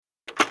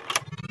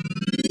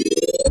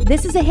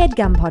This is a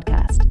HeadGum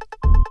podcast.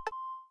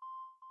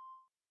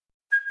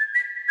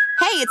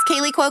 Hey, it's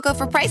Kaylee Cuoco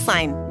for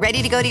Priceline.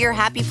 Ready to go to your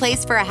happy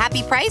place for a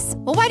happy price?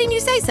 Well, why didn't you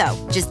say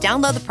so? Just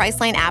download the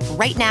Priceline app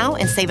right now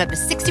and save up to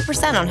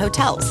 60% on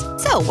hotels.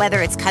 So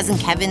whether it's Cousin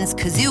Kevin's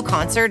Kazoo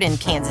Concert in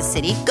Kansas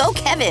City, go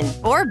Kevin,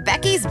 or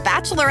Becky's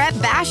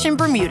Bachelorette Bash in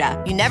Bermuda,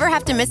 you never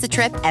have to miss a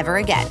trip ever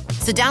again.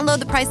 So download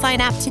the Priceline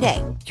app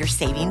today. Your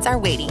savings are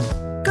waiting.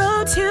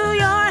 Go to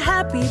your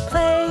happy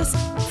place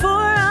for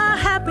a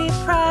happy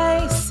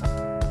price.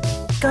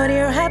 Go to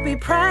your happy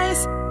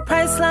price,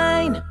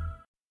 Priceline.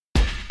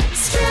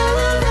 Still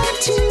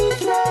around to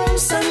throw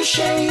some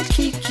shade,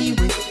 Kiki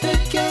with the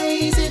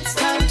gaze. It's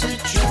time to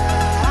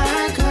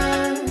drag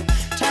her,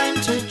 time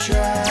to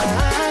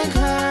drag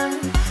her,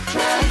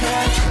 drag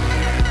her.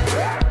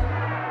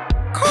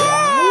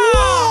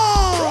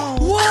 Whoa!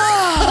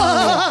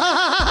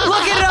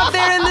 Look at it up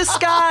there in the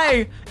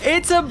sky.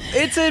 It's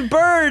a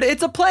bird.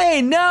 It's a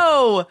plane.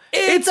 No,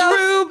 it's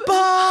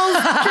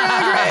RuPaul's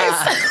Drag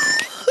Race.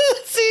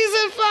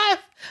 Season 5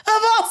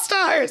 of All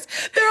Stars.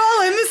 They're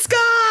all in the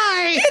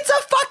sky. It's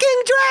a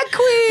fucking drag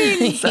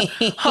queen.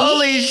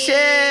 Holy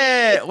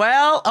shit.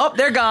 Well,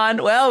 they're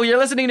gone. Well, you're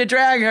listening to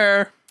Drag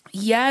Her.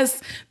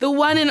 Yes, the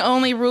one and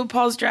only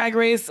RuPaul's Drag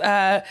Race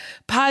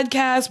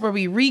podcast where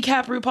we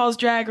recap RuPaul's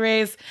Drag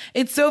Race.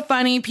 It's so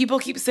funny. People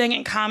keep saying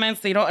in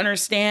comments they don't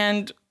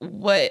understand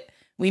what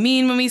we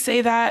mean when we say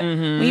that.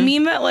 Mm-hmm. We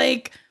mean that,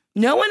 like,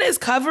 no one is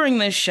covering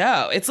this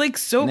show. It's like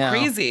so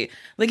crazy.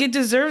 Like, it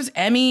deserves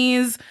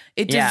Emmys.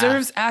 It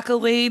deserves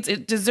accolades.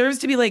 It deserves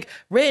to be like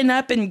written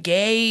up in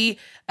gay,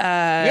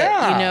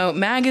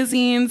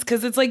 magazines.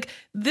 Cause it's like,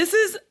 this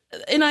is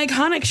an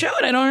iconic show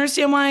and I don't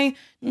understand why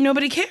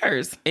nobody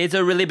cares. It's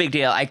a really big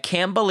deal. I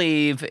can't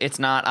believe it's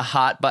not a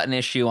hot button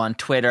issue on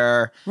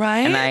Twitter. Right.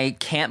 And I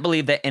can't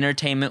believe that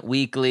Entertainment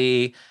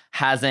Weekly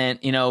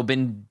hasn't,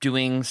 been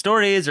doing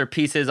stories or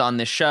pieces on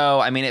this show.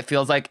 I mean, it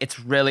feels like it's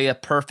really a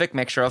perfect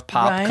mixture of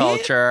pop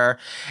culture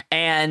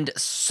and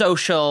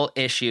social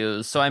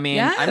issues. So, I mean,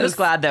 I'm just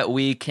glad that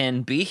we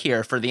can be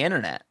here for the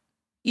internet.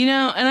 And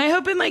I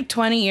hope in like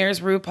 20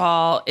 years,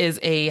 RuPaul is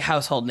a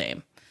household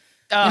name.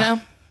 Yeah.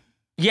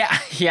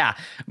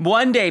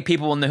 One day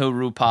people will know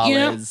who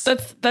RuPaul is.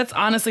 That's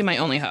honestly my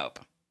only hope.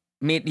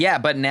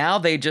 But now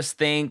they just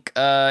think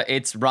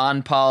it's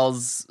Ron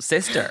Paul's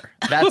sister.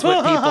 That's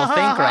what people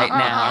think right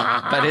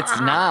now, but it's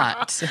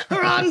not.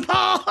 Ron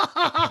Paul.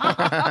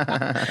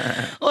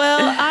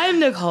 Well,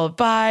 I'm Nicole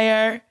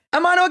Byer.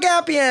 I'm Mano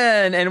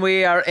Agapion, and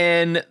we are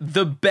in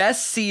the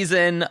best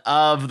season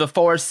of the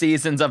 4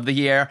 seasons of the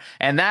year,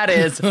 and that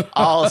is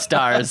All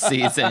Stars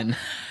season.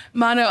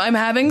 Mano, I'm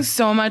having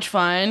so much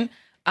fun.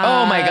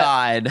 Oh my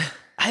God.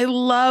 I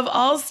love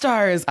All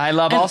Stars. I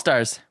love All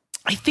Stars.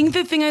 I think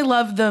the thing I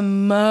love the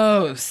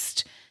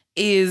most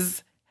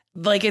is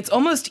like it's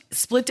almost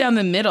split down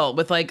the middle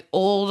with like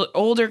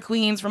older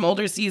queens from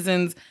older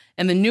seasons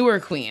and the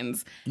newer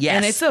queens. Yes.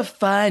 And it's a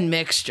fun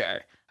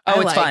mixture.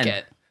 It's fun.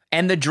 It.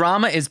 And the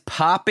drama is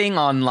popping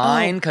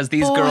online because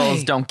these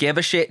girls don't give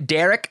a shit.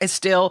 Derek is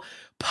still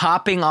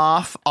popping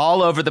off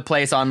all over the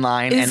place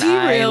online. Is he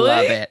I really?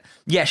 love it.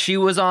 Yeah, she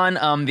was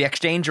on The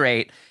Exchange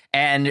Rate.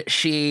 And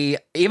she,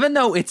 even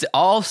though it's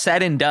all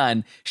said and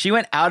done, she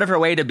went out of her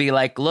way to be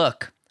like,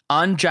 look,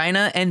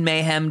 Angina and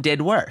Mayhem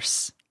did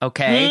worse,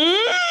 okay?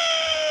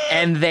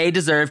 And they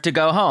deserve to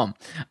go home,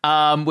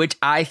 which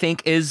I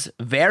think is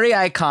very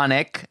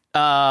iconic.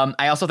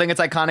 I also think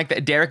it's iconic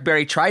that Derek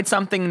Barry tried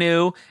something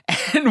new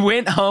and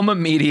went home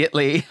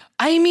immediately.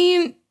 I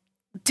mean,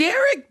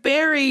 Derek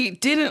Barry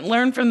didn't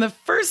learn from the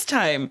first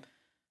time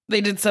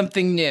they did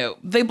something new.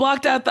 They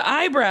blocked out the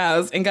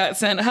eyebrows and got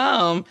sent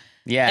home.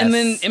 Yes. And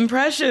then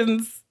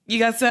impressions, you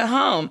got sent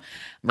home.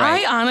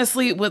 Right. I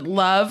honestly would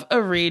love a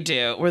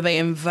redo where they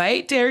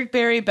invite Derek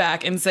Barry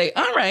back and say,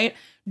 all right,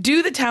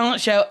 do the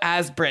talent show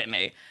as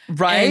Britney.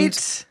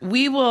 Right. And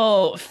we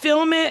will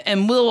film it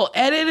and we'll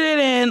edit it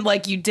in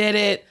like you did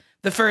it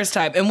the first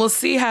time. And we'll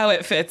see how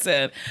it fits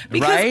in.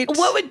 Because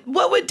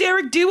what would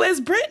Derek do as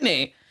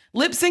Britney?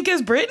 Lip sync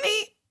as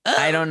Britney?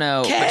 I don't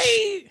know.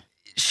 Okay.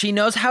 She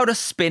knows how to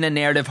spin a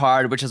narrative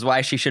hard, which is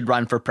why she should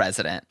run for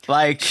president.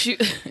 Like, she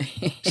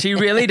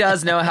really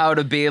does know how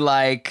to be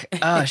like,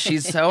 oh,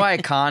 she's so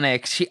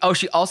iconic. She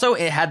also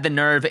had the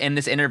nerve in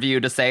this interview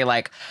to say,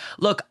 like,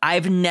 look,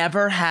 I've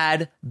never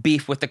had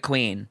beef with the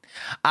queen.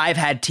 I've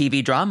had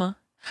TV drama.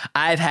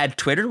 I've had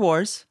Twitter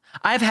wars.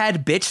 I've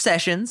had bitch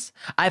sessions.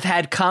 I've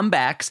had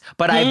comebacks,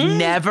 but I've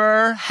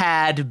never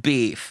had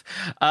beef,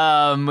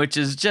 which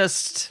is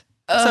just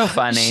so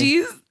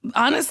funny.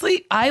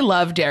 Honestly, I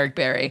love Derek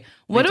Barry.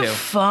 What a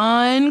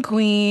fun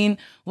queen.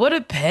 What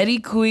a petty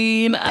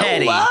queen.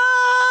 Petty.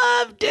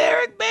 I love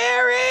Derek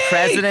Barry.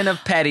 President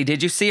of petty.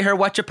 Did you see her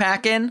What You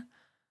Packin'?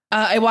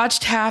 I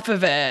watched half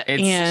of it.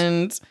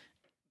 And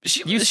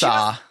she was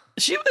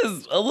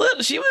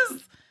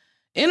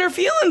in her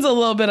feelings a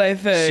little bit, I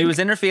think. She was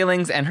in her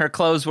feelings and her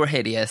clothes were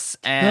hideous.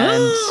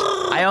 And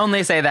I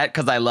only say that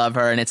because I love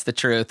her and it's the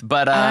truth.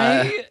 But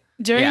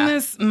during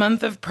this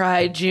month of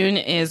Pride, June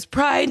is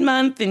Pride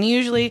Month, and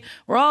usually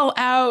we're all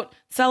out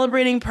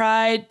celebrating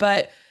Pride,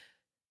 but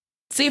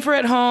safer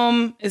at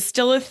home is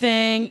still a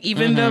thing,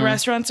 even though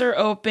restaurants are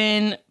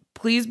open.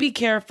 Please be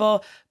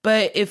careful.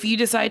 But if you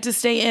decide to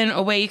stay in,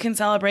 a way you can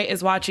celebrate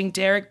is watching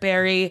Derek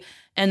Barry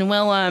and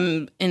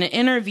Willem in an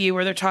interview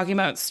where they're talking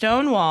about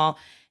Stonewall.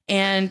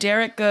 And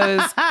Derek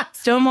goes,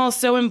 Stonewall's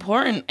so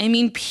important. I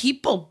mean,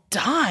 people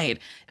died.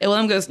 And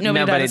Willem goes,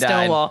 nobody died at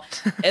Stonewall.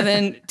 And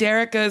then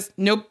Derek goes,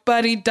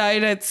 nobody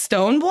died at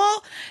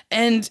Stonewall?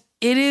 And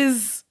it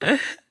is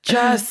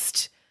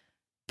just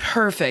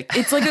perfect.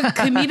 It's like a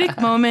comedic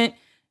moment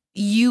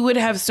you would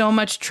have so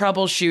much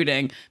trouble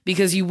shooting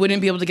because you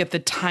wouldn't be able to get the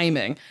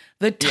timing.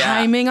 The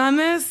timing on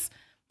this,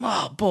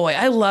 oh boy,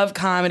 I love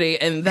comedy,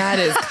 and that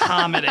is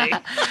comedy.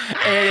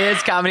 It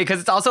is comedy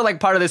because it's also like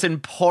part of this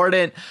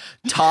important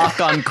talk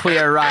on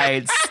queer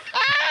rights.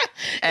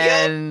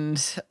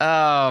 And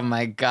oh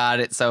my God,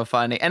 it's so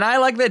funny. And I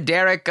like that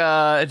Derek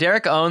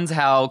owns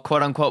how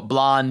quote unquote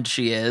blonde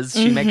she is.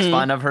 She makes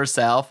fun of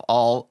herself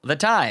all the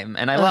time,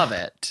 and I love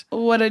it.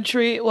 What a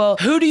treat. Well,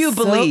 who do you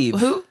believe?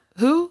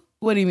 Who?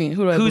 What do you mean?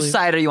 Who do I believe? Whose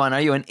side are you on?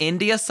 Are you an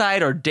India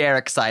side or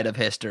Derek's side of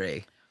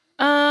history?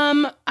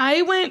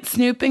 I went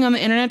snooping on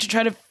the internet to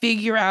try to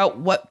figure out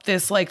what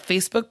this like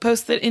Facebook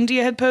post that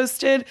India had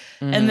posted.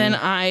 And then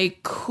I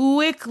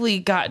quickly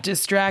got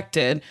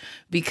distracted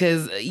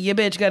because your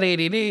bitch got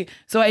ADD.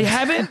 So I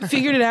haven't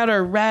figured it out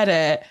or read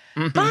it.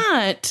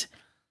 But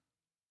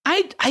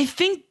I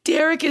think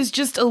Derek is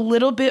just a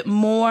little bit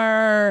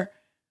more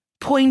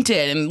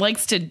pointed and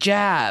likes to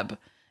jab.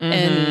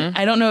 And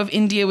I don't know if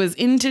India was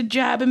into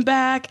jabbing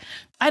back.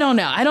 I don't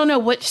know. I don't know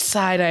which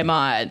side I'm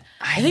on.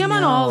 I think I'm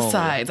on all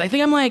sides. I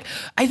think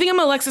I'm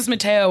Alexis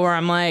Mateo, where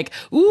I'm like,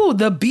 ooh,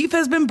 the beef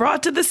has been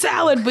brought to the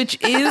salad, which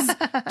is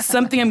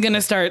something I'm going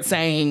to start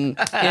saying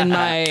in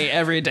my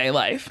everyday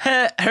life.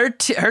 Her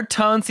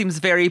tone seems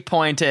very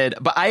pointed,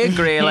 but I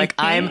agree. Like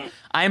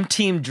I'm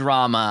team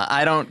drama.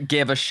 I don't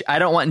give I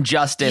don't want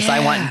justice. Yeah. I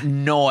want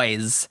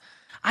noise.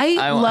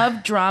 I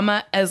love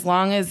drama as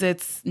long as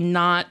it's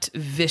not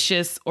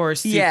vicious or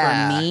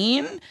super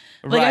mean.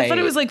 Like, I thought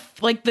it was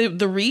like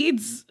the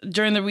reads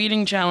during the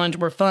reading challenge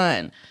were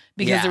fun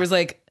because there was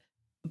like,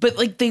 but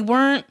like they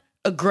weren't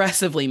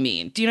aggressively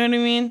mean. Do you know what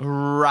I mean?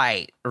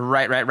 Right.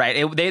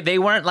 They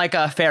weren't like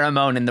a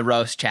pheromone in the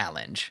roast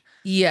challenge.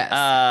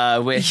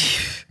 Yes.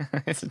 Which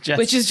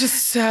is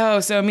just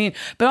so mean.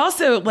 But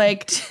also,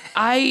 like,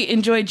 I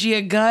enjoy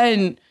Gia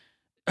Gunn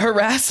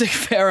harassing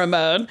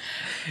pheromone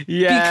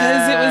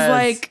because it was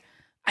like,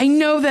 I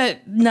know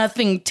that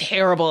nothing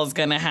terrible is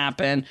going to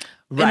happen.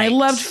 Right. And I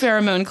loved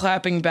pheromone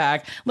clapping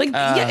back. Like,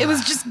 it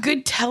was just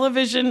good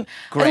television.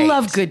 Great. I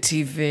love good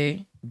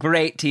TV.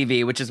 Great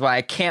TV, which is why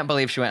I can't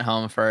believe she went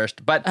home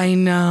first. But I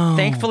know.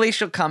 Thankfully,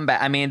 she'll come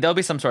back. I mean, there'll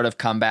be some sort of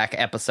comeback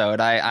episode.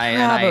 I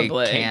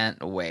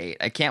can't wait.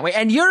 I can't wait.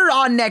 And you're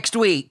on next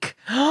week.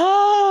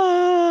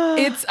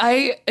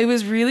 It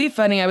was really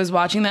funny. I was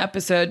watching the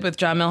episode with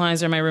John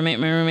Milheiser, my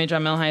roommate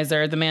John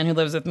Milheiser, the man who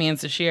lives with me in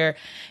Sashir,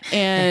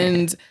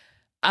 and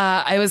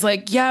I was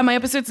like, yeah, my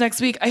episode's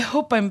next week. I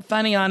hope I'm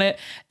funny on it.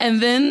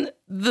 And then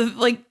the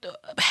like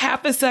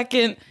half a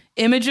second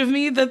image of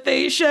me that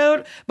they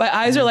showed, my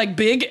eyes are like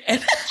big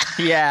and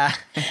yeah.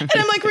 And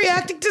I'm like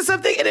reacting to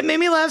something and it made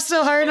me laugh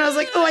so hard. And I was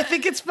like, oh, I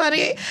think it's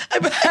funny.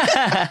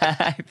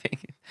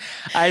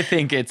 I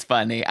think it's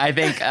funny. I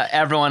think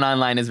everyone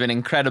online has been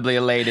incredibly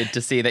elated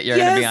to see that you're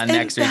going to be on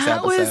next week's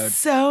episode. That was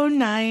so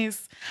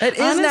nice. It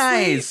is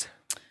nice.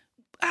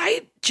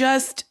 I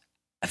just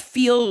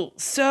feel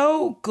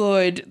so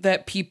good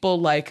that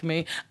people like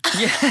me.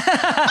 Yeah.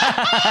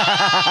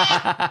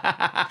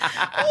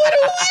 What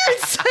a weird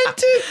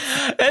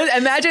sentence.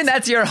 Imagine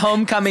that's your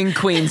homecoming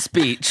queen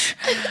speech.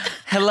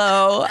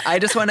 Hello, I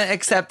just want to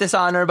accept this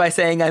honor by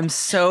saying I'm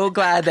so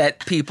glad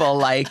that people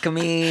like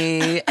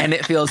me, and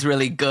it feels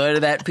really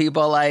good that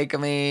people like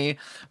me.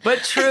 But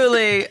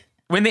truly,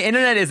 when the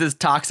internet is as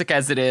toxic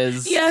as it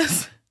is,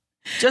 yes.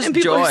 Just and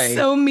people joy. Are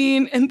so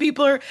mean, and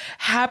people are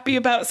happy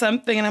about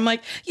something, and I'm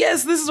like,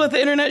 yes, this is what the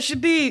internet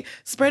should be: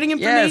 spreading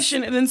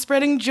information and then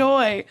spreading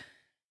joy.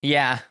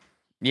 Yeah.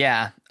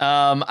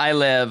 I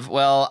live.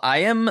 Well, I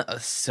am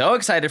so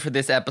excited for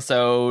this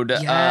episode.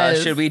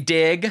 Yes. Should we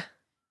dig?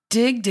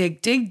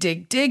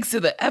 Dig. So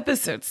the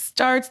episode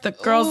starts. The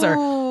girls are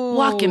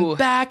walking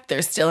back.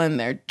 They're still in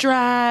their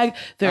drag.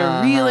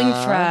 They're reeling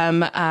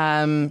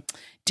from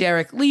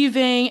Derek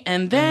leaving,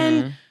 and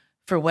then.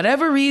 For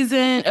whatever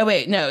reason,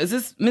 is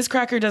this Miss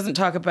Cracker doesn't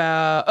talk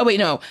about,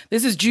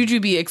 this is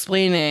Jujubee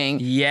explaining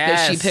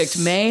that she picked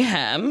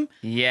Mayhem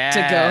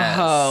to go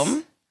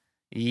home.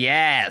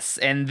 Yes,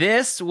 and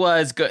this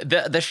was good.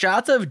 The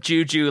shots of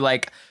Juju,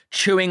 like,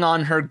 chewing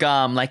on her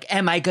gum, like,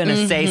 am I going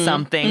to say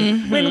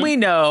something? When we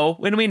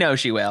know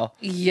she will.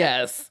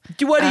 Yes.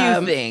 What do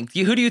you think?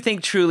 Who do you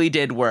think truly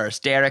did worse,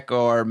 Derek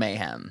or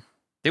Mayhem?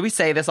 Did we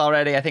say this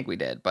already? I think we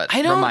did, but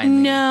I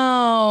don't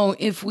know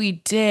if we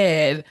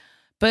did.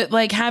 But,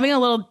 like, having a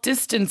little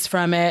distance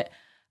from it,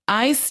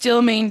 I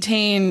still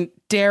maintain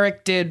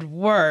Derek did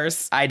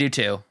worse. I do,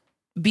 too.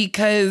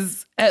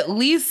 because at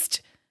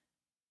least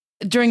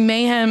during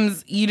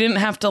Mayhem's, you didn't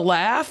have to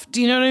laugh.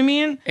 Do you know what I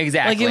mean?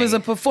 Exactly. Like, it was a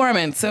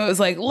performance. So it was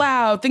like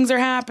loud, things are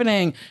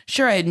happening.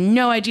 Sure, I had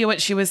no idea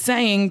what she was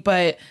saying,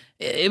 but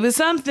it was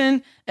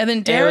something. And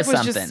then Derek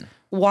was just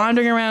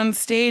wandering around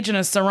stage in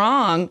a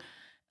sarong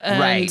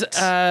and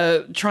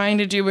trying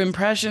to do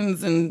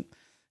impressions. And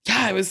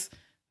yeah, it was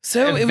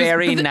so... It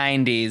very was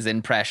 90s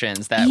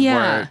impressions that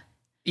were...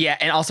 Yeah,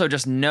 and also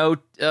just no...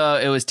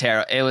 it was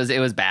terrible. It was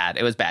bad.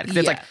 It was bad. Because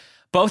it's like...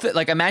 Both,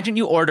 like, imagine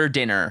you order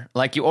dinner.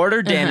 Like, you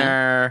order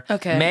dinner.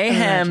 Okay.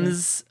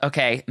 Mayhem's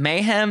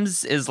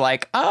is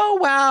like, oh,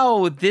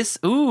 wow, this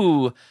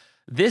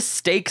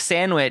steak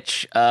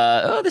sandwich.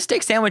 This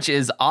steak sandwich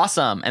is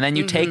awesome. And then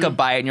you take a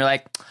bite and you're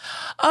like,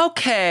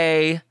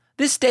 okay,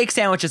 this steak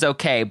sandwich is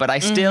okay, but I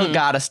still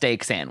got a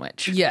steak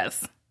sandwich.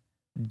 Yes.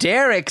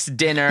 Derek's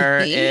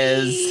dinner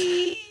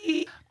is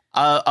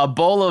a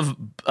bowl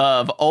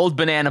of old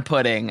banana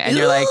pudding. And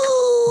you're like,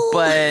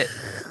 but...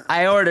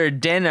 I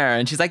ordered dinner,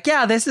 and she's like,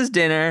 yeah, this is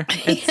dinner.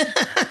 It's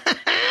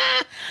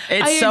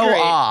so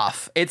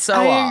off. It's so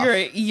off. I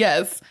agree.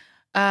 Yes.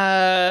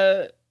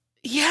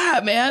 Yeah,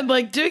 man.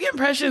 Like, doing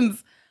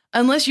impressions,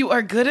 unless you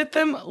are good at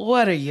them,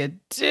 what are you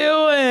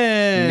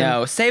doing?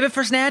 No, save it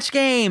for Snatch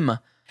Game.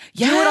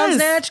 Yes. Do it on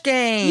Snatch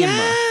Game.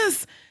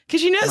 Yes.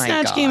 Because you know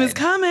Snatch Game is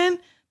coming.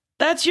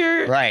 That's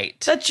your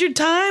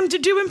time to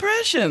do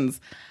impressions.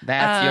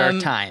 That's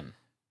your time.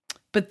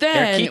 But then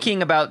they're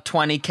geeking about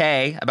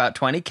 20K.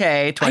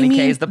 20K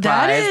is the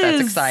prize.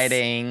 That's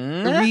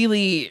exciting.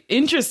 Really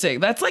interesting.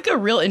 That's like a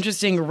real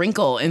interesting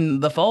wrinkle in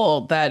the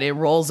fold that it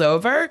rolls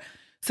over.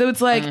 So it's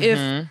like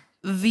if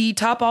the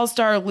top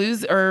all-star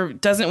lose or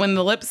doesn't win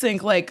the lip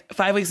sync like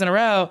 5 weeks in a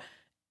row,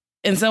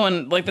 and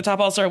someone like the top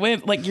all-star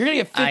wins, like you're gonna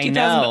get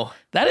 $50,000.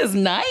 That is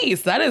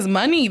nice. That is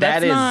money.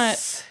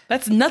 That's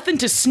nothing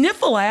to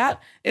sniffle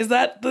at. Is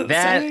that the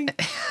saying?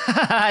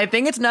 I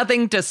think it's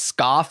nothing to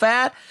scoff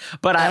at,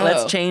 but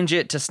let's change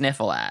it to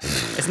sniffle at.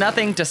 It's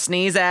nothing to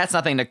sneeze at. It's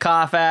nothing to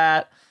cough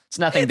at. It's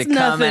nothing to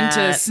come at. It's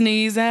nothing to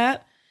sneeze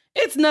at.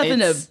 It's nothing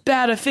to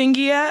bat a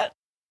fingy at.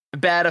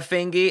 Bat a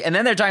fingy. And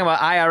then they're talking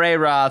about IRA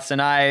Roths,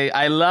 and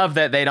I love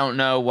that they don't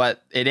know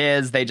what it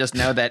is. They just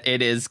know that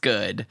it is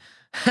good.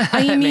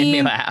 It made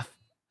me laugh.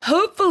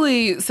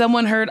 Hopefully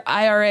someone heard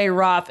IRA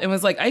Roth and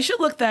was like, I should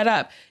look that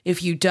up.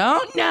 If you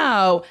don't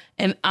know,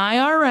 an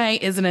IRA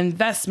is an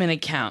investment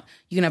account.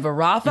 You can have a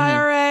Roth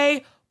IRA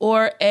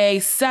or a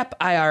SEP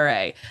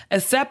IRA. A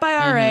SEP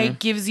IRA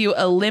gives you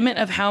a limit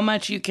of how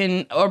much you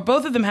can, or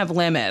both of them have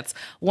limits.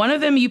 One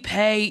of them, you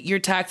pay your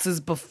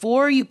taxes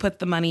before you put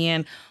the money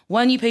in.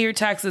 One, you pay your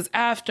taxes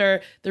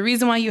after. The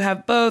reason why you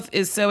have both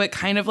is so it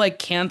kind of like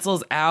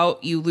cancels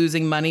out you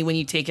losing money when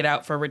you take it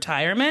out for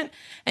retirement.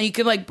 And you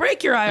could like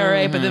break your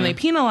IRA, but then they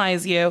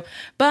penalize you.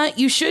 But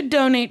you should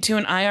donate to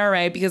an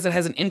IRA because it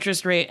has an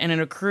interest rate and it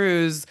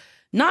accrues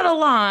not a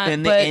lot.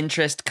 And the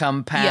interest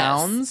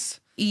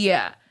compounds. Yes.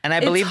 Yeah. And I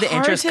believe the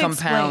interest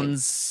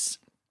compounds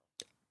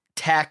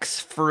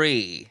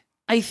tax-free.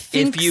 I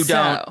think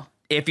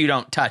if you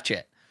don't touch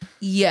it.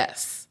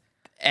 Yes.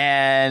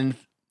 And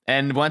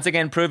once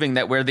again proving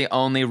that we're the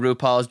only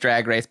RuPaul's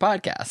Drag Race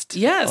podcast.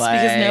 Yes,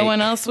 because no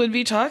one else would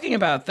be talking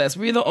about this.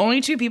 We're the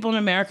only two people in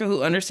America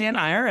who understand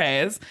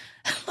IRAs.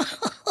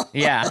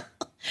 Yeah.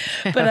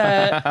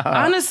 But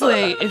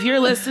honestly, if you're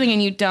listening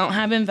and you don't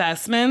have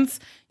investments,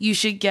 you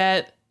should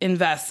get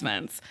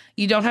investments.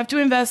 You don't have to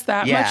invest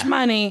that much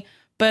money,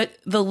 but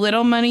the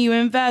little money you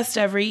invest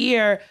every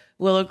year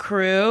will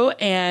accrue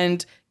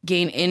and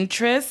gain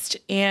interest.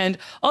 And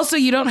also,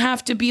 you don't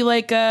have to be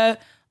like a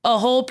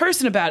whole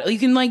person about it. You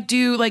can like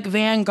do like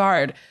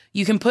Vanguard.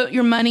 You can put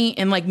your money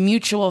in like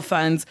mutual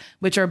funds,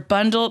 which are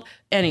bundled.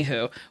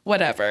 Anywho,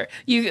 whatever.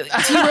 T. Rowe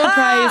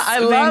Price,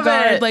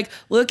 Vanguard, like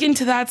look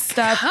into that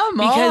stuff.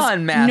 Because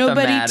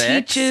nobody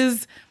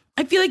teaches.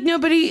 I feel like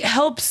nobody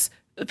helps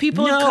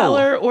people of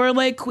color or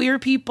like queer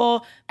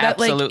people that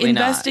like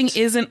investing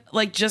isn't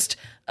like just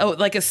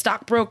like a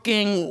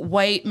stockbroking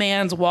white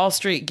man's Wall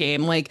Street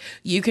game. Like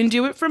you can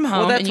do it from home.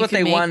 Well, that's what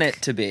they want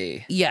it to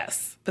be.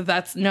 Yes,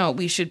 but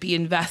we should be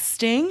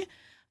investing.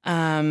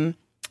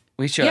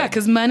 We should. Yeah,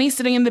 because money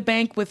sitting in the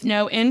bank with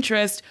no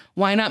interest,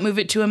 why not move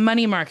it to a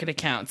money market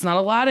account? It's not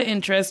a lot of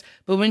interest,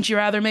 but wouldn't you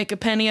rather make a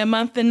penny a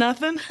month than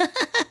nothing?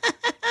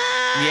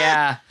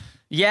 Yeah.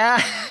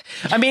 Yeah.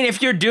 I mean,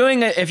 if you're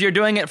doing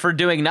it for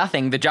doing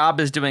nothing, the job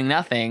is doing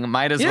nothing,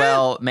 might as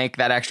well make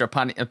that extra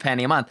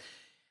penny a month.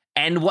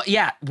 And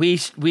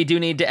we do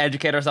need to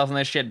educate ourselves on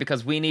this shit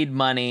because we need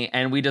money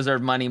and we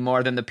deserve money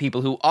more than the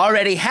people who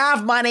already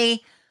have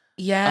money.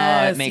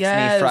 Yes, it makes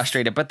me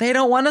frustrated. But they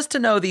don't want us to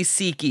know these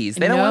Seekies.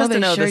 They don't want us to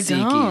know the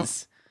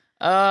Seekies.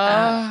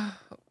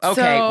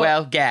 Okay,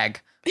 well,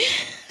 gag.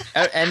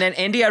 And then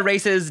India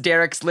erases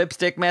Derek's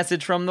lipstick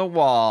message from the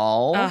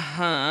wall.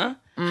 Uh-huh.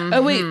 Mm-hmm.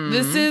 Oh, wait,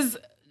 this is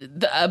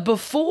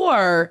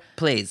before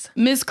Please.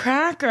 Miss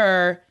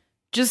Cracker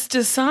just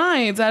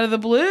decides out of the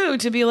blue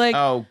to be like,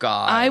 oh,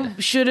 God. I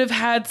should have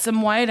had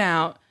some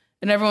whiteout.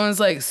 And everyone's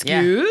like,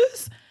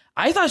 excuse?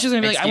 I thought she was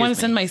going to be like, I want to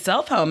send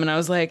myself home. And I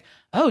was like,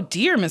 oh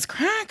dear, Miss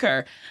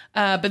Cracker.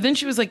 But then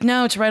she was like,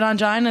 no, to write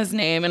Angina's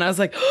name. And I was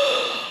like,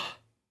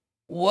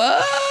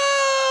 whoa.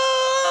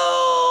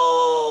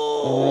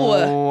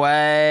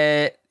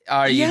 What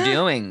are you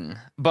doing?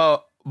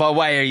 But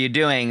why are you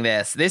doing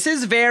this? This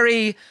is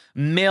very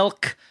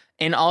Milk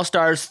in All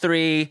Stars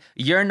 3.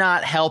 You're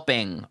not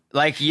helping.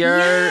 Like,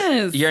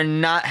 you're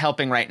not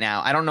helping right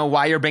now. I don't know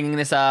why you're bringing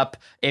this up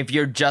if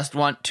you just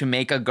want to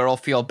make a girl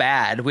feel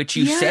bad, which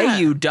you say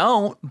you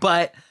don't,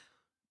 but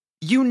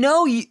you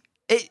know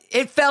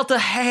it felt a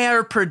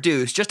hair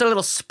produced, just a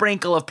little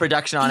sprinkle of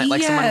production on it.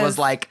 Like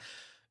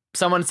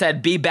someone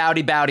said, be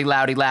bowdy, bowdy,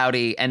 loudy,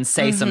 loudy, and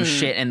say some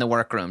shit in the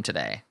workroom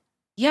today.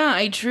 Yeah,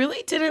 I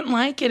truly didn't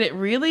like it. It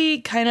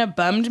really kind of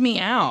bummed me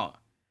out.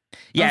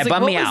 Yeah, it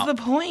bummed me out. What was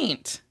the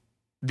point?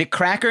 The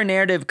Cracker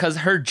narrative, because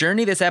her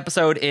journey this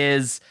episode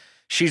is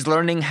she's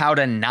learning how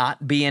to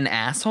not be an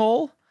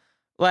asshole.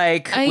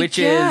 Which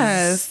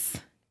is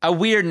a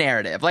weird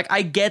narrative. Like,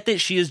 I get that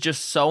she is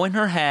just so in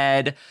her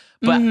head,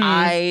 but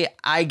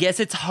I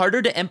guess it's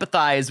harder to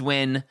empathize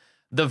when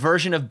the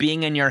version of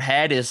being in your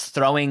head is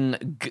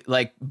throwing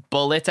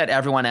bullets at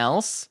everyone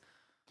else.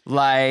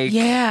 That's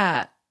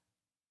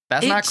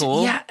not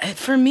cool. Yeah,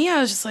 for me,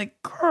 I was just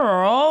like,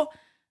 girl,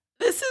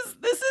 this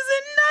isn't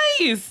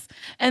nice.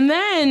 And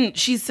then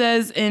she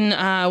says in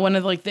one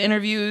of the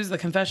interviews, the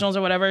confessionals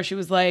or whatever, she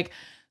was like,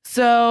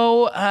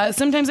 so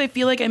sometimes I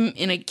feel like I'm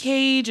in a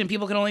cage and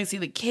people can only see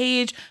the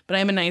cage, but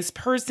I'm a nice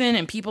person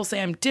and people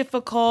say I'm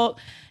difficult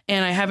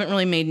and I haven't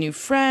really made new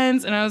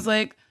friends. And I was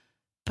like,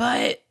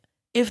 but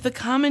if the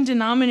common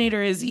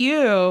denominator is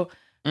you,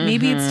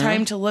 maybe it's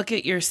time to look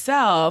at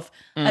yourself.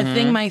 A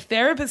thing my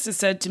therapist has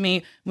said to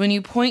me, when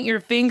you point your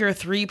finger,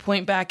 3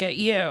 point back at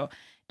you.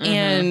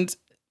 And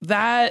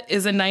that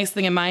is a nice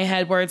thing in my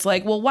head where it's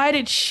like, well, why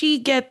did she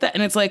get that?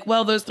 And it's like,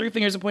 well, those 3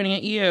 fingers are pointing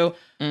at you.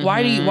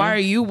 Why are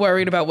you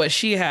worried about what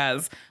she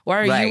has? Why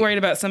are you worried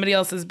about somebody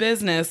else's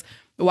business?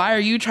 Why are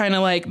you trying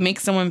to make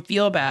someone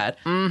feel bad?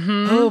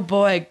 Oh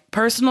boy,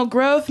 personal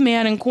growth,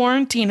 man, in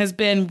quarantine has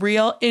been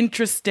real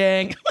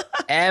interesting.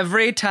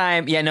 Every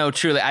time,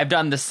 truly, I've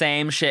done the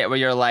same shit where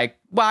you're like,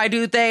 why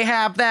do they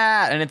have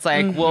that? And it's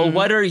like, well,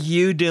 what are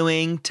you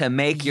doing to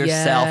make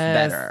yourself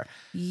better?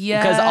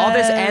 Yes. Because all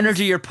this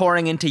energy you're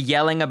pouring into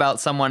yelling about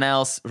someone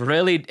else,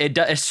 really,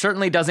 it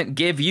certainly doesn't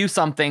give you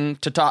something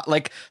to talk,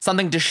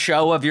 something to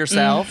show of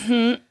yourself.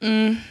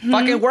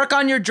 Fucking work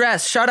on your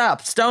dress. Shut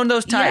up. Stone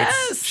those tights.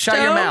 Yes, Shut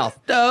your mouth.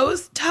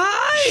 Those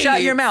tights.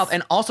 Shut your mouth.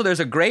 And also,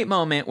 there's a great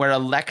moment where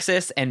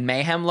Alexis and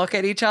Mayhem look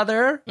at each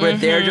other, where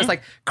they're just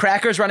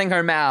Cracker's running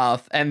her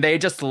mouth, and they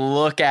just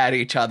look at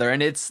each other,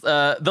 and it's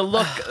the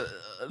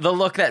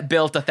look that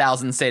built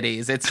 1,000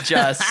 cities. It's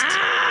just.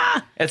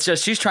 It's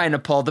just she's trying to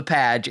pull the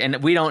Padge,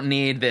 and we don't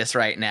need this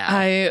right now.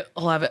 I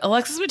love it.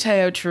 Alexis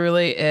Mateo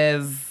truly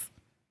is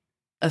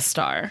a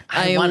star.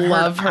 I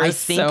love her. I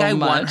think I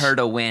want her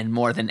to win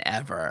more than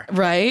ever.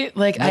 Right?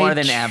 More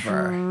than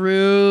ever.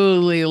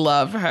 Truly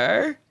love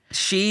her.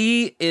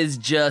 She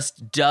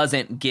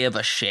doesn't give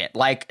a shit.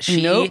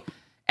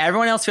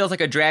 Everyone else feels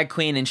like a drag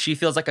queen, and she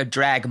feels like a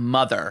drag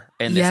mother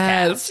in this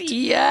cast.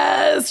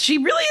 Yes. She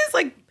really is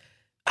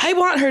I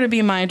want her to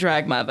be my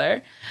drag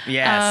mother.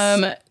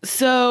 Yes.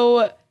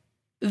 So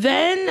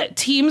then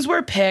teams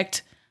were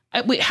picked.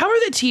 Wait, how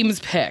are the teams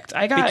picked?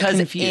 I got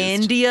confused. Because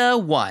India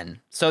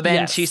won. So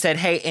then she said,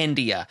 hey,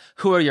 India,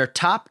 who are your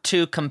top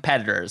 2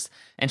 competitors?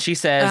 And she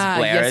says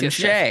Blair and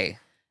Shay.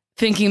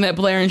 Thinking that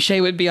Blair and Shay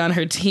would be on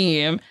her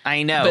team.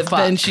 I know. But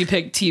then she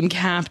picked team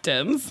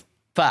captains.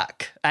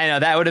 Fuck. I know.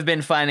 That would have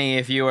been funny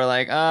if you were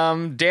like,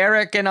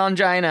 Derek and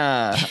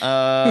Angina.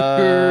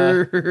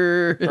 No,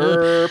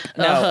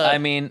 I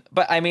mean,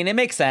 it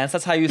makes sense.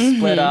 That's how you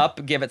split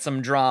up, give it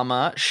some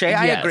drama. Shay,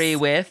 I agree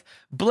with.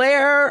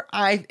 Blair,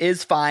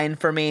 is fine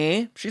for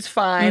me. She's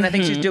fine. I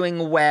think she's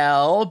doing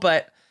well,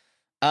 but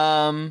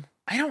I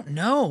don't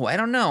know.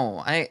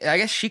 I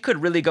guess she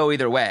could really go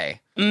either way.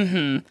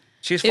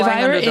 She's flying if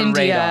I were under the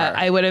India, radar.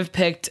 I would have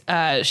picked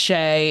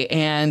Shay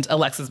and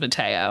Alexis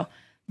Mateo.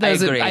 I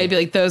agree. I'd be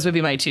like, those would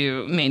be my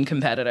 2 main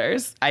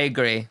competitors. I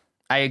agree.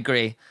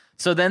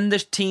 So then the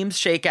teams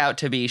shake out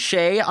to be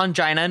Shay,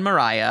 Angina, and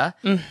Mariah,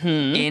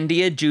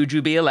 India,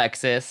 Jujubee,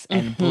 Alexis,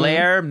 and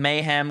Blair,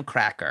 Mayhem,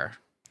 Cracker.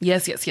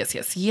 Yes.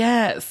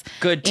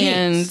 Good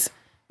teams. And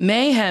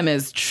Mayhem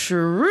is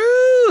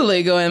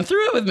truly going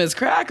through it with Miss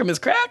Cracker. Miss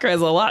Cracker has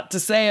a lot to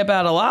say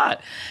about a lot.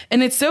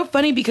 And it's so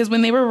funny because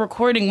when they were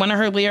recording one of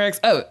her lyrics,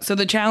 so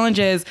the challenge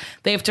is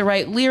they have to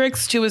write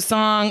lyrics to a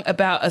song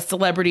about a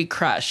celebrity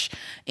crush.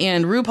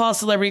 And RuPaul's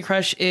celebrity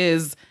crush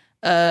is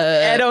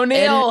Ed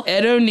O'Neill.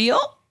 Ed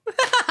O'Neill?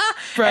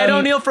 Ed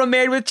O'Neill from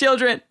Married with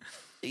Children.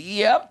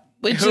 Yep.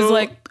 Which is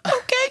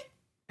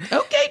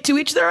okay, to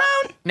each their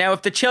own. Now,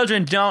 if the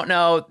children don't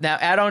know,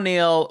 Ed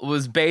O'Neill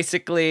was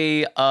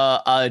basically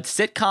a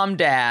sitcom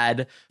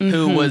dad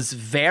who was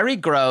very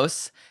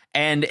gross,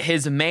 and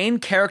his main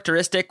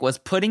characteristic was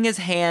putting his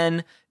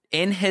hand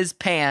in his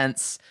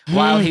pants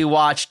while he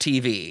watched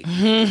TV.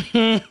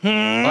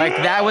 Like,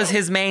 that was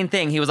his main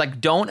thing. He was like,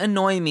 don't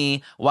annoy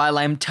me while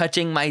I'm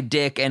touching my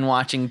dick and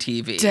watching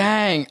TV.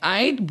 Dang,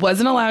 I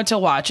wasn't allowed to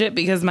watch it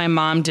because my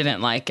mom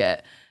didn't like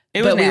it.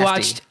 It was but we nasty.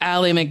 watched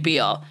Ally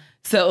McBeal.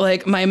 So,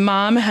 like, my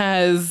mom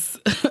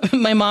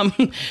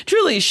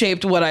truly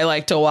shaped what I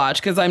like to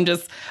watch because I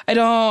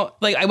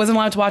wasn't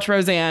allowed to watch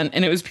Roseanne,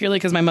 and it was purely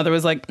because my mother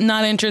was like,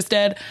 not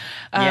interested.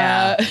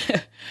 Yeah.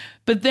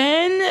 But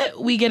then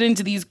we get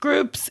into these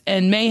groups,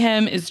 and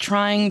Mayhem is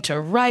trying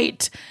to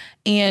write,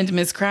 and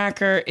Miss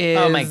Cracker is...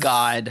 Oh, my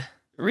God.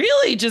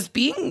 Really just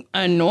being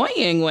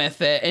annoying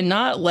with it and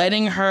not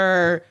letting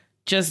her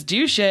just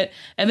do shit.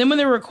 And then when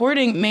they're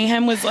recording,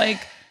 Mayhem was like...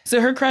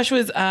 So her crush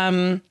was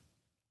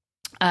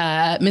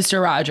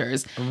Mr.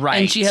 Rogers.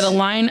 Right. And she had a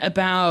line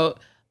about...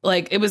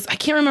 Like, it was, I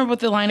can't remember what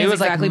the line is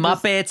exactly. It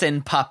was like Muppets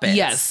and puppets.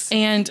 Yes.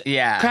 And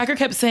Cracker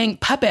kept saying,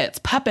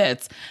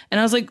 puppets. And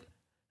I was like...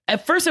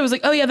 At first, I was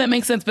like, oh, yeah, that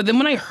makes sense. But then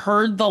when I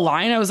heard the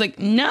line, I was like,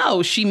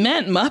 no, she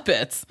meant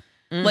Muppets.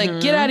 Mm-hmm.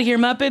 Like, get out of here,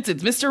 Muppets.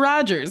 It's Mr.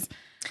 Rogers.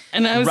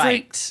 And I was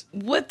like,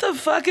 what the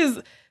fuck is...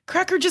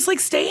 Cracker, just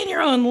like stay in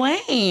your own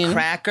lane.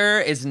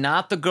 Cracker is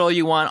not the girl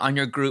you want on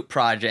your group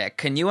project.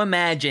 Can you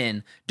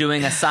imagine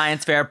doing a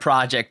science fair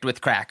project with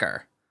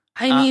Cracker?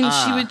 I mean,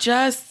 she would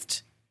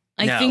just...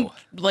 I think,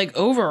 like,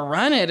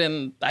 overrun it.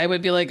 And I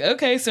would be like,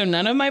 okay, so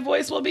none of my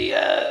voice will be...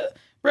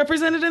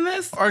 represented in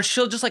this? Or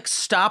she'll just like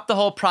stop the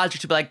whole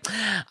project to be like,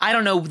 I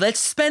don't know,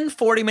 let's spend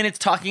 40 minutes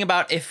talking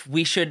about if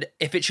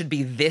it should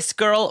be this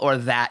girl or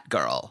that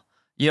girl.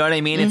 You know what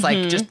I mean? It's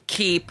like, just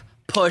keep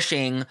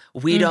pushing.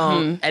 We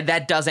don't, and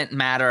that doesn't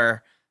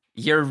matter.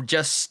 You're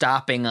just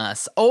stopping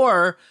us.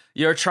 Or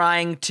you're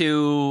trying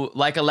to,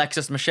 like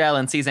Alexis Michelle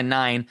in season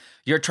 9,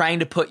 you're trying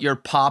to put your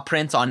paw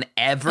prints on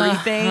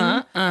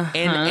everything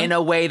in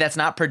a way that's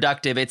not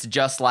productive. It's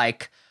just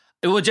like,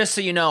 well, just so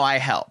you know, I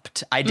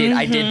helped. I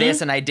did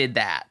this and I did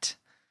that.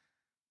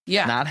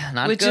 Yeah.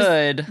 Not Which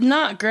good. Is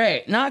not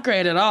great. Not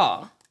great at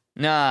all.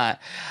 Nah.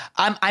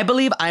 I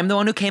believe I'm the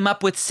one who came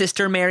up with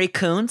Sister Mary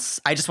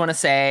Kuntz. I just want to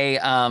say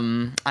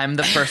I'm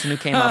the person who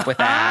came up with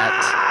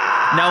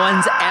that. No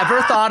one's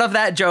ever thought of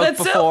that joke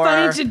before. That's so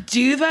funny to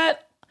do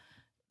that.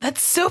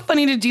 That's so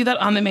funny to do that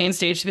on the main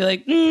stage, to be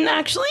like,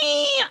 actually,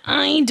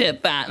 I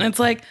did that. And it's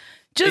like,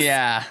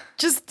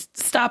 just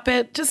stop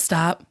it. Just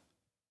stop.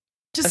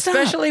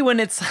 Especially when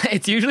it's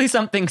usually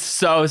something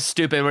so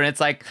stupid when it's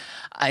like,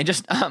 I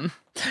just want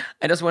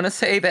to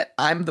say that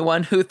I'm the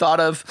one who thought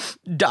of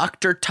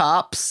Dr.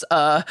 Tops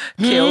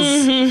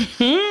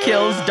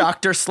kills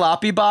Dr.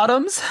 Sloppy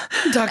Bottoms.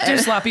 Dr.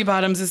 Sloppy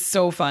Bottoms is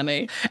so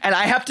funny. And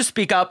I have to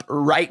speak up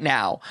right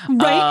now.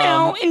 Right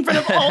now, in front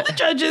of all the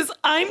judges,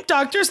 I'm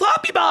Dr.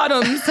 Sloppy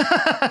Bottoms.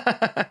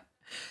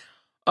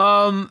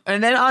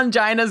 And then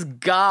Angina's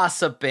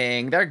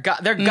gossiping. They're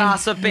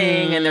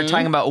gossiping and they're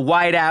talking about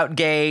Whiteout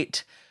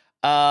Gate.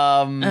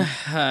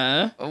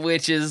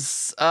 Which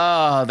is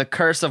the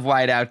curse of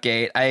Whiteout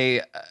Gate.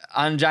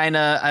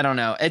 Angina, I don't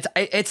know.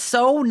 It's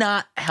so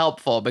not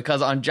helpful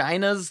because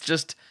Angina's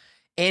just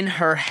in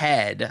her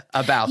head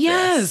about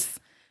this.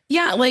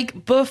 Yeah,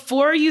 like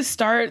before you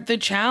start the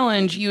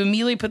challenge, you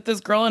immediately put this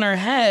girl in her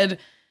head.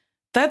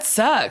 That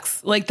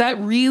sucks. Like that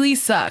really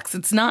sucks.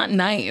 It's not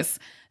nice.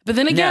 But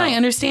then again, I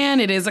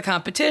understand it is a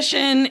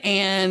competition,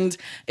 and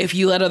if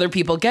you let other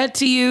people get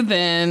to you,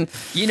 then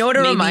you know what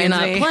it reminds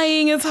me? You're not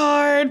playing as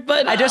hard.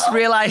 But I just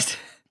realized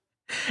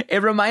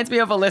it reminds me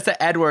of Alyssa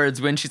Edwards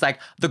when she's like,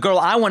 "The girl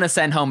I want to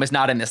send home is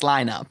not in this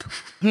lineup."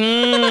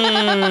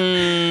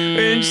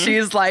 And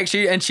she's like,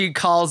 she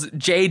calls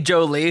Jade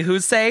Jolie,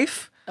 who's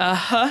safe.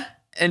 And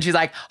she's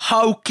like,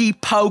 "Hokey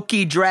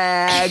pokey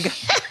drag."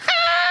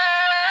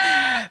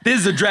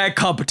 This is a drag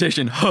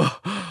competition. Don't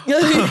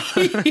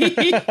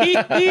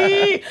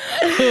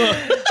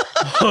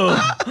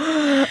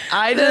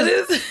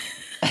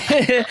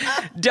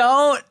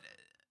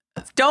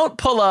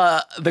pull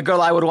the girl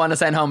I would want to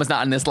send home is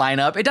not in this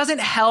lineup. It doesn't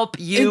help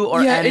you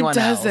or anyone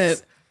else. It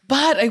doesn't.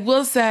 But I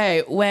will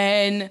say,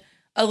 when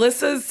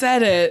Alyssa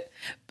said it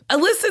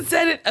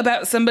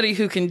about somebody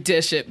who can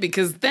dish it,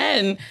 because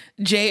then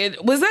Jade,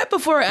 was that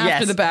before or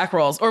after the back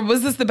rolls, or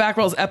was this the back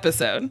rolls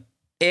episode?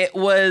 It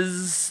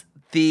was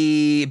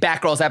the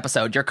back rolls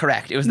episode. You're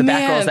correct. It was the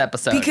back rolls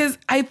episode. Because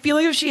I feel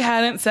like if she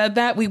hadn't said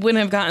that, we wouldn't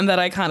have gotten that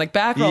iconic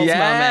back rolls moment.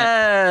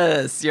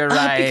 Yes, you're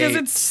right. Because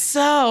it's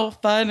so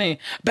funny.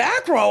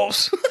 Back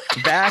rolls.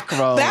 Back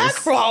rolls.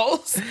 Back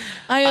rolls.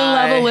 I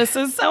love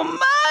Alyssa so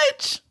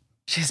much.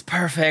 She's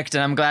perfect,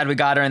 and I'm glad we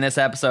got her in this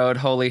episode.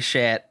 Holy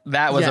shit.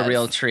 That was a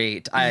real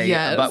treat.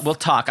 But we'll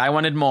talk. I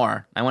wanted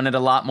more. I wanted a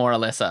lot more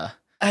Alyssa.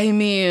 I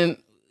mean,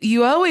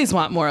 you always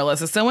want more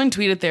Alyssa. Someone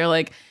tweeted there,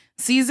 like,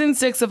 Season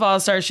 6 of All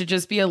Stars should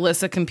just be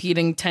Alyssa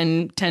competing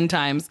 10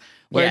 times.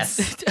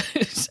 Yes.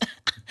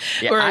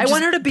 I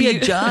want her to be a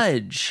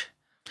judge.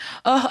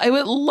 Oh, I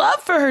would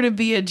love for her to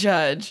be a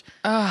judge.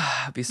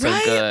 Oh, it'd be so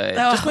good.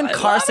 Just when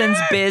Carson's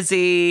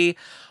busy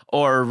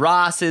or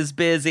Ross is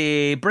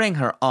busy, bring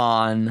her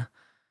on.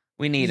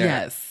 We need her.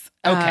 Yes.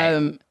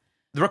 Okay.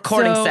 The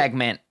recording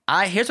segment.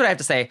 here's what I have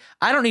to say.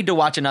 I don't need to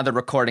watch another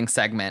recording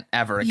segment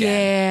ever again.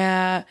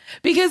 Yeah,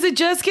 because it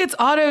just gets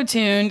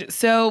auto-tuned.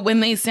 So when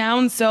they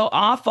sound so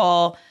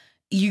awful,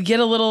 you get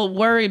a little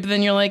worried, but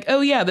then you're like,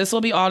 oh yeah, this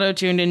will be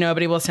auto-tuned and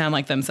nobody will sound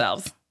like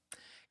themselves.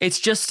 It's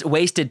just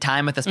wasted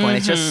time at this point.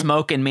 It's just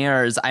smoke and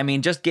mirrors. I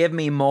mean, just give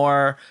me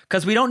more,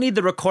 because we don't need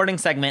the recording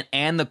segment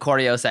and the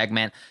choreo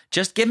segment.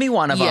 Just give me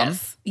one of them.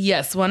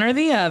 Yes, one or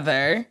the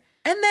other.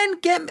 And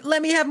then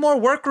let me have more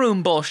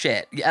workroom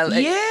bullshit.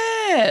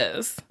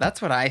 Yes.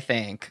 That's what I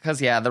think. Because,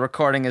 the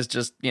recording is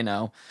just,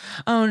 oh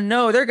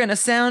no, they're going to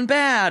sound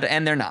bad.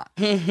 And they're not.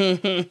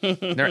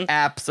 They're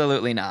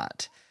absolutely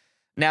not.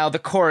 Now, the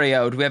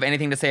choreo. Do we have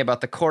anything to say about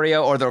the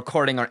choreo or the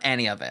recording or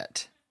any of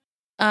it?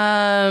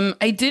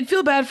 I did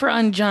feel bad for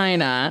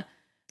Angina,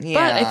 but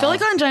I feel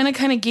like Angina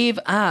kind of gave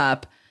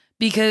up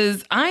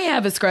because I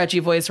have a scratchy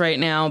voice right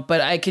now,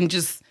 but I can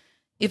just,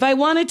 if I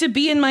want it to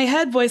be in my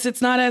head voice,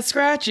 it's not as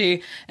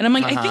scratchy. And I'm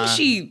like, I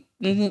think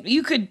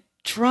you could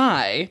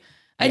try.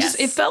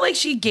 It felt like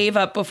she gave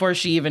up before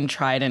she even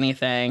tried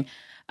anything.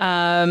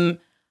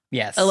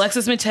 Yes.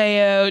 Alexis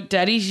Mateo,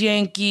 Daddy's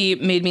Yankee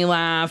made me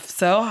laugh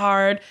so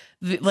hard.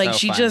 Like,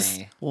 she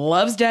just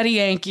loves Daddy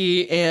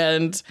Yankee,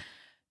 and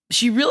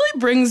she really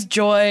brings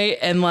joy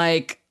and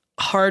like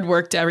hard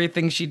work to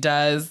everything she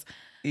does.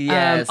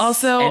 Yes.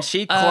 And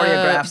she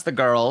choreographs the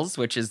girls,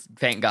 which is,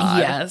 thank God.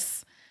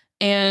 Yes.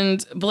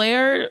 And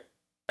Blair,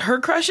 her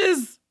crush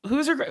is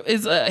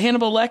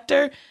Hannibal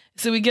Lecter.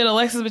 So we get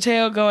Alexis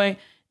Mateo going,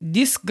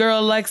 this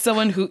girl likes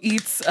someone who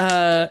eats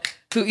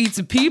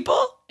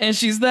people, and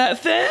she's that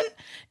thin.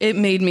 It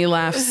made me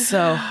laugh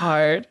so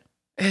hard.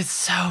 It's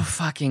so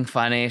fucking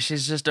funny.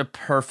 She's just a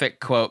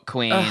perfect quote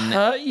queen.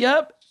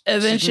 Yep.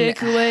 And then Shea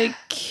Coulee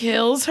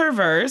kills her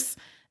verse.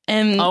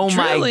 And oh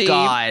my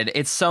God,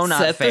 it's so not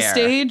set fair. The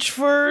stage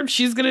for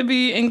she's going to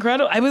be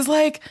incredible. I was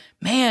like,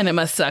 man, it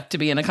must suck to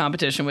be in a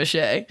competition with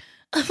Shea.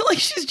 Like,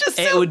 she's just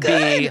so good. It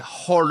would be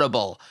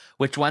horrible,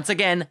 which once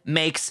again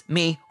makes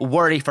me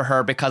worry for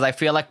her because I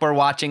feel like we're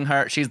watching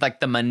her. She's like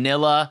the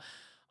Manila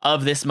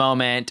of this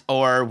moment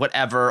or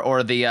whatever,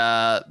 or the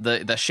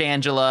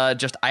Shangela.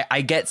 Just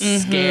I get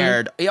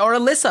scared. Or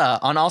Alyssa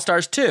on All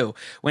Stars 2.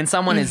 When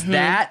someone is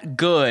that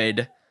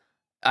good,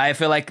 I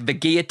feel like the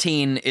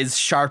guillotine is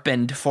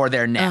sharpened for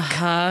their neck.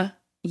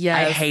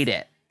 Yes. I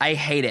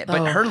hate it.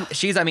 But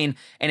she's, I mean,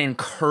 an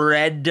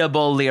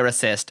incredible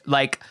lyricist.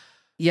 Like,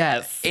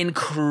 yes.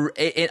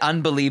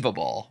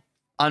 Unbelievable.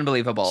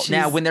 She's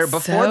now, when they're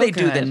before so they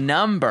do good. the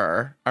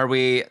number,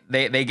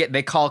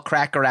 they call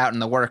Cracker out in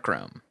the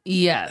workroom.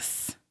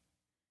 Yes.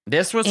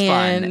 This was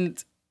fun.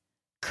 And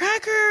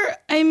Cracker,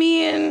 I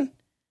mean,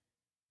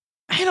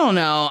 I don't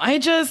know.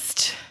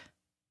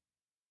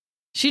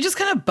 She just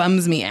kind of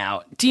bums me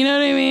out. Do you know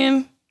what I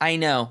mean? I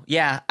know.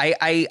 Yeah.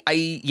 I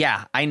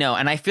know.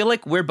 And I feel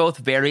like we're both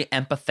very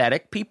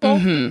empathetic people.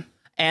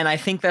 And I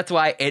think that's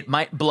why it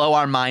might blow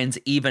our minds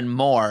even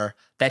more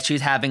that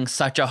she's having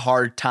such a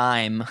hard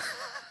time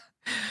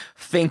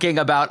thinking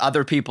about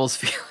other people's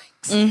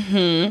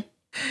feelings.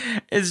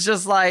 It's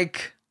just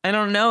like, I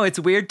don't know. It's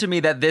weird to me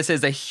that this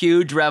is a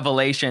huge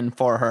revelation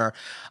for her.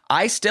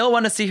 I still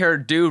want to see her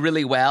do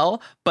really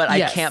well, but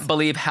I can't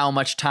believe how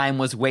much time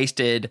was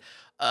wasted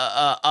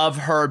of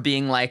her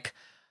being like,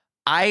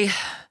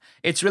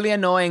 it's really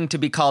annoying to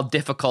be called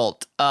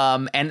difficult.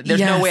 And there's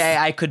no way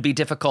I could be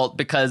difficult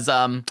because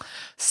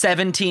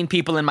 17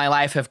 people in my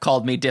life have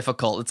called me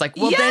difficult. It's like,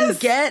 well, then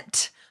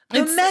get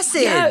the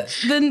message. Yeah,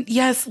 then,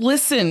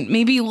 listen.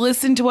 Maybe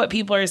listen to what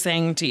people are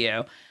saying to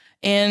you.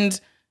 And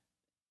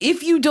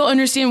if you don't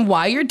understand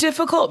why you're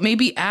difficult,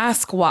 maybe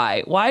ask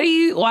why. Why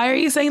are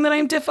you saying that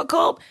I'm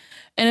difficult?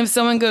 And if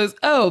someone goes,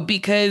 oh,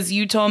 because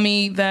you told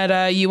me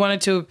that you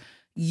wanted to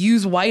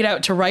use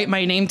whiteout to write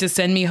my name to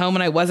send me home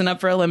and I wasn't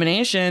up for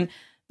elimination,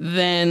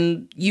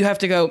 then you have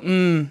to go,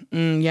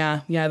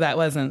 yeah, that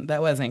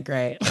wasn't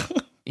great.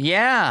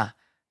 Yeah.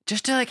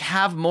 Just to like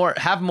have more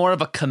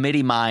of a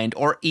committee mind,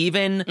 or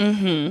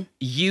even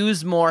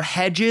use more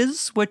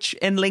hedges, which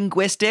in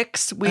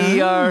linguistics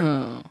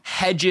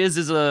hedges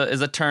is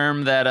a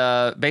term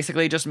that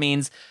basically just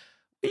means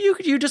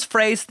you just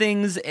phrase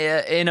things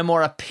in a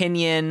more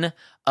opinion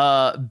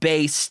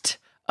based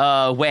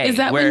way. Is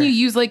that when you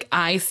use like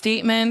I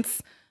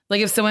statements?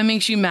 Like if someone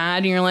makes you mad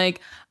and you're like,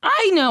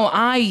 I know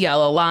I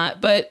yell a lot,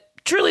 but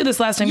truly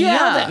this last time you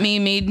yelled at me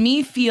made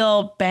me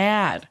feel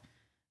bad.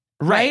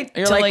 Right?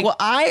 You're like, well,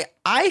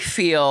 I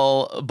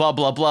feel blah,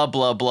 blah, blah,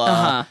 blah,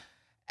 blah.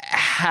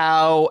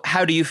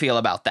 How do you feel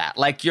about that?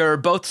 Like you're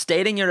both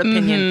stating your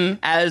opinion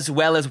as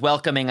well as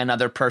welcoming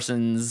another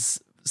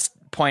person's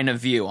point of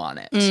view on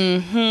it.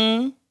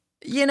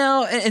 You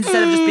know,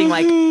 instead of just being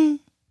like,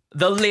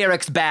 the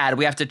lyric's bad,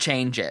 we have to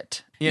change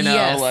it. You know,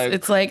 yes,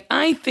 it's like,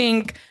 I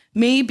think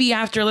maybe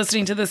after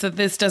listening to this, that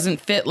this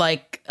doesn't fit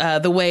like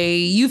the way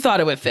you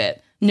thought it would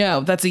fit.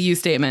 No, that's a you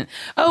statement.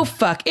 Oh,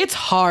 fuck. It's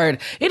hard.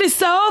 It is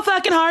so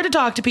fucking hard to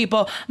talk to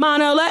people.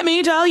 Mano, let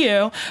me tell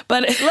you.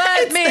 But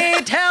let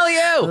me tell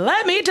you.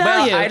 Let me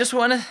tell you. I just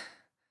want to,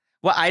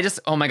 Well,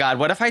 oh my God,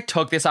 what if I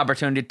took this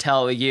opportunity to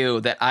tell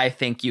you that I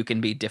think you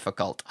can be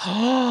difficult?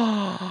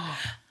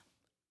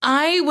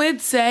 I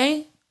would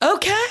say,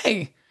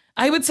 okay.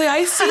 I would say,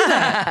 I see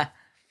that.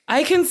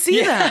 I can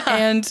see that.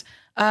 And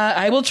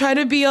I will try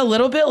to be a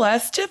little bit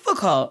less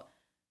difficult.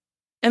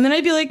 And then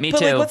I'd be like, me but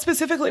too. like, what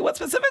specifically?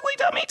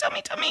 Tell me.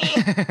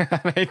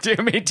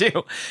 Me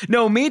too.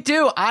 No, me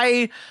too.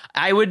 I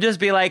would just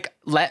be like,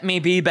 let me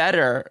be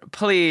better,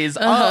 please.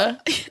 All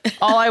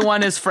I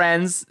want is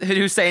friends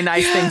who say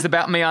nice things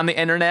about me on the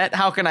internet.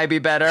 How can I be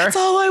better? That's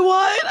all I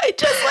want. I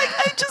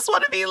just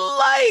want to be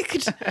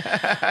liked.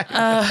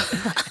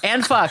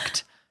 And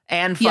fucked.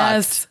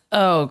 Yes.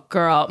 Oh,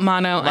 girl.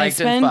 Mano, I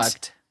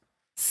spent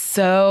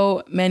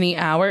so many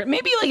hours,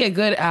 maybe like a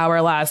good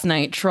hour last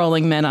night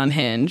trolling men on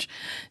Hinge,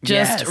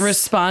 just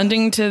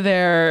responding to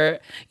their,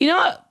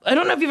 I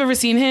don't know if you've ever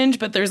seen Hinge,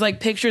 but there's like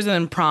pictures and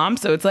then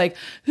prompts. So it's like,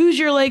 who's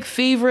your like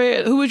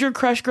favorite, who was your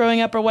crush growing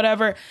up or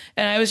whatever.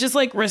 And I was just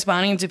like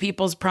responding to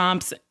people's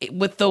prompts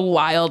with the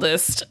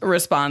wildest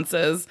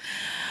responses.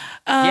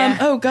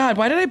 Oh God,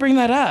 why did I bring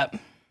that up?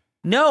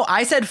 No,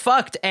 I said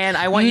fucked. And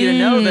I want you to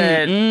know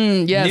that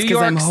yes,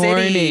 because I'm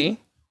horny.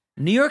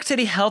 New York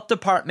City Health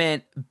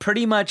Department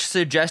pretty much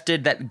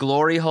suggested that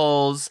glory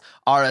holes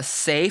are a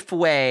safe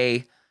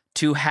way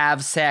to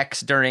have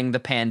sex during the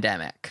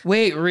pandemic.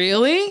 Wait,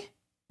 really?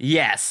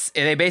 Yes.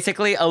 They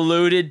basically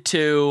alluded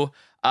to,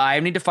 I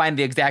need to find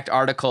the exact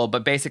article,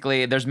 but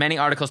basically there's many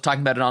articles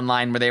talking about it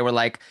online where they were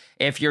like,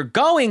 if you're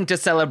going to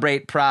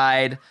celebrate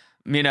Pride,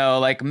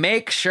 like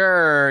make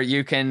sure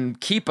you can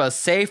keep a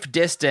safe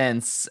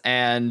distance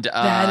and,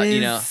 that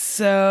is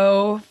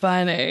so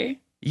funny.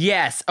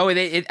 Yes. Oh,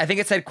 I think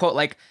it said, quote,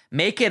 like,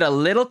 make it a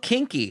little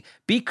kinky.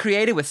 Be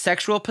creative with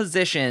sexual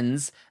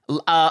positions.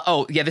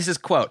 This is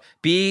quote.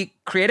 Be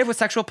creative with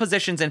sexual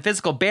positions and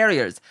physical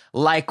barriers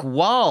like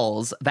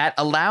walls that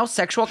allow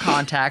sexual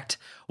contact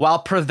while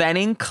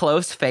preventing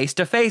close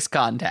face-to-face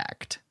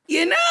contact.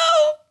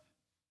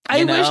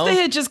 I wish they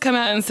had just come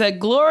out and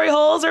said, glory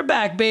holes are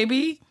back,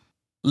 baby.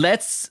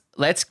 Let's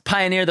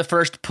pioneer the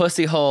first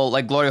pussy hole,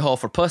 like glory hole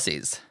for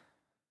pussies.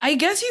 I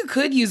guess you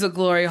could use a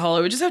glory hole.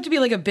 It would just have to be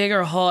like a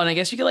bigger hole, and I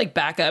guess you could like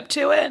back up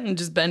to it and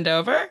just bend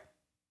over.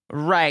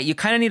 Right. You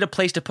kind of need a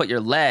place to put your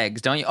legs,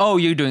 don't you?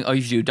 You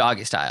do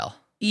doggy style.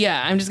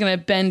 Yeah, I'm just going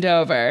to bend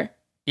over.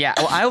 Yeah,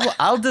 well,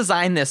 I'll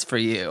design this for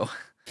you.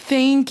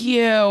 Thank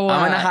you.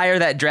 I'm going to hire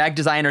that drag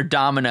designer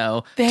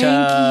Domino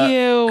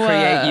to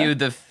create you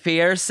the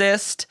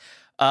fiercest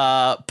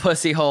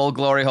pussy hole,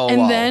 glory hole and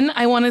wall. Then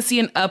I want to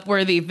see an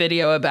Upworthy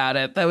video about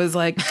it that was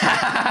like,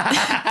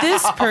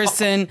 this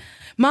person...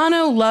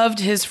 Mano loved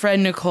his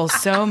friend Nicole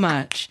so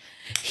much.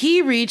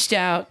 He reached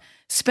out,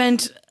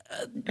 spent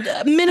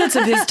minutes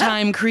of his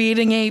time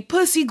creating a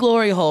pussy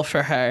glory hole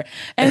for her.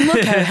 And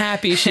look how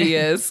happy she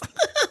is.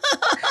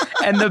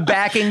 And the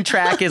backing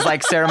track is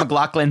like Sarah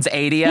McLachlan's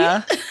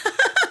Adia.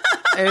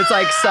 And it's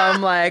like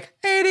some like,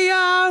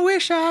 Adia,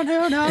 wish I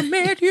had not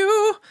met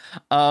you.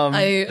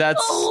 I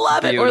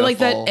love it. Beautiful. Or like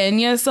that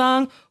Enya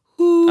song.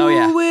 Who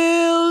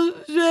will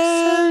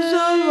say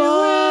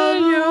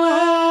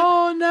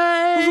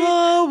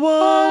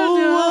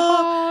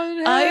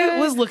I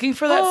was looking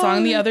for that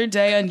song the other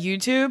day on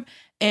YouTube,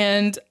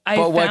 and I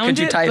found it. But what could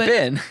you type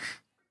in?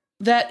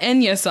 That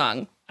Enya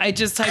song. I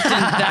just typed in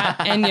that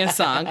Enya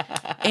song,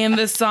 and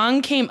the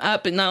song came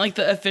up, but not like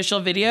the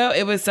official video.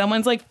 It was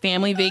someone's like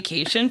family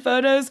vacation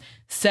photos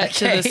set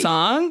to the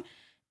song,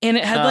 and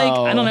it had like,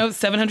 I don't know,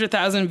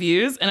 700,000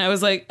 views, and I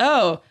was like,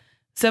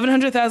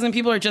 700,000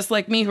 people are just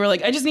like me who are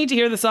like, I just need to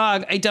hear the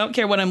song. I don't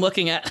care what I'm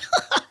looking at.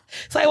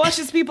 So I watched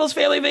these people's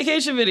family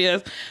vacation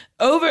videos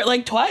over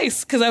like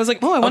twice because I was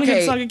like, I want to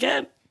hear the song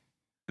again.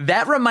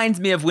 That reminds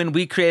me of when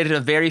we created a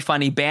very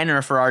funny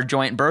banner for our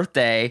joint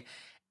birthday.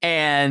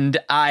 And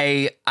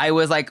I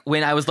was like,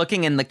 when I was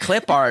looking in the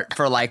clip art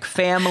for like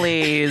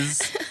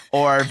families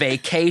or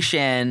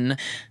vacation,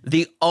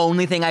 the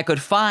only thing I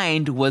could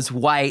find was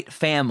white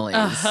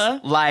families.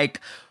 Like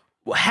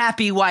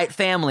happy white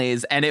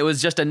families. And it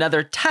was just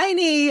another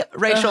tiny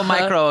racial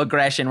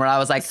microaggression where I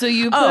was like, so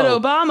you put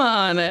Obama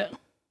on it.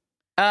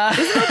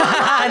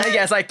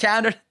 Yes, I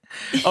counted.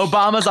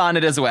 Obama's on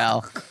it as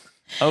well.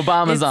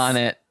 Obama's on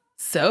it.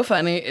 So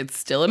funny. It's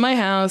still in my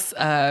house.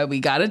 We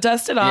got to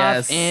dust it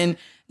off and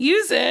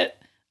use it.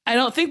 I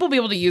don't think we'll be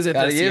able to use it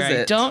this year.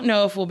 I don't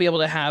know if we'll be able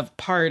to have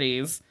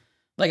parties,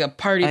 like a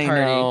party. I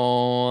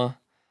know.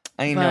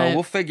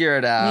 We'll figure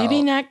it out.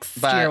 Maybe next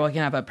year we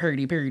can have a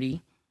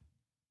party.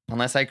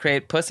 Unless I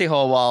create pussy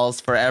hole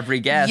walls for every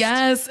guest.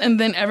 Yes, and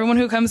then everyone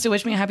who comes to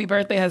wish me a happy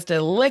birthday has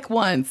to lick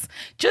once.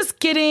 Just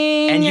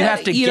kidding. And you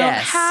have to guess. You don't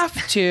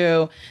have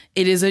to.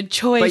 It is a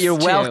choice. But you're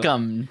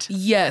welcomed.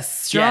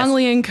 Yes,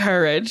 strongly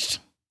encouraged.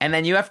 And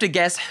then you have to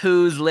guess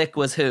whose lick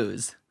was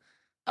whose.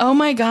 Oh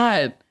my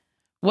God.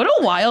 What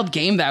a wild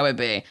game that would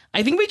be.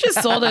 I think we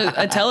just sold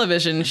a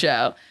television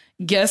show.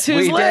 Guess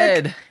who's lick? We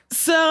did.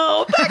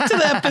 So, back to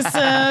the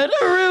episode.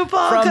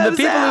 RuPaul From comes the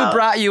people out. who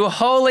brought you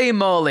Holy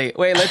Moly.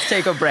 Wait, let's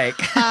take a break.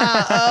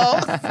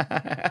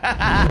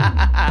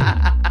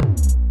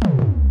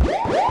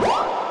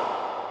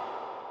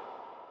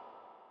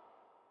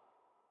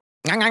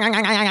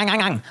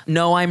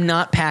 No, I'm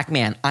not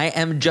Pac-Man. I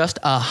am just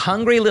a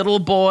hungry little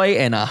boy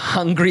and a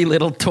hungry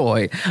little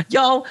toy.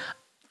 Y'all,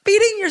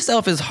 feeding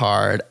yourself is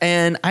hard,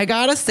 and I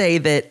gotta say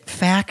that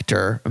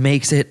Factor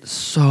makes it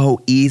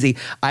so easy.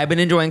 I've been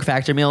enjoying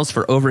Factor meals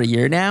for over a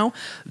year now.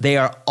 They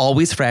are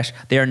always fresh.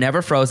 They are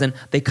never frozen.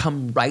 They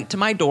come right to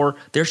my door.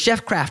 They're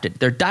chef crafted.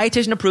 They're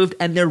dietitian approved,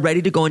 and they're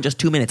ready to go in just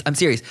 2 minutes. I'm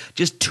serious.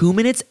 Just 2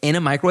 minutes in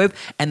a microwave,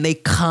 and they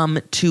come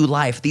to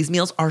life. These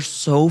meals are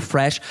so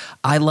fresh.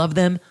 I love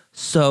them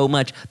so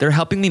much. They're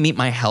helping me meet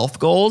my health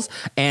goals,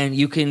 and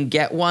you can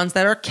get ones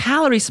that are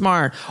calorie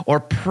smart or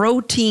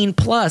protein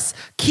plus,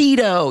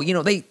 keto. You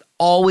know, they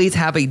always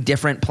have a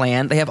different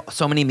plan. They have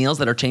so many meals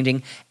that are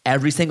changing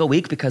every single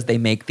week because they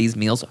make these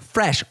meals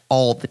fresh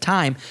all the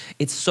time.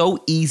 It's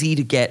so easy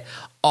to get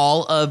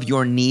all of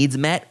your needs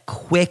met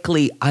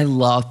quickly. I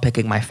love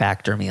picking my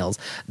Factor meals.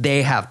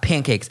 They have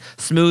pancakes,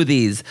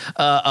 smoothies,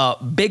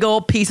 big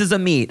old pieces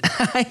of meat.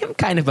 I am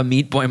kind of a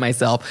meat boy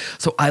myself.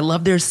 So I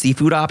love their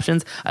seafood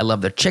options. I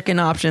love their chicken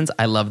options.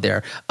 I love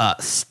their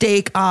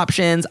steak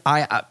options.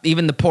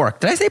 Even the pork.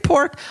 Did I say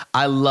pork?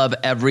 I love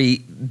every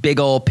big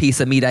old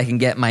piece of meat I can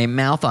get my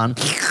mouth on.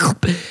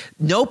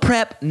 No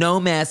prep, no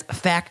mess.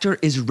 Factor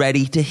is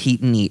ready to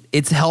heat and eat.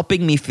 It's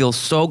helping me feel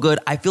so good.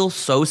 I feel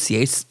so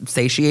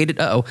satiated.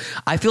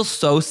 I feel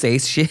so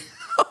satiated.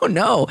 Oh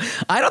no,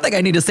 I don't think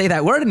I need to say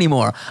that word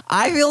anymore.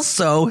 I feel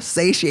so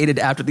satiated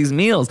after these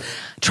meals.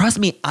 Trust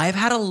me, I've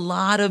had a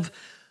lot of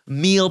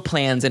meal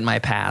plans in my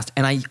past,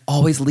 and I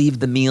always leave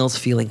the meals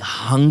feeling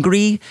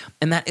hungry,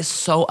 and that is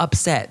so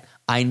upset.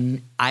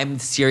 I'm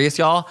serious,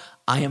 y'all.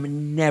 I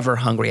am never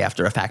hungry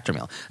after a Factor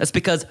meal. That's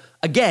because,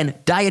 again,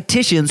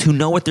 dietitians who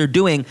know what they're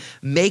doing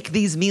make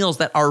these meals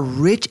that are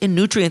rich in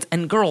nutrients.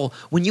 And girl,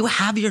 when you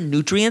have your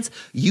nutrients,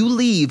 you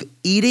leave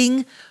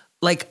eating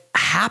like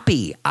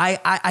happy.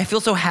 I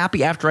feel so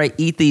happy after I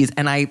eat these,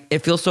 and it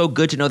feels so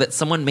good to know that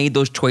someone made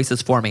those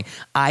choices for me.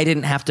 I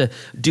didn't have to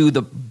do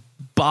the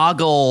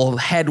boggle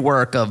head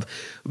work of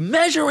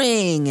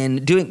measuring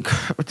and doing.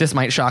 This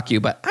might shock you,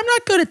 but I'm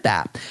not good at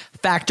that.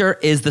 Factor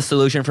is the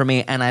solution for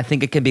me, and I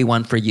think it can be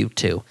one for you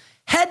too.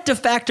 Head to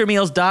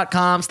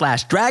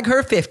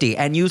factormeals.com/dragher50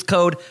 and use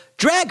code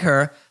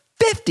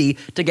dragher50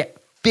 to get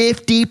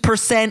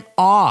 50%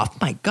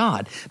 off. My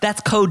God, that's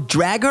code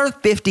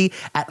dragher50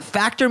 at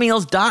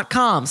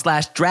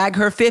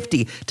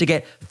factormeals.com/dragher50 to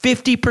get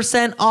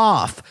 50%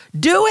 off.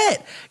 Do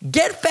it.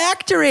 Get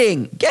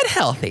factoring. Get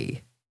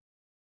healthy.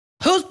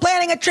 Who's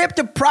planning a trip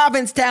to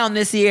Provincetown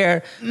this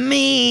year?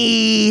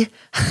 Me.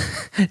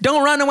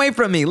 Don't run away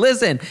from me.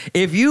 Listen,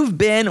 if you've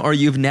been or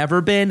you've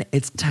never been,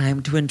 it's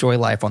time to enjoy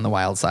life on the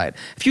wild side.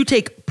 If you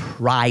take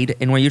pride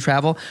in where you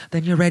travel,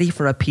 then you're ready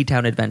for a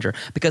P-Town adventure,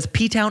 because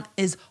P-Town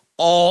is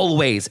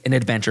always an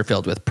adventure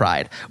filled with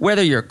pride.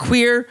 Whether you're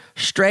queer,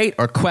 straight,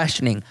 or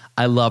questioning,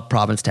 I love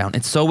Provincetown.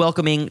 It's so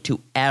welcoming to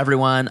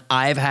everyone.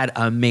 I've had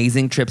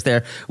amazing trips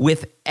there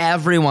with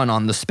everyone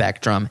on the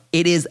spectrum.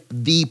 It is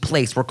the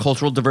place where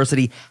cultural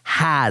diversity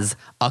has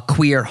a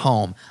queer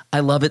home. I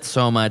love it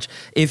so much.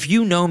 If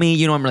you know me,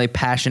 you know I'm really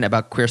passionate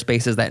about queer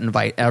spaces that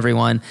invite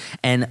everyone.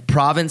 And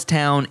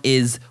Provincetown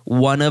is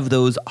one of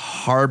those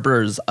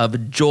harbors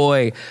of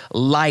joy,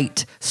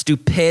 light,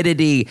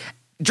 stupidity,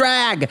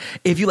 drag.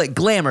 If you like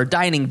glamour,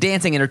 dining,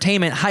 dancing,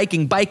 entertainment,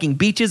 hiking, biking,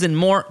 beaches, and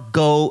more,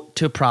 go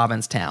to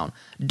Provincetown.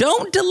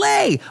 Don't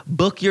delay.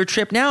 Book your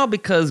trip now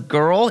because,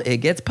 girl, it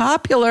gets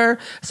popular.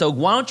 So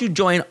why don't you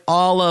join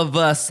all of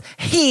us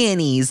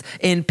Hannies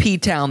in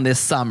P-Town this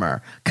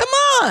summer? Come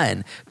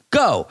on.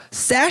 Go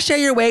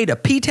sashay your way to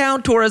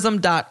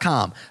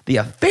ptowntourism.com, the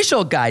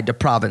official guide to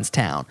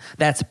Provincetown.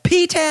 That's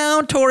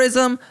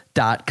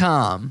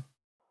ptowntourism.com.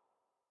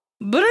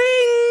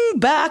 Bring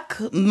back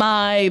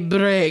my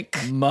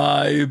break.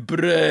 My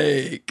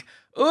break.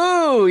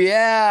 Ooh,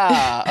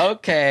 yeah.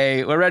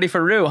 Okay. We're ready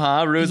for Rue,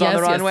 huh? Rue's on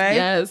the runway?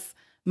 Yes.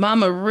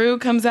 Mama Rue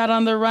comes out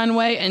on the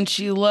runway and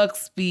she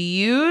looks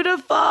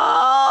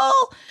beautiful.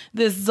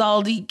 This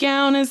Zaldi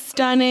gown is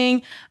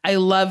stunning. I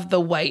love the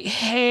white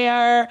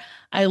hair.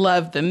 I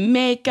love the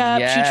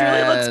makeup. Yes. She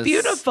truly looks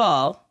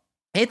beautiful.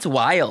 It's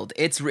wild.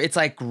 It's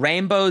like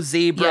rainbow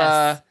zebra.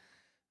 Yes.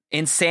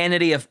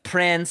 Insanity of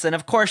Prince, and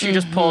of course she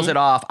just pulls it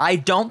off. I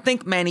don't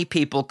think many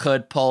people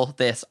could pull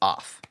this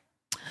off.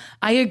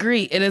 I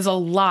agree. It is a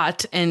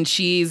lot, and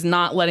she's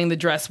not letting the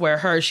dress wear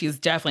her. She's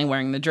definitely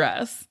wearing the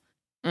dress.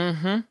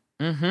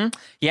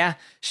 Yeah,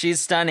 she's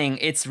stunning.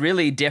 It's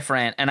really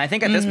different, and I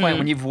think at this point,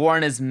 when you've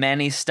worn as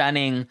many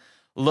stunning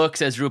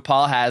looks as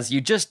RuPaul has,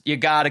 you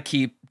gotta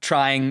keep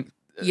trying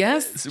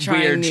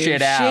weird new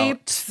shit out.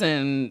 Shapes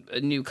and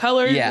new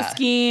color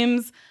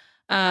schemes.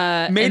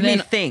 Made me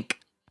think.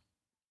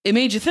 It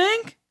made you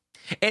think?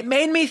 It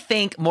made me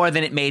think more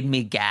than it made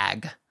me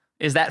gag.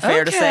 Is that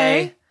fair to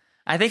say?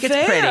 I think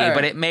it's pretty,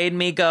 but it made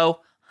me go,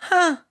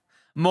 huh,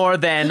 more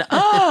than,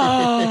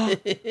 oh.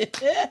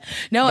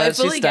 No, I but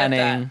fully she's get stunning.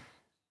 that.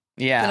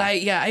 Yeah. But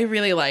I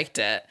really liked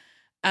it.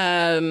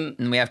 And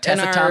we have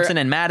Tessa Thompson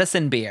and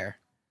Madison Byer.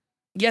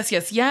 Yes,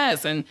 yes,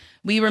 yes. And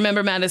we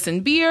remember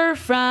Madison Byer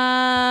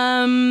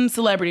from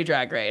Celebrity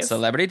Drag Race.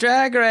 Celebrity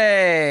Drag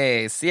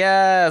Race.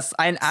 Yes.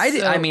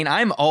 I mean,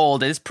 I'm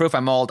old. It's proof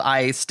I'm old.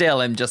 I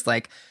still am just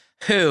like,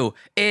 who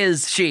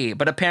is she?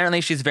 But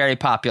apparently she's very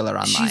popular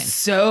online. She's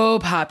so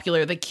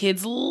popular. The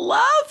kids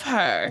love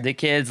her. The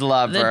kids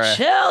love her. The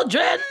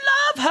children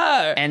love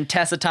her. And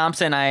Tessa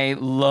Thompson, I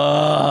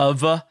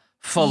love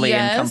fully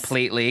and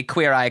completely.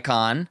 Queer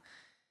icon.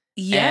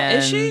 Yeah,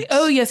 is she?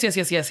 Oh, yes.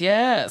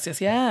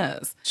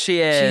 She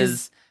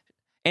is.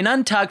 In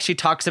Untucked, she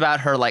talks about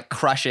her like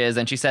crushes,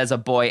 and she says a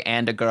boy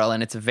and a girl,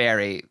 and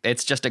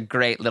it's just a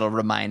great little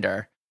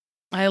reminder.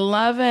 I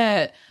love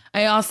it.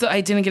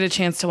 I didn't get a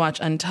chance to watch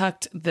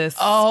Untucked this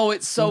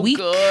it's so week.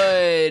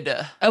 Good.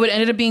 Oh, it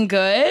ended up being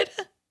good?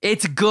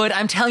 It's good.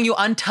 I'm telling you,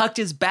 Untucked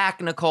is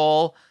back,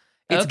 Nicole.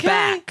 It's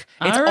back.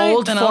 It's all right,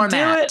 old then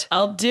format.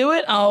 I'll do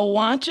it. I'll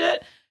watch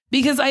it.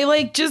 Because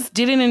I just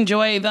didn't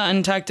enjoy the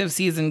Untucked of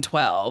season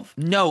 12.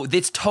 No,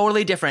 it's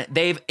totally different.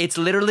 It's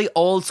literally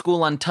old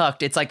school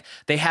Untucked. It's like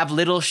they have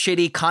little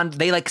shitty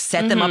they like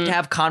set them up to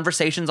have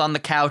conversations on the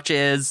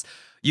couches.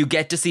 You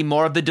get to see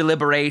more of the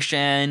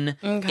deliberation.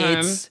 Okay.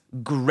 It's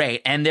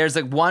great. And there's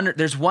one,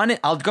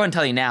 I'll go and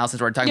tell you now since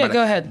we're talking about it.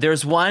 Yeah, go ahead.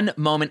 There's one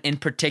moment in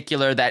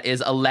particular that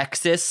is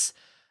Alexis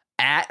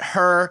at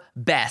her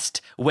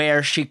best,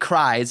 where she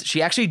cries.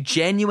 She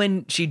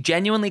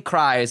genuinely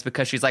cries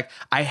because she's like,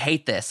 I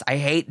hate this. I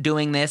hate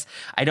doing this.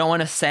 I don't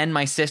want to send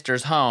my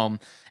sisters home.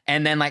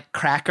 And then like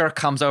Cracker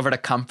comes over to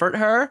comfort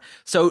her.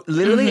 So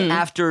literally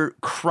after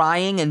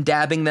crying and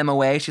dabbing them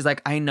away, she's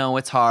like, I know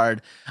it's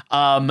hard.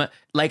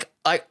 Like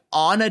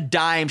on a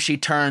dime, she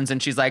turns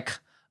and she's like,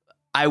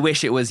 I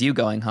wish it was you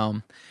going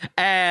home.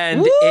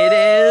 And it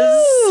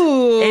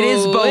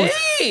is both.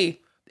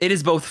 It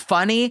is both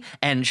funny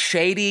and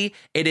shady.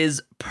 It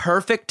is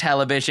perfect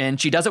television.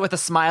 She does it with a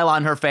smile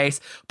on her face,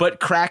 but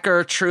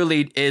Cracker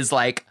truly is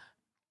like,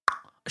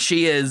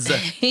 she is all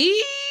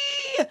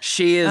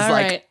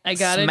like right, I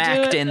gotta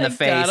smacked do it. in the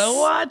face. I gotta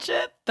watch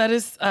it. That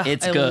is,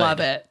 it's I good. love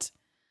it.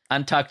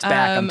 Untucked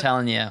back, I'm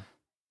telling you.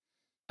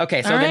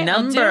 Okay, so all the right,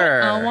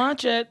 number. I'll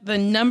watch it. The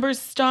number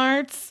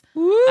starts.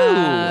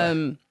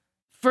 Woo.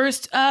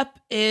 First up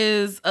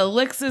is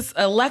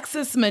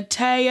Alexis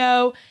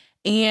Mateo.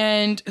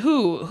 And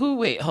who?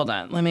 Wait, hold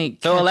on. Let me.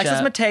 So Alexis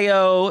up.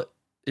 Mateo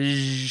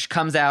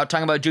comes out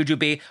talking about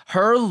Jujubee.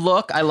 Her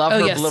look, I love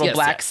her little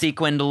black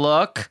sequined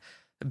look.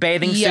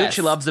 Bathing suit.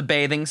 She loves a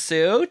bathing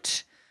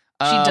suit.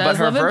 She does but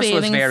her love verse a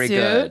bathing was very suit.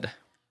 good.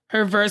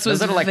 Her verse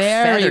was like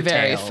very, feather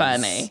very tails.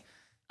 funny.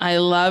 I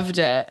loved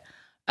it.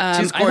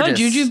 She's I thought gorgeous.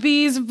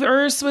 Jujubee's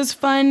verse was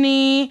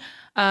funny.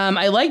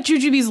 I liked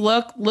Jujubee's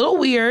look. Little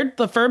weird.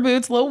 The fur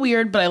boots, a little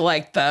weird, but I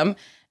liked them.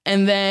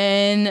 And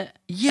then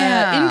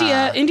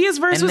India's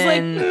verse was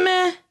like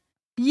meh.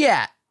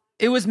 Yeah,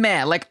 it was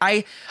meh. Like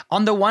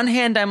on the one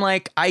hand, I'm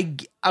like,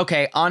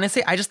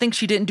 honestly, I just think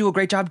she didn't do a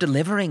great job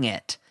delivering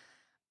it.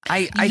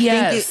 I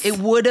think it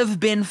would have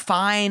been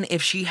fine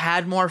if she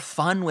had more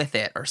fun with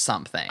it or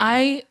something.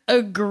 I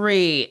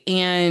agree.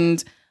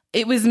 And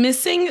it was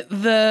missing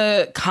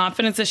the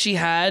confidence that she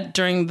had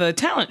during the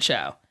talent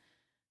show.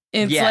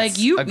 It's like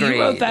you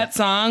wrote that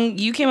song,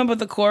 you came up with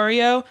the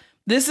choreo.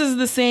 This is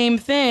the same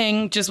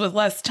thing, just with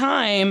less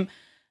time.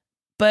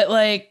 But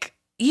like,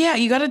 yeah,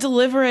 you got to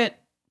deliver it.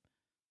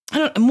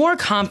 More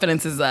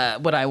confidence is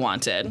what I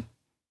wanted.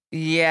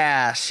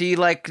 Yeah, she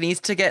like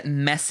needs to get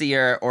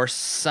messier or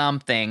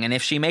something. And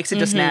if she makes it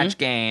to Snatch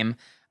Game,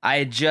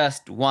 I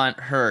just want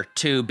her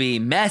to be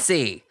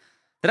messy.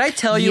 Did I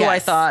tell you I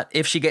thought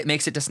if she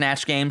makes it to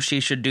Snatch Game, she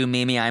should do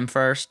Mimi I'm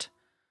First?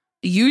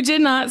 You did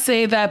not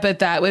say that, but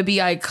that would be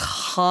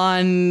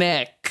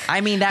iconic.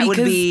 I mean, that would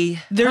be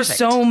There's perfect.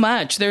 so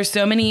much. There's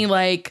so many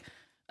like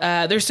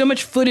there's so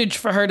much footage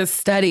for her to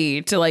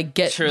study to like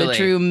get the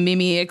true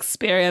Mimi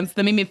experience,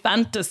 the Mimi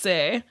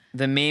fantasy.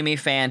 The Mimi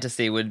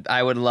fantasy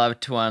I would love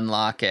to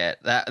unlock it.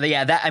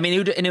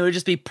 It would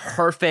just be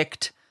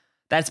perfect.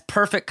 That's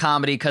perfect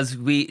comedy because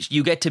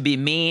you get to be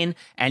mean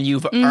and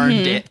you've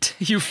earned it.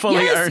 You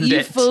fully earned it.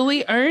 You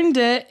fully earned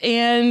it,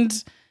 and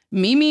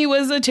Mimi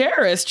was a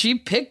terrorist. She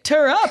picked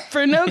her up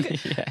for no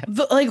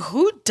like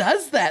who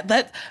does that?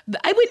 That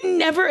I would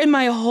never in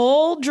my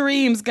whole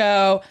dreams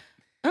go,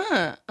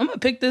 I'm gonna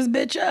pick this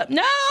bitch up.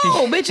 No,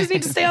 bitches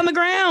need to stay on the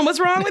ground. What's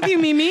wrong with you,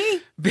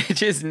 Mimi?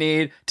 Bitches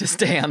need to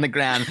stay on the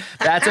ground.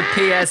 That's a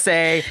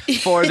PSA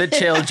for the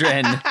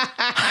children.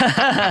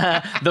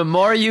 The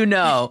more you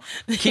know.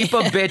 Keep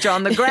a bitch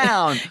on the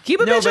ground. Keep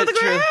a bitch on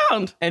the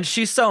ground. And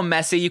she's so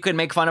messy. You could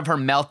make fun of her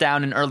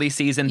meltdown in early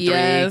season 3.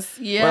 Yes.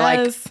 Where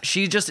like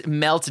she just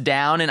melts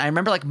down. And I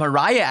remember like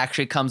Mariah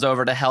actually comes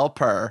over to help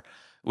her.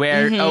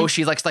 Where,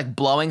 she's like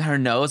blowing her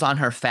nose on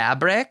her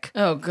fabric.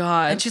 Oh,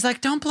 God. And she's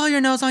like, don't blow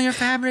your nose on your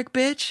fabric,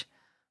 bitch.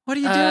 What are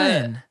you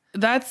doing?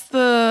 That's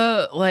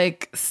the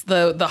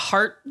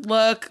heart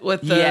look with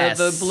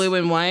the blue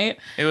and white.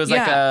 It was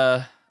like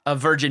a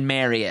Virgin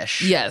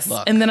Mary-ish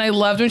look. And then I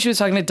loved when she was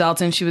talking to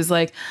Dalton. She was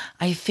like,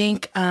 I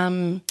think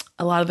a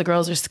lot of the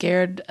girls are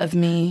scared of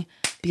me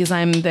because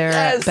I'm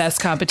their best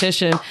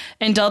competition.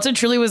 And Delta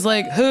truly was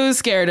like, who's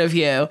scared of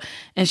you?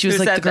 And she was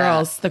like, the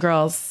girls.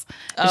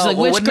 And she's like,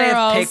 which wouldn't girls?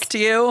 They have picked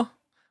you?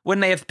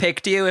 Wouldn't they have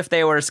picked you if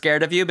they were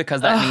scared of you?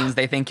 Because that means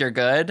they think you're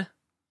good.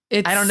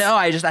 I don't know.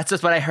 That's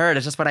just what I heard.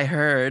 It's just what I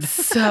heard.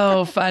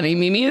 So funny.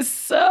 Mimi is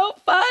so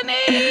funny.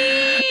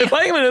 If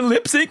I'm going to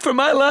lip sync for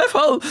my life,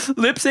 I'll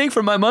lip sync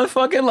for my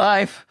motherfucking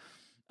life.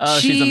 Oh,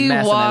 she's a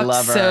mess and I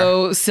love her.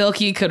 So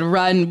Silky could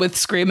run with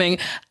screaming,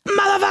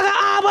 motherfucker,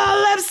 I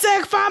will lip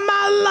sync for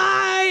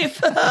my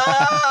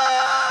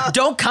life.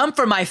 Don't come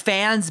for my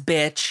fans,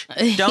 bitch.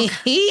 Don't.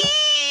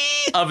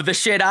 Of the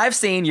shit I've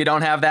seen, you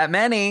don't have that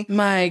many.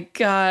 My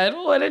God,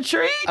 what a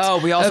treat.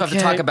 Oh, we also have to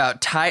talk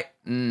about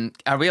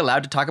are we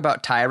allowed to talk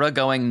about Tyra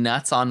going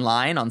nuts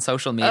online on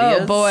social media?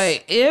 Oh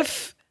boy,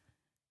 if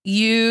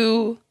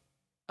you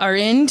are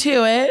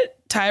into it,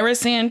 Tyra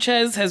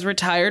Sanchez has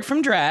retired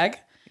from drag.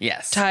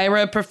 Yes.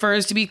 Tyra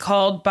prefers to be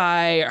called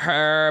by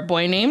her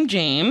boy named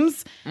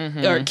James,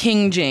 or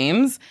King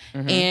James.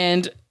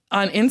 And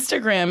on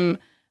Instagram,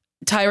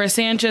 Tyra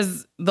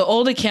Sanchez, the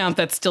old account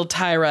that's still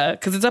Tyra,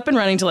 because it's up and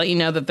running to let you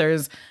know that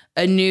there's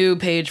a new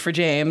page for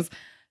James,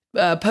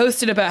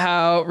 posted about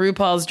how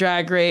RuPaul's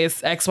Drag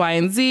Race X, Y,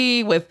 and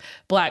Z with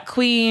Black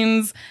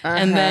Queens.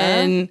 And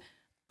then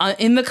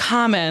in the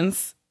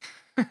comments,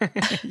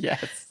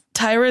 yes,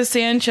 Tyra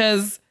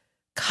Sanchez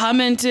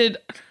commented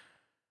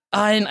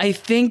on, I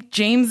think,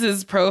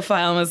 James's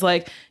profile and was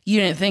like,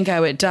 you didn't think I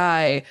would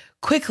die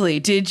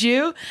quickly, did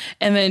you?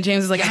 And then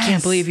James was like, I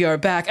can't believe you're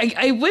back.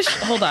 I wish,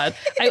 hold on.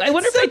 I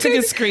wonder if I took a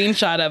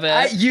screenshot of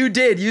it. You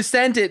did. You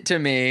sent it to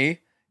me.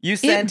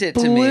 It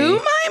blew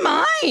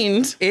my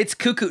mind. It's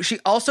cuckoo. She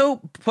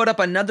also put up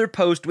another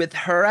post with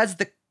her as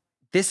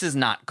this is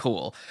not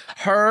cool.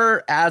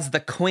 Her as the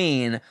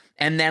queen,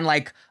 and then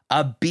like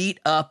a beat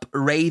up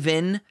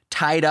raven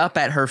tied up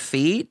at her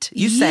feet.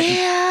 You sent.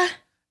 Yeah.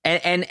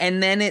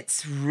 And then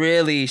it's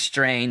really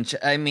strange.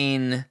 I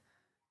mean,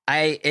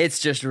 it's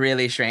just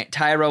really strange.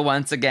 Tyra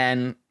once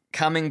again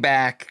coming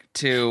back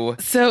to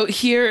so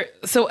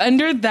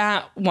under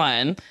that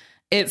one,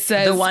 it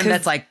says the one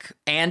that's like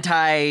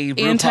anti-Raven.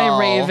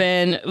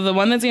 The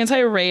one that's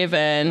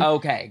anti-Raven.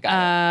 Okay,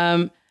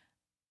 got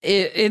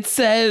it. It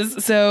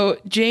says, so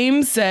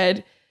James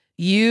said,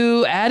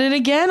 you at it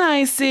again,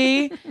 I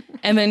see.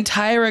 And then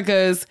Tyra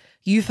goes,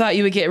 you thought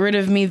you would get rid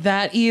of me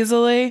that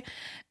easily?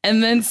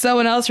 And then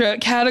someone else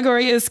wrote,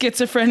 category is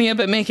schizophrenia,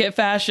 but make it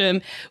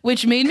fashion,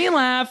 which made me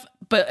laugh.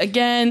 But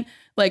again,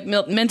 like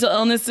mental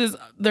illnesses,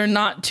 they're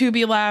not to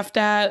be laughed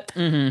at.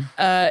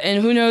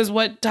 And who knows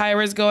what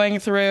Tyra's going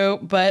through.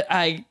 But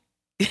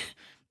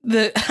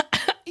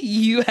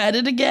you had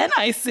it again,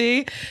 I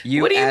see.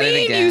 What do you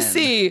mean you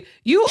see?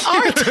 You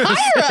are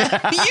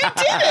Tyra. You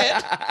did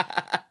it.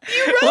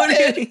 You wrote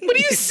it. What are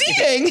you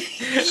seeing?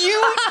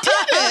 You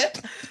did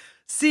it.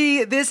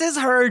 See, this is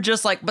her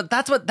just like, but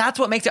that's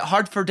what makes it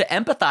hard for her to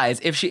empathize.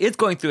 If she is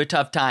going through a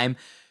tough time,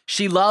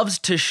 she loves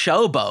to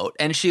showboat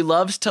and she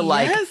loves to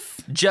like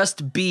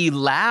just be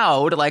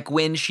loud, like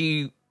when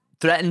she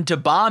threatened to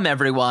bomb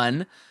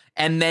everyone.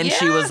 And then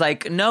she was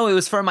like, no, it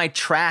was for my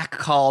track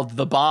called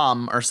The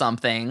Bomb or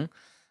something. And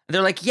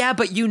they're like, yeah,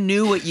 but you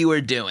knew what you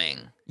were doing.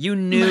 You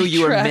knew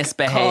you were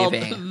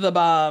misbehaving. The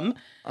Bomb.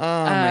 Oh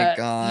my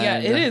God. Yeah,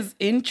 it is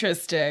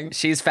interesting.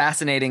 She's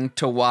fascinating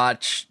to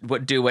watch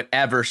do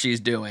whatever she's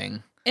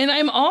doing. And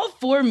I'm all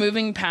for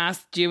moving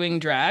past doing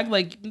drag.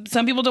 Like,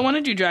 some people don't want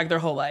to do drag their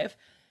whole life.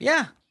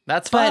 Yeah,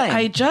 that's fine. But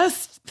I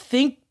just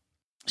think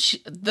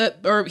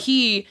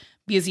he,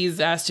 because he's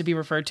asked to be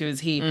referred to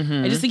as he,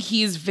 I just think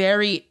he's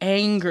very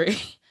angry.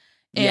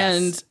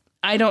 And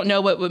I don't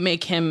know what would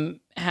make him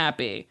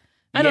happy.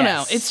 I don't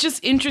know. It's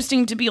just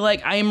interesting to be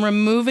like, I am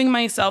removing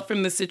myself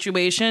from the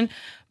situation.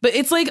 But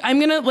it's like, I'm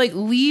going to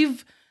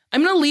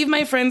leave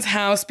my friend's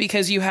house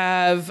because you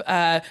have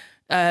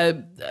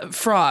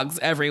frogs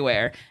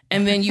everywhere.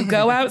 And then you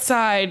go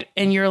outside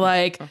and you're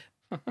like,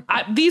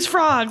 these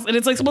frogs. And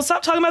it's like, well,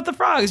 stop talking about the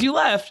frogs. You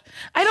left.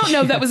 I don't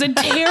know. That was a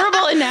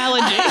terrible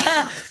analogy.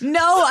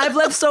 No, I've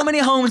left so many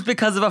homes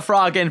because of a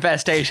frog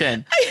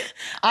infestation.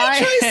 I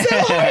try so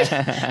hard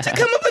to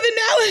come up with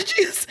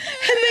analogies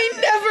and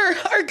they never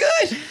are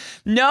good.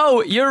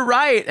 No, you're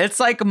right. It's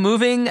like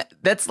moving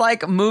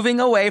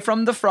away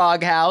from the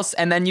frog house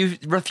and then you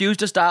refuse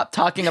to stop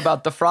talking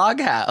about the frog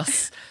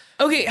house.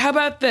 Okay, how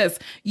about this?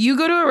 You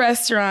go to a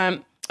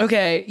restaurant,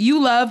 okay,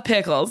 you love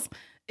pickles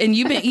and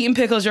you've been eating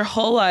pickles your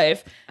whole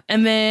life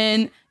and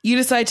then you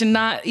decide to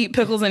not eat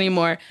pickles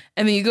anymore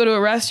and then you go to a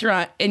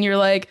restaurant and you're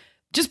like,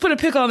 just put a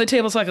pickle on the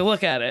table so I can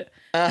look at it.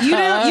 You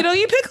don't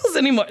eat pickles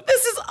anymore.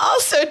 This is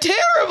also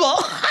terrible.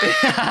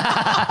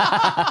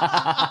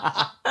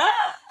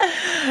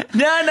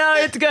 No,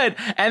 it's good.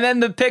 And then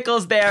the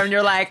pickle's there and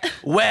you're like,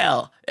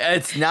 well,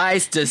 it's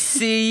nice to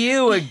see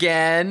you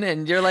again.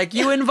 And you're like,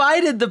 you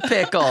invited the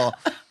pickle.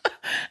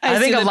 I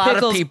think a lot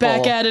of people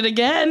back at it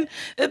again.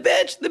 The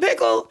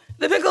pickle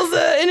The pickle's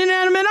an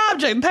inanimate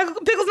object.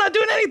 Pickle's not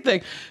doing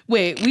anything.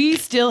 Wait, we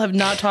still have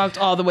not talked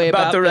all the way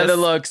about the this. red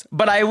looks.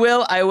 But I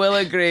will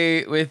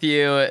agree with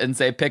you and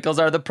say pickles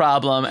are the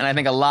problem. And I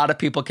think a lot of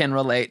people can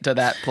relate to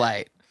that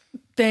plight.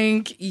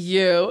 Thank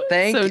you.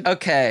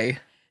 Okay.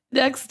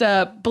 Next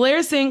up,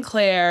 Blair St.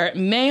 Clair,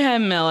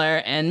 Mayhem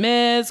Miller, and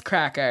Ms.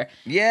 Cracker.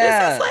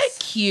 Yes. This is like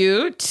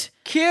cute.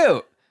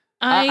 Cute.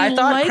 I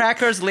thought like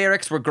Cracker's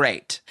lyrics were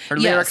great. Her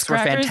lyrics were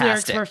Cracker's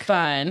fantastic. lyrics were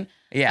fun.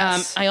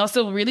 Yes. I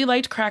also really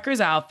liked Cracker's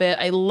outfit.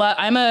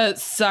 I'm a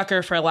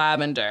sucker for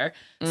lavender.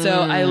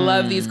 So I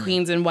love these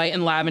queens in white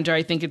and lavender.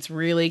 I think it's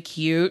really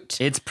cute.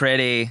 It's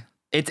pretty.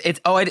 It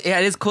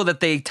is cool that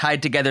they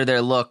tied together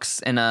their looks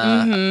in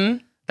a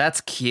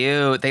That's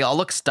cute. They all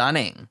look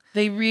stunning.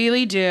 They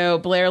really do.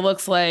 Blair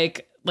looks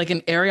like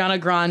an Ariana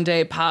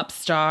Grande pop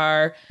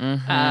star.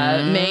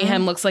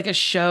 Mayhem looks like a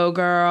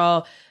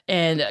showgirl.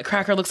 And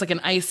Cracker looks like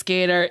an ice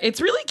skater. It's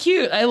really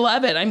cute. I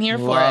love it. I'm here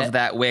for it. Love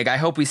that wig. I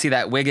hope we see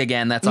that wig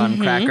again that's on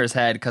Cracker's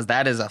head because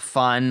that is a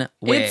fun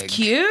wig. It's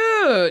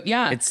cute.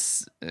 Yeah.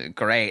 It's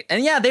great.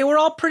 And yeah, they were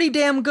all pretty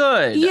damn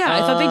good. Yeah, I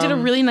thought they did a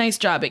really nice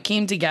job. It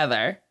came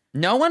together.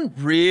 No one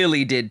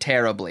really did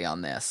terribly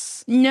on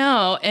this.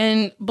 No,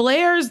 and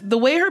the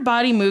way her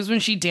body moves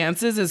when she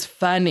dances is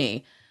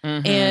funny.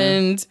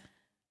 And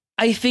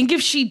I think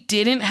if she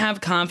didn't have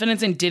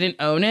confidence and didn't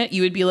own it,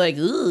 you would be like,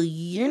 ooh,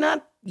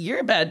 you're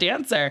a bad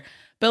dancer.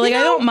 But I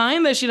don't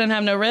mind that she doesn't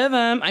have no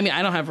rhythm. I mean,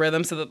 I don't have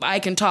rhythm so that I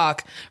can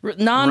talk.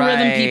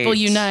 Non-rhythm people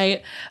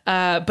unite.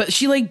 But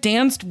she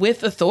danced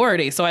with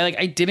authority. So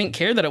I didn't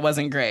care that it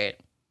wasn't great.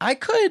 I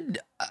could...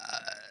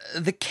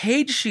 the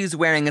cage she's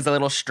wearing is a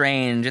little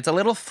strange. It's a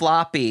little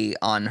floppy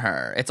on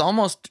her. It's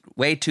almost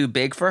way too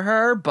big for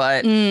her,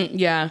 but...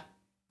 yeah.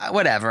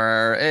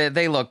 Whatever.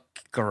 They look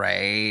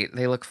great.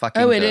 They look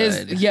fucking good. Oh, it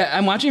is. Yeah,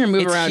 I'm watching her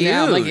move around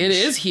now. Huge. It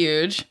is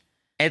huge.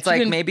 It's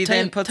maybe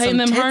then put some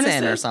tits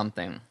in or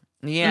something.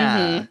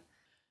 Yeah.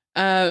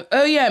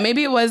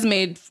 Maybe it was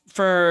made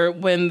for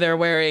when they're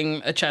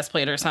wearing a chest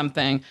plate or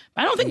something.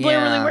 I don't think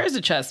Blair really wears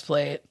a chest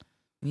plate.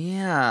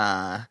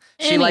 Yeah.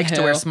 She likes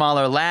to wear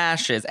smaller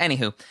lashes.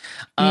 Anywho.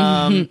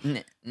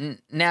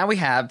 Now we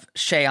have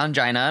Shay,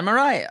 Angina, and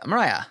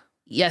Mariah.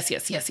 Yes.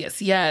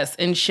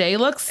 And Shay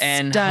looks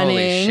stunning.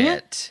 Holy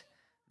shit.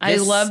 I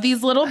love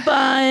these little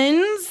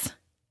buns.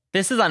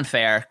 This is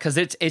unfair because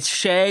it's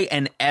Shay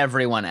and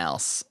everyone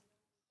else.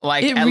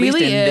 It at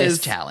really least in is.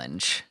 this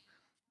challenge.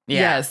 Yeah.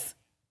 Yes.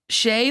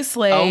 Shay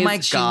slays. Oh my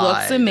God. She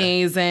looks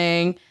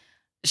amazing.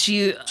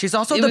 She's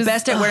also the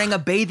best at wearing a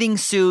bathing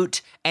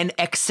suit and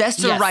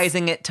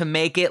accessorizing it to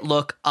make it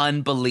look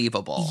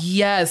unbelievable.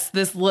 Yes,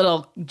 this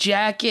little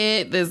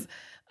jacket,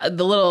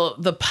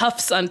 the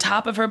puffs on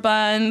top of her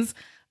buns.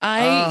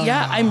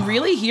 I'm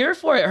really here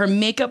for it. Her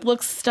makeup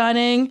looks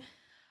stunning.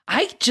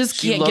 I just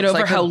can't get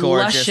over how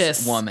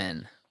luscious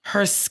woman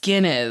her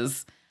skin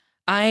is.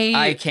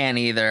 I can't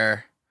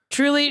either.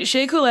 Truly,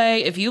 Shea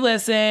Coulee, if you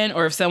listen,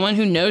 or if someone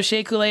who knows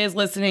Shea Coulee is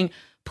listening,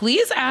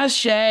 please ask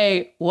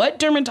Shay what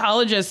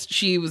dermatologist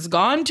she was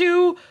gone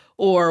to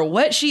or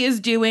what she is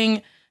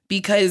doing,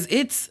 because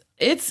it's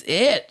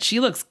it. She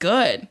looks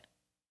good.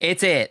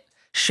 It's it.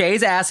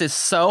 Shay's ass is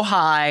so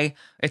high,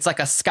 it's like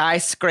a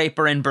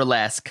skyscraper in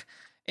burlesque.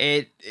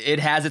 It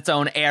has its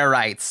own air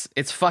rights.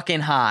 It's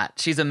fucking hot.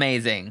 She's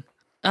amazing.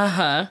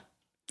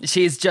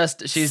 She's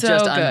just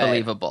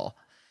unbelievable.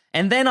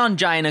 And then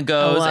Angina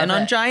goes, and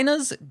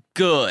Angina's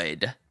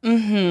good.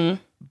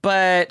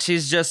 But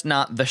she's just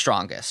not the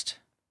strongest.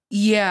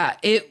 Yeah,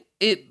 it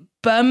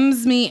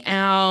bums me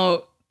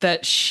out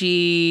that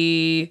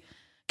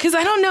because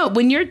I don't know,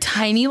 when you're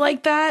tiny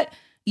like that,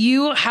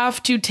 you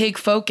have to take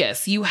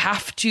focus. You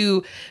have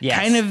to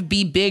kind of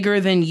be bigger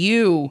than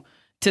you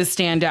to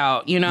stand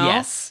out, you know?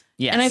 Yes.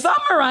 And I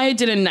thought Mariah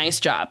did a nice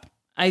job.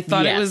 I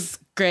thought it was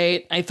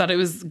great. I thought it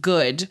was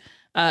good.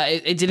 I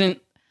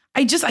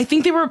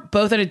think they were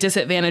both at a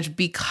disadvantage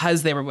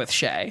because they were with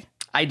Shay.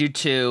 I do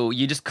too.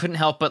 You just couldn't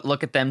help but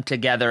look at them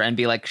together and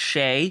be like,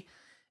 Shay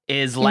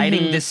is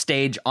lighting this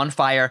stage on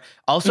fire.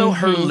 Also,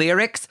 her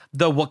lyrics,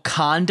 the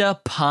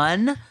Wakanda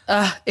pun.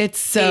 It's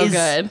so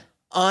good.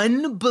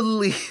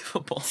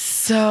 Unbelievable.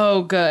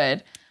 So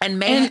good. And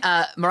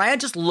Mariah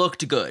just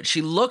looked good.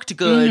 She looked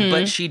good,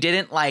 but she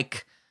didn't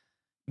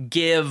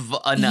give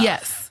enough.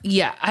 Yes.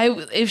 Yeah.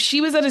 If she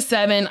was at a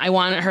 7, I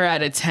wanted her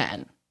at a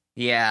 10.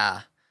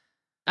 Yeah.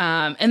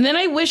 And then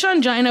I wish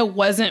Angina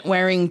wasn't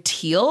wearing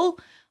teal.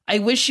 I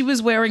wish she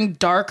was wearing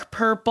dark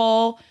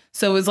purple.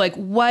 So it was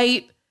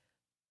white,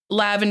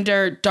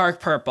 lavender,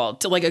 dark purple,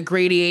 to a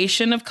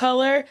gradation of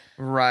color.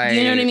 Right.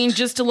 You know what I mean?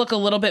 Just to look a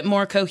little bit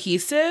more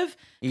cohesive.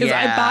 Because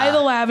I buy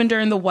the lavender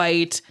and the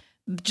white.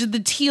 The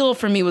teal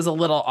for me was a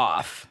little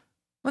off.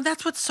 Well,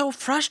 that's what's so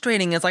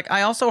frustrating is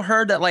I also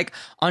heard that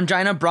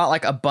Angina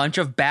brought a bunch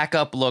of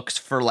backup looks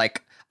for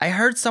I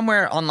heard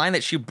somewhere online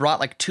that she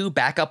brought 2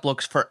 backup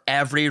looks for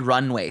every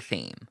runway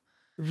theme.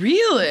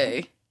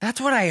 Really? That's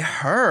what I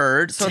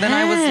heard. So then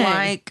I was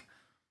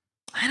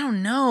I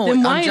don't know.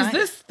 Then why is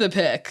this the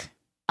pick?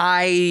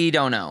 I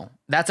don't know.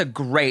 That's a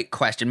great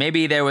question.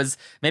 Maybe it was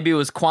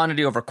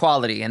quantity over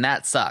quality, and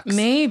that sucks.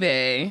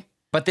 Maybe.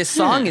 But this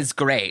song is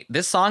great.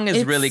 This song is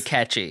It's really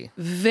catchy.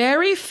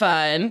 Very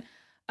fun.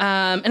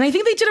 And I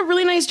think they did a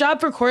really nice job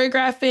for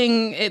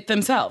choreographing it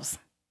themselves.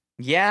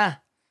 Yeah,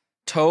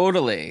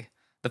 totally.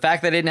 The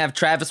fact that they didn't have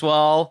Travis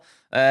Wall,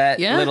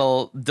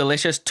 little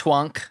delicious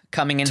twunk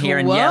coming in here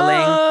and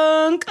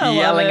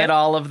yelling at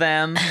all of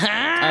them.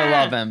 I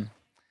love him.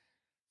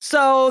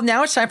 So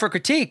now it's time for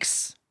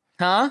critiques,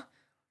 huh?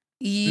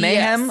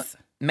 Yes.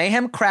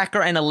 Mayhem,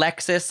 Cracker, and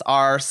Alexis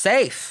are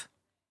safe.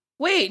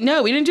 Wait,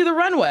 no, we didn't do the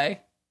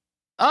runway.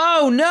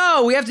 Oh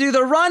no, we have to do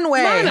the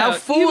runway. Mano, How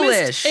foolish.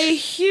 You missed a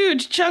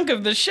huge chunk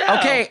of the show.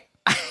 Okay.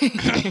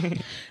 I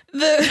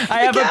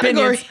have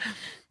opinions.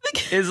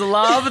 Is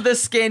love the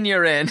skin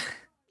you're in?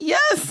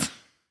 Yes.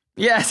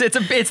 Yes,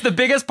 it's the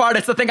biggest part.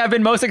 It's the thing I've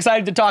been most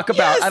excited to talk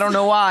about. Yes. I don't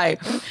know why.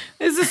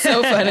 This is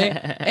so funny.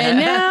 And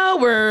now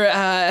we're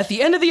at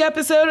the end of the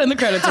episode and the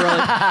credits are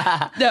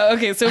rolling. No,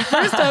 okay, so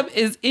first up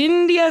is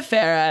India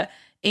Farah,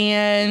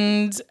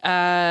 and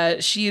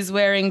she's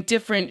wearing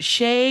different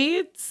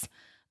shades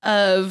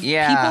of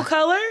people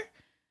color.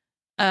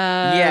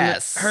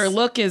 Yes. Her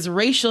look is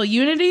racial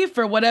unity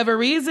for whatever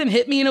reason.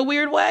 Hit me in a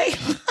weird way.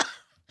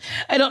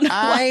 I don't know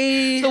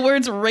why the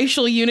words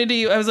racial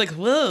unity. I was like,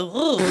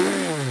 whoa.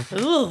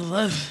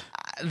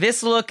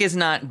 This look is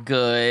not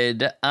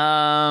good.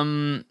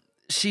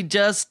 She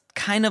just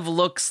kind of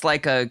looks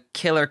like a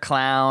killer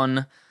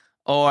clown,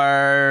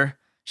 or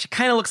she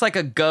kind of looks like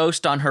a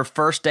ghost on her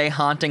first day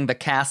haunting the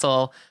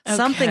castle. Okay.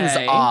 Something's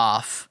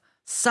off.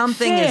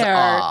 Something is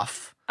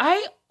off.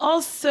 I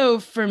also,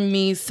 for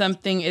me,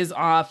 something is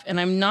off, and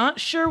I'm not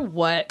sure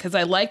what, because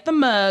I like the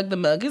mug. The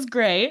mug is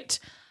great.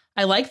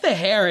 I like the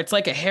hair. It's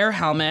like a hair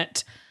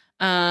helmet.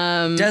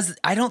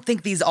 I don't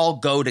think these all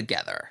go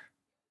together.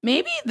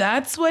 Maybe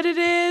that's what it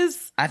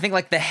is. I think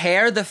like the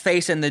hair, the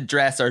face, and the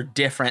dress are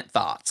different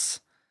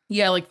thoughts.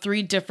 Yeah, like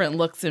 3 different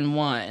looks in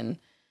one.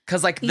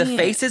 Because like the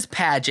face is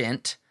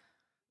pageant.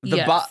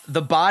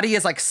 The body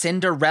is like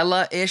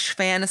Cinderella-ish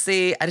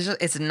fantasy.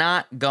 It's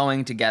not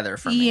going together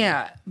for me.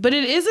 Yeah, but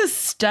it is a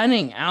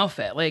stunning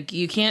outfit. Like,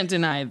 you can't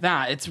deny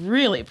that. It's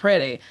really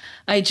pretty.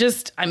 I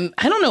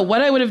don't know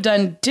what I would have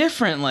done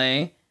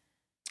differently.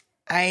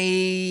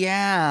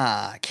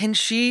 Can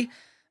she,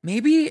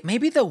 maybe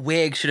the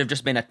wig should have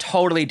just been a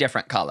totally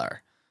different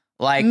color.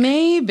 Like,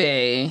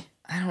 maybe.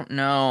 I don't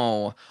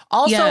know.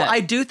 Also,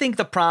 I do think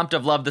the prompt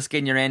of Love the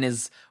Skin You're In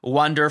is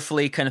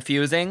wonderfully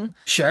confusing.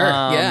 Sure,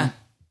 yeah.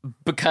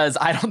 Because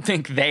I don't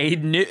think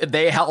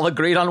they all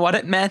agreed on what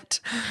it meant.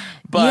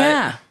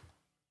 But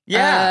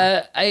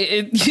yeah.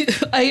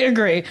 I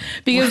agree.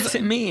 Because what does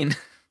it mean?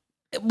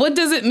 What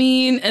does it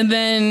mean? And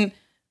then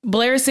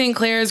Blair St.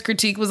 Clair's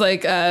critique was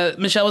like,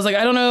 Michelle was like,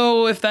 I don't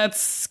know if that's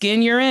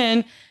skin you're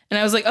in. And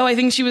I was like, oh, I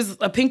think she was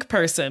a pink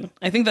person.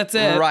 I think that's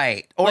it.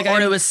 Right. Or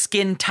it was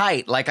skin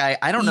tight. Like,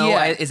 I don't know.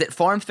 Yeah. Is it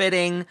form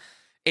fitting?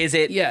 Is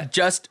it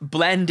just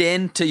blend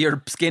into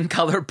your skin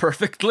color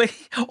perfectly?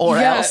 Or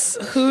else?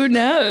 Who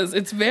knows?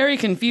 It's very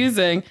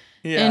confusing.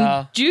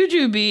 Yeah. And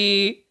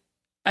Jujubee,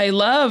 I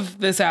love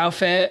this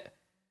outfit.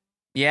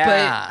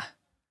 Yeah.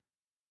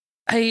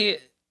 But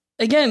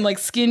again, like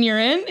skin you're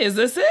in, is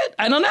this it?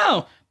 I don't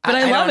know. But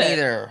I love it.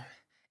 Either.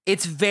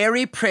 It's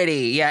very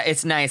pretty. Yeah,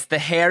 it's nice. The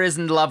hair is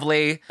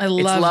lovely. I love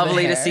It's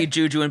lovely the to hair. see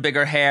Juju in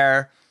bigger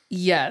hair.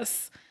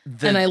 Yes.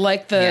 And I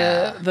like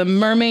the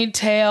mermaid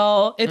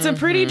tail. It's a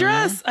pretty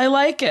dress. I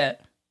like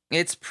it.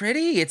 It's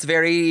pretty. It's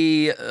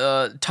very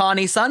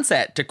tawny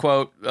sunset, to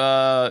quote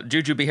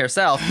Jujubee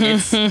herself.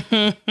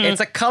 It's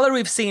a color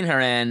we've seen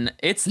her in.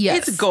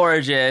 It's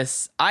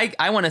gorgeous.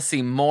 I want to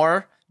see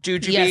more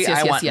Jujubee.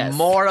 I want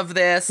more of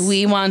this.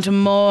 We want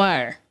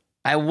more.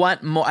 I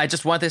want more. I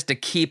just want this to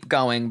keep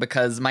going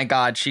because, my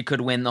God, she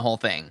could win the whole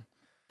thing.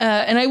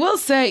 And I will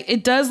say,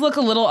 it does look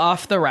a little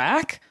off the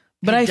rack.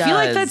 But I feel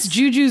like that's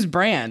Juju's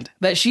brand,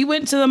 that she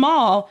went to the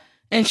mall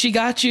and she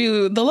got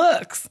you the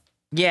looks.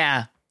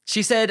 Yeah.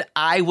 She said,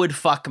 I would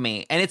fuck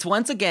me. And it's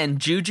once again,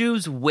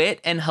 Juju's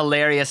wit and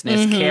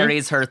hilariousness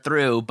carries her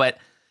through. But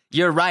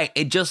you're right.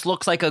 It just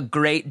looks like a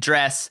great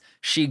dress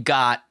she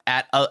got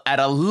at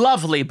a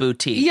lovely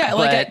boutique. Yeah,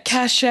 like at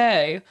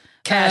Cachet.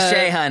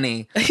 Cachet,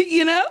 honey.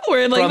 You know?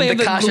 Where like from they have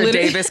the Kasha glitter-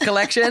 Davis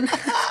collection.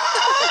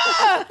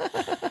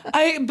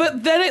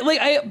 But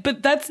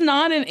that's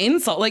not an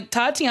insult. Like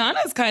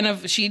Tatiana's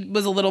she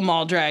was a little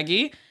mall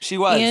draggy. She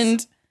was.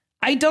 And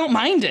I don't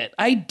mind it.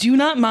 I do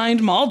not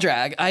mind mall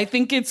drag. I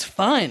think it's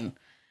fun.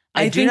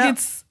 I think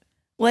it's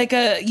like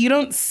you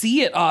don't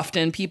see it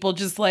often. People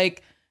just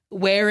like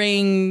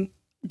wearing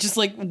just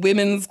like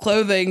women's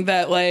clothing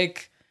that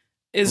like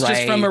is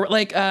just from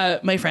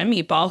my friend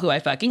Meatball, who I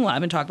fucking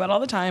love and talk about all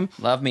the time.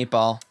 Love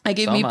Meatball. I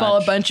gave so Meatball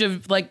much. a bunch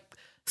of like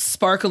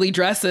sparkly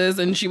dresses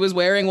and she was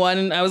wearing one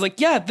and I was like,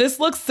 yeah, this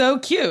looks so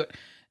cute.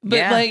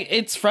 But like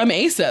it's from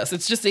ASOS.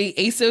 It's just a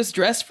ASOS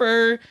dress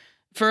for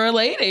a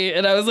lady.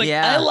 And I was like,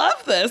 I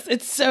love this.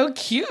 It's so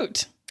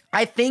cute.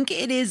 I think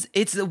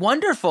it's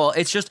wonderful.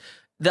 It's just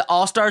the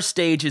All-Star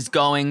stage is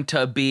going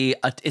to be,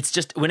 it's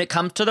just, when it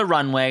comes to the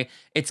runway,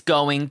 it's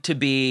going to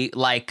be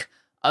like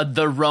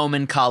the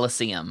Roman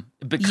Colosseum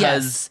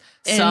because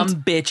some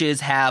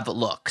bitches have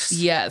looks.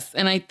 Yes.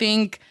 And I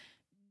think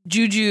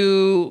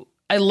Juju,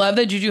 I love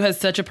that Juju has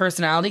such a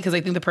personality because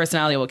I think the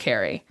personality will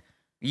carry.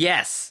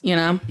 Yes. You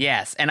know?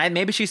 Yes. And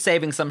maybe she's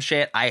saving some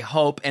shit. I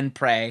hope and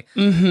pray.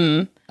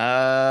 Mm-hmm.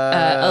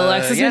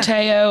 Alexis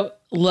Mateo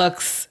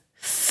looks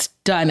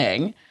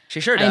stunning. She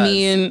sure does. I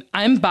mean,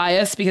 I'm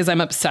biased because I'm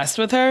obsessed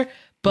with her,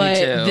 but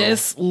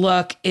this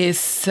look is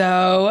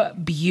so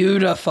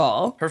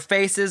beautiful. Her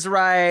face is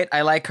right.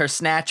 I like her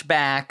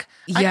snatchback.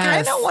 Yes. I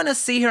kind of want to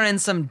see her in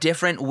some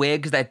different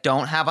wigs that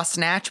don't have a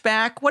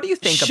snatchback. What do you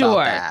think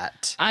about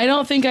that? I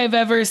don't think I've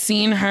ever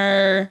seen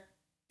her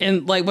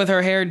in like with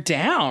her hair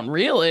down,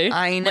 really.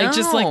 I know. Like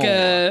just like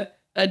a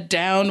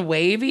down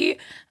wavy.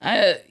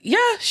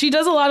 Yeah, she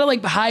does a lot of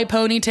like high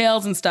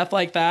ponytails and stuff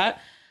like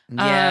that.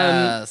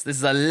 Yes, this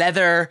is a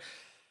leather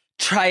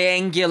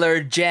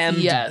triangular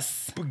gemmed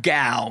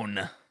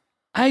gown.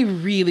 I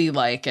really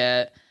like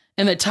it.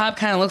 And the top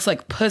kind of looks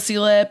like pussy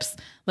lips.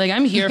 Like,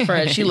 I'm here for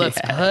it. She looks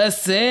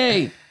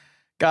pussy.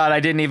 God, I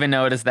didn't even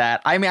notice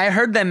that. I mean, I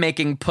heard them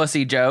making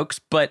pussy jokes,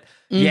 but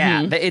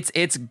yeah,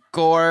 it's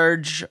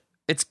gorge.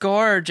 It's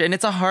gorge, and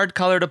it's a hard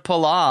color to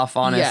pull off,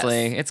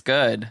 honestly. Yes. It's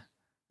good.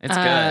 It's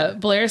good.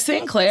 Blair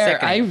St.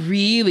 Clair, I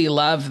really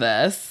love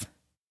this.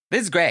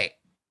 This is great.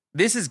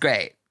 This is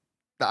great.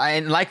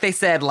 And like they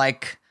said,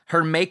 like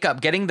her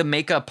makeup, getting the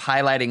makeup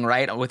highlighting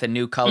right with a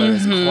new color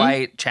is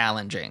quite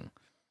challenging.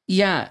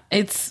 Yeah,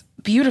 it's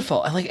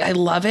beautiful. I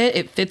love it.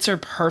 It fits her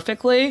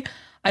perfectly.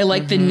 I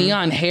like the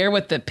neon hair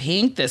with the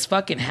pink, this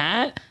fucking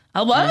hat.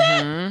 I love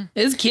it.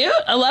 It's cute.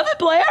 I love it,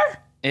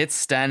 Blair. It's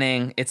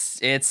stunning.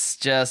 It's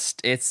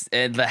just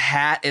the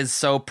hat is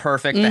so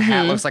perfect. The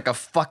hat looks like a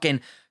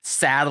fucking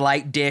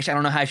satellite dish. I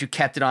don't know how she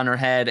kept it on her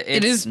head.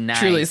 It is nice.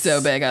 Truly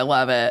so big. I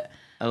love it.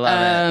 I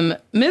love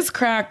it. Miss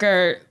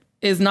Cracker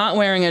is not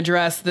wearing a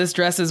dress. This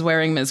dress is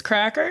wearing Miss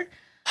Cracker.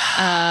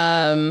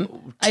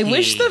 I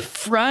wish the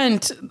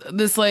front, it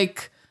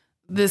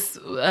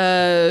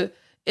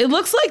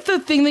looks like the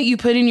thing that you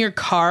put in your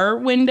car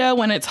window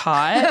when it's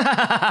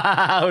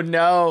hot. Oh,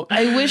 no.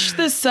 I wish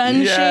the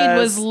sunshade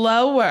was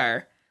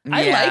lower. Yeah.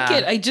 I like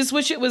it. I just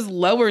wish it was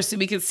lower so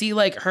we could see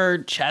like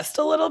her chest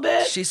a little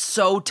bit. She's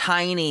so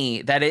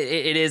tiny that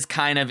it is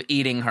kind of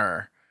eating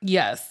her.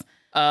 Yes.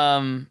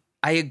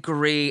 I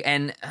agree.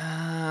 And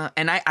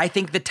I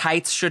think the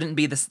tights shouldn't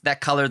be that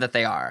color that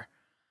they are.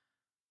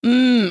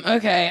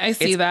 Okay. I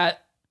see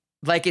that.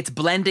 Like it's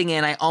blending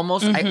in. I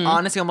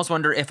honestly almost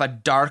wonder if a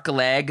dark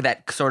leg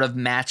that sort of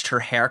matched her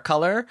hair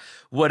color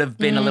would have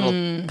been a little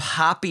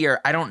poppier.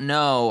 I don't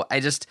know.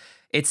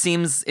 It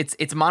seems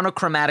it's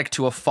monochromatic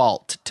to a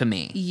fault to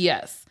me.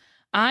 Yes.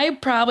 I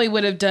probably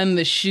would have done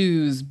the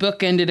shoes,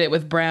 bookended it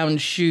with brown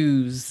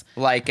shoes.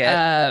 Like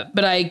it.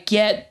 But I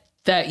get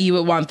that you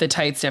would want the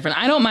tights different.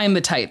 I don't mind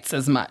the tights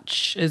as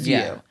much as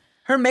you.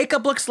 Her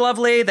makeup looks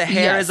lovely. The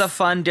hair is a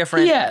fun,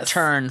 different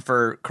turn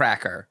for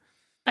Cracker.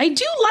 I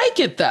do like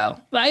it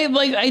though.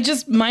 I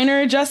just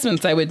minor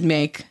adjustments I would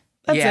make.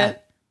 That's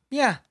it.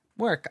 Yeah,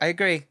 work. I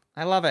agree.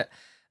 I love it.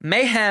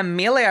 Mayhem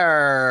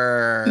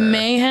Miller.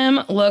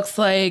 Mayhem looks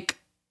like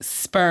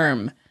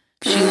sperm.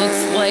 She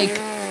looks like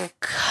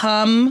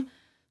cum.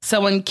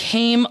 Someone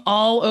came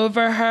all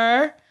over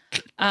her.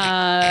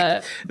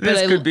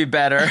 This could be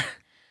better.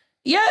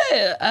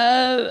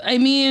 Yeah. I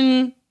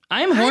mean,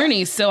 I'm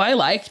horny, so I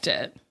liked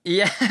it.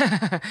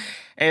 Yeah.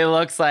 It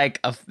looks like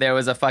there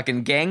was a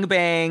fucking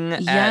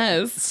gangbang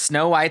at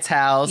Snow White's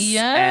house.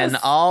 Yes. And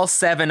all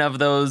 7 of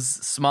those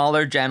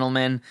smaller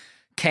gentlemen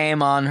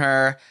came on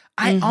her.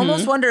 I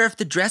almost wonder if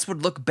the dress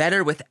would look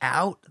better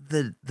without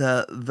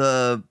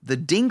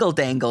the dingle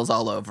dangles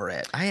all over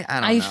it. I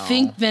don't know. I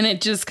think then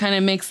it just kind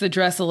of makes the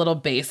dress a little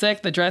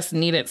basic. The dress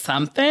needed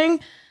something.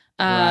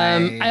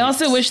 Right. I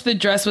also wish the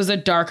dress was a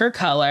darker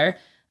color.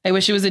 I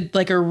wish it was a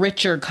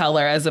richer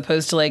color as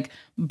opposed to like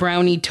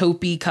brownie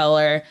taupey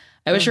color.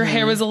 I wish her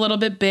hair was a little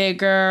bit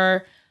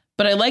bigger,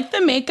 but I like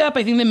the makeup.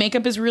 I think the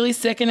makeup is really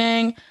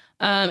sickening.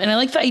 And I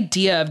like the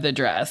idea of the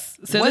dress.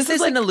 So was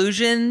this an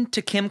allusion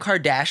to Kim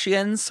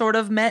Kardashian's sort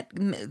of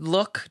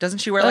look? Doesn't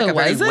she wear like a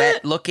very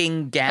wet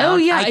looking gown? Oh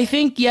yeah, I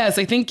think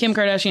Kim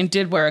Kardashian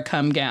did wear a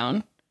cum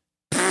gown.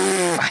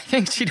 I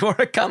think she wore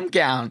a cum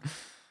gown.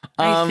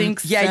 I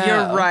think so. Yeah,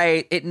 you're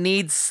right. It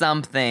needs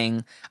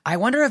something. I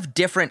wonder if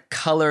different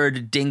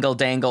colored dingle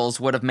dangles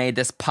would have made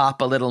this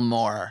pop a little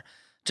more.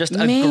 Just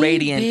a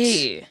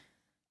gradient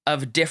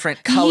of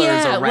different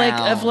colors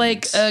around.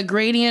 Like a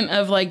gradient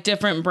of like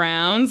different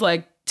browns,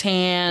 like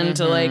tan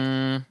to like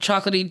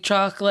chocolatey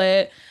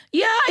chocolate.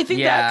 Yeah, I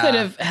think that could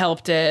have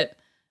helped it.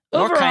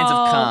 More Overall, kinds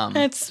of cum.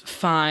 It's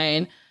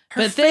fine.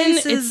 Her but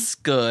face then is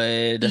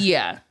good.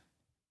 Yeah.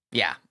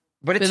 Yeah.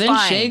 But it's then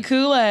fine. Shea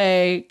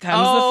Coulee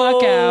comes the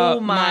fuck out. Oh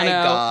my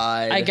Mano.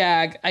 God. I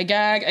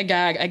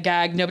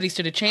gag. Nobody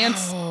stood a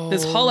chance.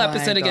 This whole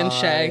episode against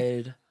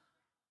Shea.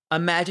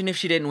 Imagine if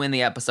she didn't win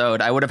the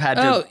episode. I would have had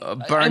to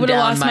burn I would have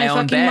down lost my own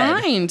fucking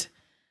bed. mind.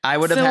 I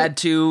would have had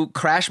to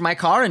crash my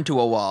car into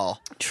a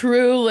wall.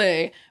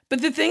 Truly.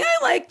 But the thing I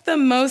like the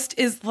most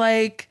is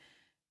like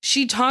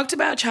she talked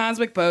about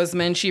Chadwick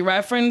Boseman. She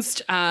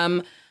referenced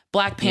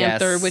Black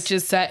Panther, which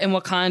is set in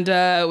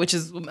Wakanda, which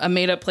is a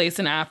made-up place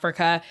in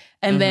Africa,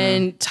 and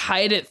then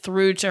tied it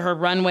through to her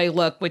runway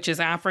look, which is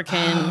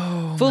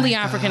African, fully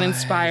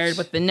African-inspired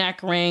with the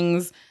neck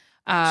rings.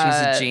 She's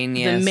a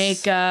genius. The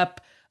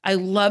makeup. I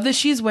love that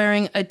she's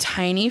wearing a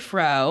tiny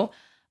fro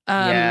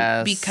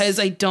because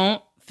I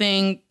don't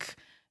think...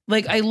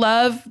 Like, I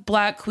love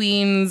Black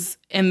queens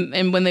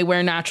and when they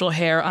wear natural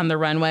hair on the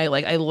runway.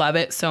 Like, I love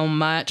it so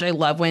much. I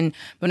love when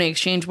Monet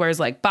Exchange wears,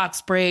 like,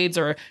 box braids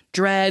or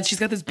dreads. She's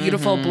got this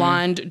beautiful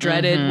blonde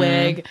dreaded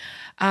wig.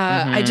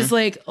 I just,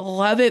 like,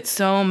 love it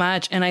so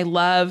much. And I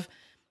love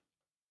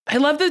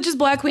that just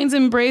Black queens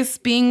embrace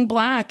being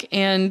Black.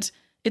 And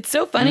it's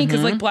so funny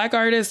because, like, Black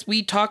artists,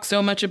 we talk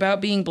so much about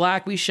being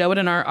Black. We show it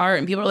in our art.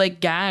 And people are,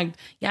 like, gagged.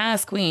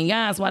 Yes, queen.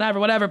 Yes,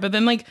 whatever. But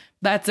then, like,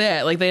 that's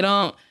it. Like, they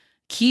don't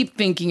keep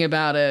thinking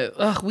about it.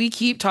 Ugh, we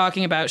keep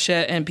talking about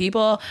shit and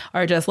people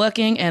are just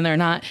looking and they're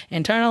not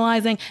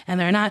internalizing and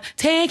they're not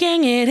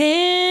taking it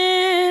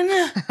in.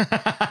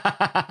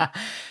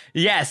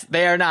 Yes,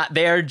 they are not.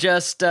 They are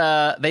just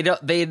they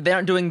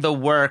aren't doing the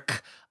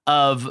work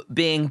of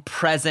being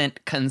present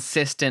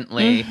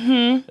consistently.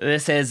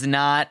 This is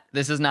not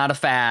a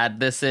fad.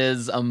 This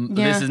is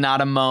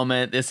not a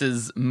moment. This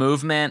is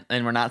movement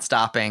and we're not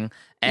stopping.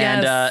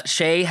 And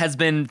Shay has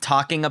been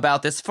talking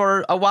about this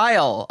for a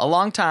while, a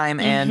long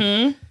time,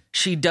 and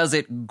she does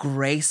it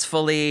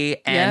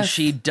gracefully, and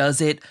she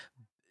does it.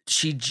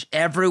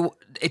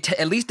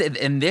 At least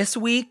in this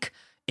week,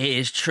 it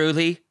is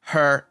truly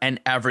her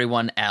and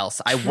everyone else.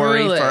 I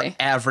worry for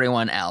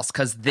everyone else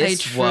because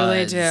this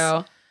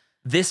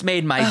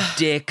made my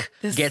dick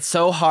get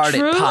so hard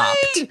it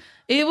popped.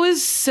 It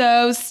was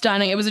so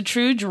stunning. It was a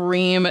true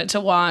dream to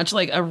watch,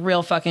 like a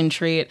real fucking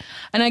treat.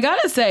 And I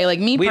gotta say, like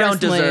me personally, we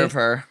don't deserve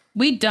her.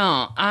 We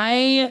don't.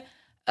 I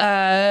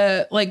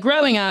like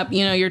growing up,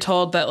 you know, you're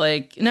told that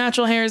like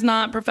natural hair is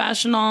not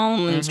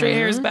professional and straight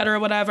hair is better or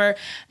whatever.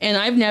 And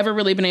I've never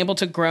really been able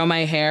to grow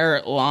my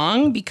hair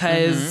long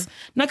because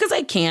not because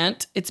I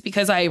can't, it's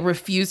because I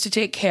refuse to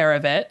take care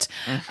of it.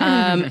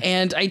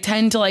 And I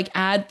tend to like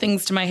add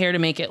things to my hair to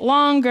make it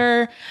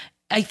longer.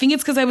 I think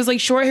it's because I was like,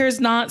 short hair is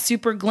not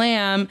super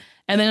glam.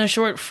 And then a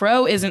short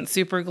fro isn't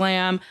super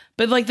glam.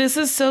 But like, this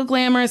is so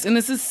glamorous and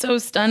this is so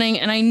stunning.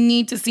 And I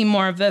need to see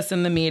more of this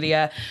in the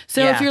media.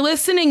 So if you're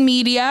listening,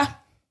 media.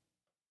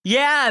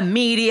 Yeah,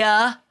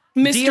 media.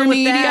 Mr. Deal with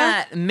Media.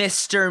 that,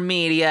 Mr.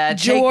 Media.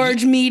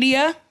 George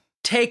Media.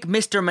 Take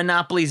Mr.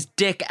 Monopoly's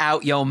dick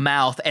out your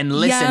mouth and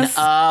listen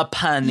up,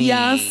 honey.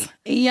 Yes,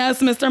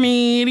 Mr.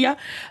 Media.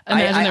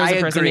 Imagine there was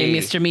a person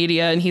named Mr.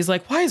 Media and he's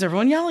like, why is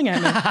everyone yelling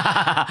at me?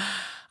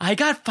 I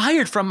got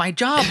fired from my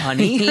job,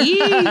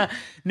 honey.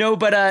 No,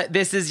 but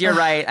you're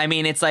right. I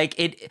mean, it's like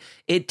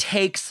it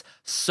takes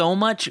so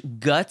much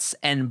guts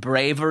and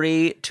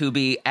bravery to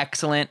be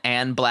excellent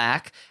and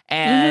Black,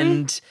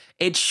 and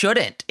it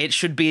shouldn't. It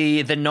should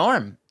be the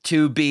norm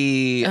to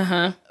be,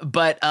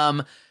 but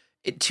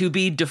to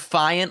be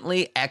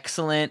defiantly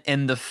excellent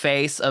in the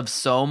face of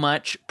so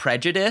much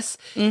prejudice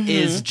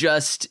is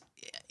just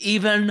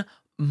even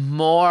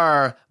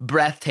more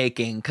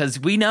breathtaking, because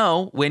we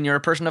know when you're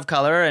a person of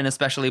color and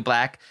especially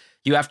Black,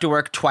 you have to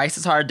work twice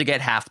as hard to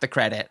get half the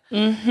credit.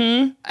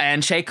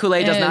 And Shea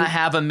Coulee does not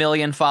have 1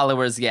 million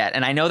followers yet.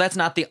 And I know that's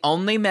not the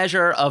only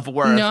measure of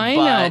worth. No, I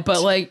know.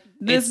 But like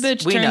this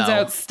bitch turns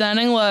out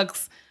stunning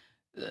looks.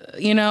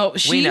 You know,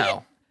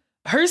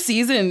 her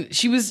season,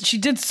 she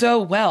did so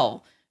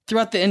well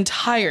throughout the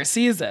entire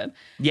season.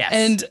 Yes.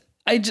 And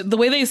the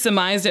way they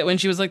surmised it when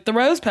she was like the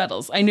rose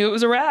petals, I knew it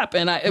was a wrap.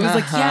 And it was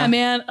like, yeah,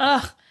 man.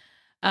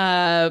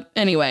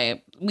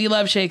 Anyway, we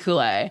love Shea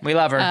Coulee. We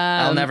love her.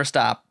 I'll never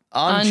stop.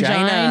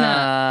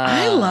 Angina.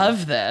 I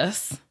love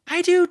this.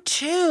 I do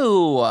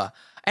too.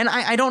 And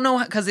I don't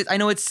know, because I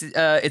know it's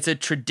a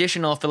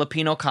traditional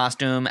Filipino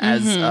costume,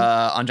 as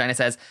Angina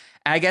says.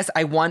 I guess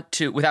I want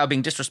to, without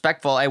being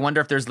disrespectful, I wonder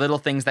if there's little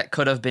things that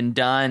could have been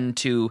done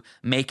to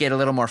make it a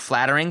little more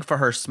flattering for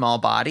her small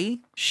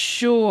body.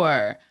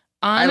 Sure.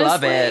 Honestly, I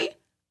love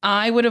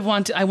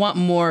it. I want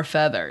more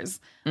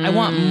feathers. I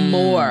want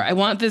more. I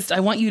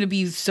want you to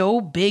be so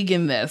big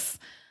in this.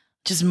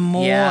 Just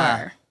more.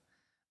 Yeah.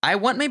 I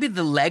want maybe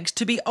the legs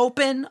to be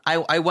open.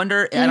 I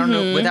wonder, I don't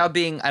know, without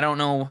being, I don't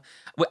know.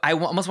 I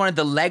almost wanted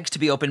the legs to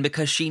be open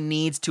because she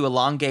needs to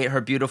elongate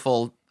her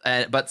beautiful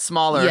but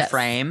smaller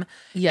frame.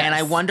 Yes. And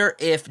I wonder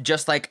if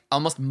just like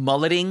almost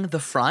mulleting the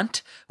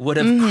front would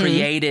have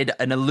created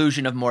an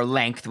illusion of more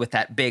length with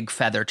that big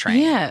feather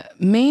train. Yeah,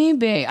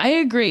 maybe. I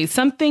agree.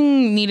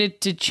 Something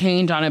needed to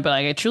change on it, but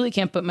like I truly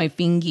can't put my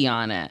fingy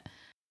on it.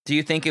 Do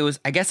you think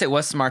I guess it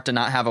was smart to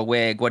not have a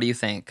wig. What do you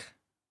think?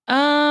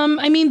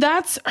 I mean,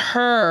 that's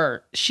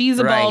her. She's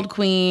a bald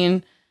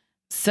queen.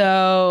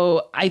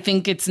 So I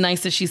think it's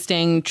nice that she's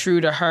staying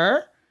true to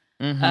her.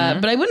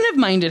 But I wouldn't have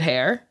minded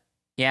hair.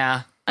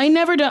 Yeah. I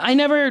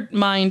never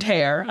mind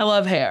hair. I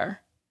love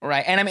hair.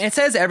 Right. And I mean, it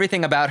says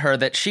everything about her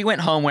that she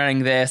went home wearing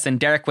this and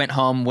Derek went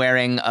home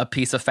wearing a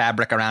piece of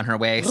fabric around her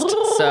waist.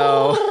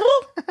 So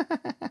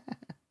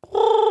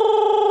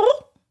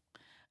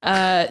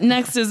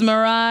next is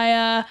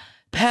Mariah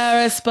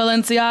Paris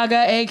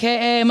Balenciaga,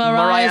 a.k.a.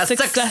 Mariah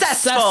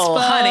Successful,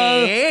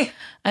 honey.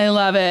 I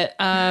love it.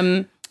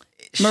 Mariah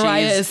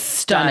She's is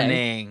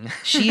stunning.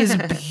 She is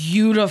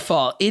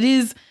beautiful.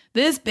 This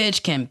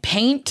bitch can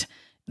paint.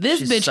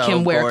 This bitch so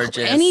can wear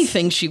gorgeous.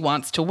 anything she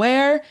wants to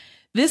wear.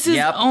 This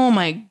is, oh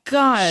my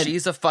God.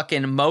 She's a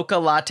fucking mocha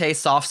latte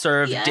soft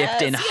serve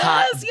dipped in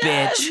hot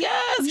bitch.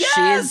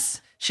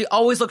 Yes. She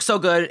always looks so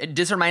good.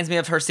 This reminds me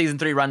of her season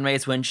 3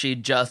 runways when she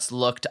just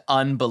looked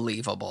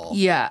unbelievable.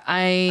 Yeah,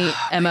 I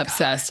am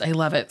obsessed. I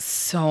love it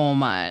so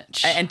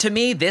much. And to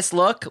me, this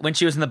look, when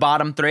she was in the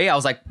bottom 3, I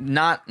was like,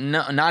 not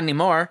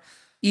anymore.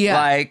 Yeah.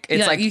 Like,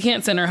 it's like, you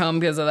can't send her home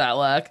because of that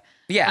look.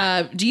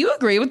 Yeah. Do you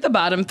agree with the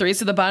bottom 3?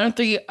 So the bottom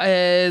 3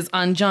 is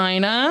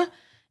Angina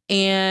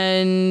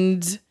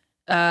and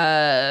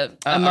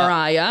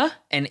Mariah.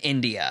 And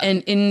India.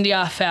 And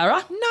India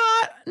Farah.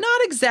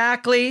 Not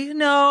exactly.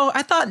 No,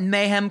 I thought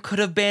Mayhem could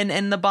have been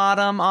in the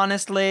bottom,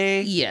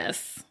 honestly.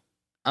 Yes.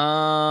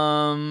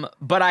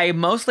 But I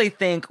mostly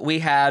think we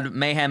had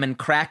Mayhem and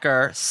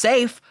Cracker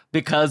safe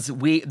because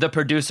the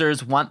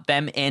producers want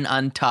them in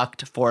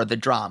untucked for the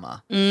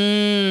drama.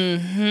 There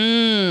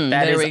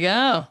we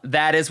go.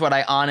 That is what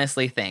I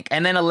honestly think.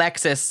 And then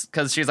Alexis,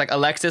 because she's like,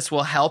 Alexis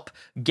will help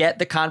get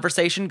the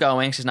conversation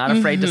going. She's not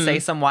afraid to say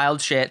some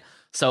wild shit.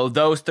 So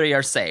those 3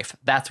 are safe.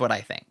 That's what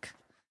I think.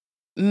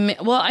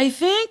 Well, I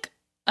think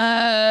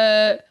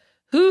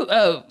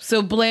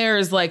so Blair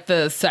is like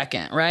the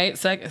second, right?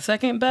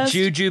 Second best.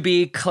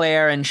 Jujubee,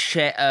 Claire, and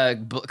Shay.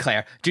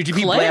 Claire.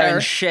 Jujubee, Blair,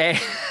 and Shay.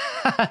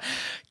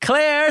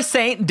 Claire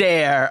Saint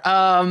Dare.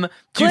 Claire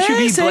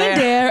Jujubee, Saint Blair.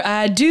 Dare.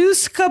 I do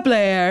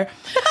Blair.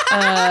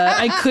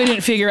 I couldn't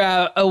figure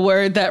out a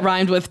word that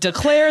rhymed with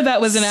declare.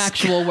 That was an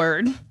actual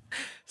word.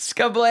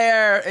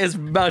 Scablair is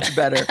much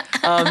better.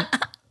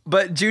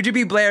 But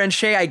Jujubee, Blair, and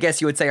Shay, I guess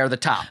you would say, are the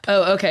top.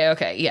 Oh,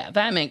 okay. Yeah,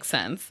 that makes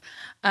sense.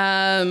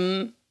 But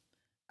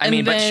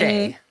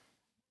Shay.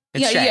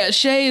 It's Shay. Yeah,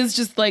 Shay is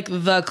just like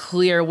the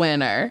clear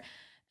winner.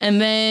 And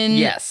then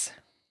yes.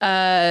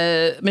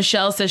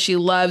 Michelle says she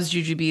loves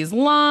Jujubee's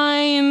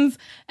lines.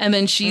 And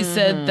then she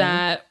said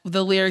that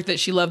the lyric that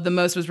she loved the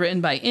most was written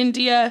by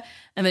India.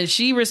 And then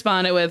she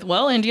responded with,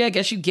 well, India, I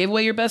guess you gave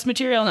away your best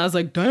material. And I was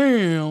like,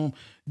 damn.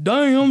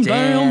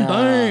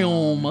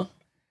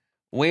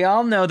 We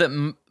all know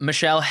that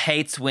Michelle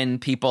hates when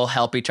people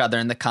help each other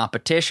in the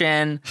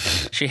competition.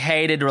 She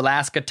hated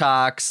Relaska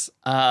Talks.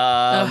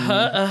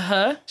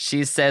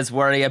 She says,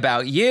 worry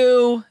about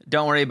you.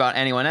 Don't worry about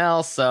anyone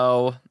else.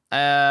 So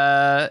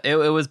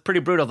it was pretty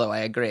brutal, though. I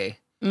agree.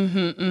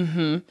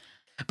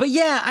 But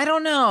yeah, I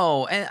don't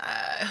know.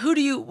 Who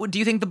do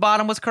you think the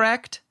bottom was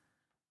correct?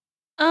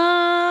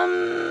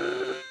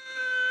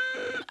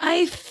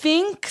 I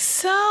think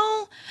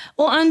so.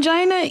 Well,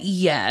 Angina,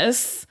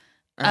 yes.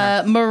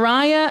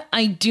 Mariah,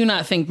 I do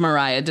not think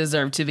Mariah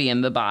deserved to be in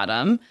the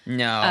bottom.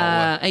 No.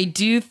 I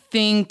do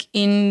think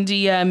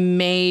India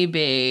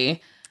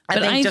maybe. I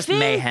think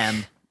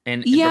Mayhem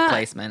in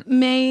replacement.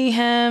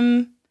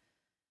 Mayhem.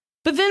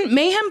 But then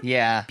Mayhem.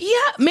 Yeah,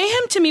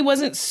 Mayhem to me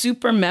wasn't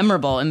super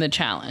memorable in the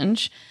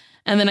challenge.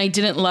 And then I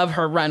didn't love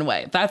her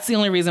runway. That's the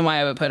only reason why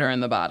I would put her in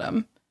the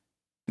bottom.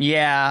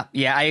 Yeah,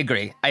 I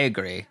agree.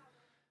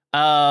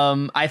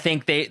 I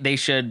think they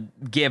should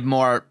give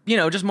more,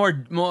 just more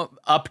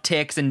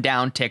upticks and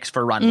downticks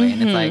for runway.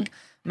 And it's like,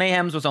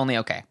 Mayhem's was only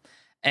okay.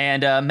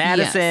 And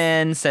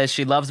Madison says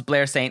she loves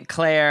Blair St.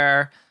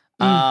 Clair.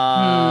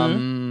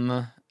 Because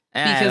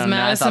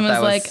Madison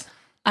was like,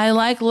 I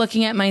like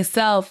looking at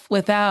myself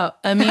without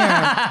a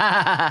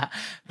mirror.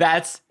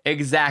 That's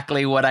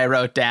exactly what I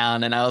wrote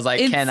down. And I was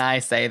like, can I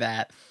say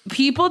that?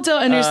 People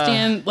don't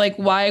understand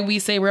why we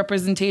say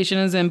representation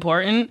is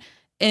important.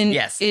 And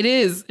yes, it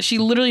is. She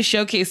literally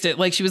showcased it.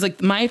 Like, she was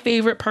like, my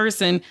favorite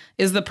person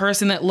is the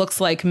person that looks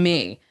like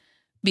me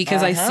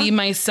because I see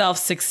myself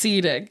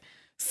succeeding.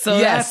 So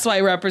that's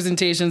why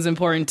representation is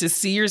important, to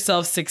see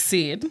yourself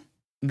succeed.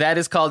 That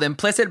is called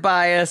implicit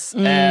bias,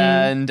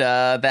 and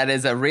that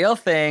is a real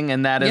thing,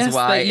 and that is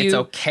why it's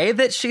okay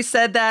that she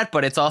said that,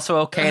 but it's also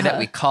okay that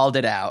we called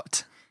it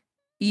out.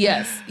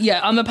 Yes.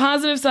 Yeah. On the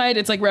positive side,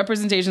 it's like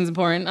representation is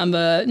important. On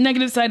the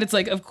negative side, it's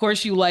like, of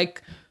course, you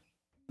like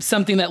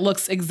something that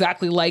looks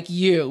exactly like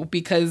you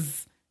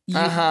because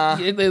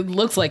it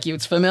looks like you.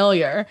 It's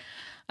familiar.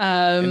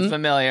 It's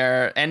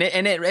familiar, and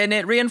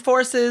it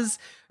reinforces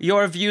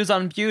your views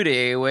on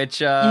beauty,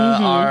 which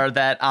are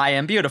that I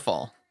am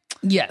beautiful.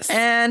 Yes.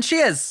 And she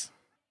is.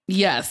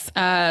 Yes.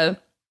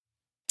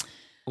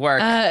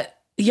 Work.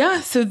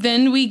 Yeah. So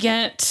then we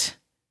get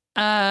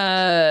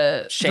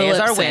Shay is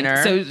our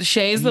winner. So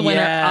Shay's the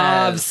winner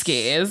of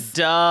Skis.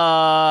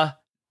 Duh.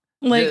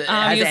 Like,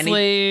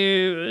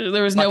 obviously,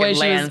 there was no way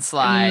she was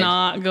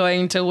not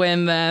going to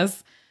win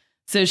this.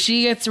 So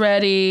she gets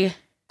ready.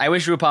 I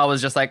wish RuPaul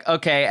was just like,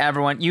 okay,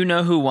 everyone, you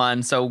know who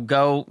won, so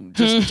go,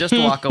 just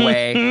walk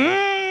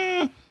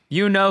away.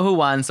 You know who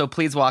won, so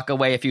please walk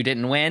away if you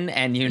didn't win,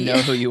 and you know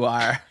who you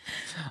are.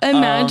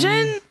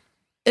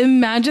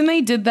 Imagine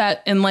they did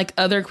that and like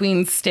other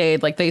queens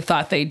stayed like they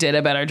thought they did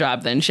a better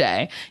job than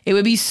Shay. It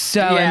would be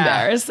so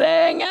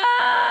embarrassing.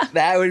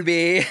 That would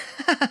be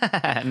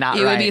not right.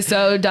 It would be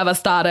so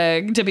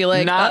devastating to be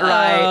like, not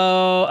right,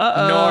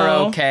 nor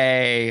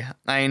okay.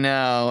 I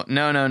know.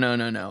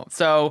 No.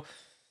 So,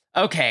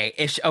 okay.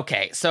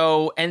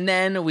 So, and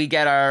then we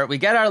get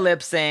our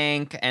lip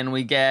sync, and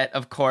we get,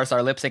 of course,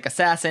 our lip sync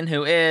assassin,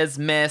 who is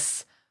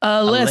Miss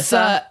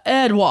Alyssa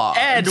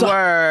Edwards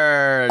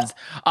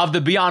of the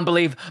Beyond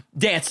Belief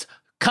Dance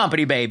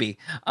Company, baby.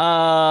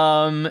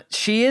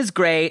 She is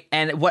great,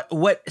 and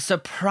what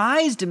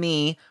surprised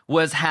me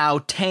was how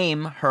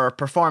tame her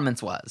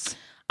performance was.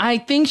 I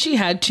think she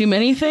had too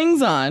many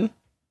things on.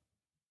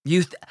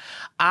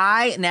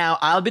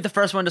 I'll be the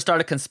first one to start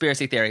a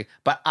conspiracy theory,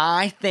 but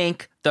I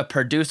think the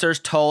producers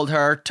told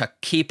her to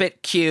keep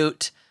it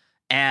cute.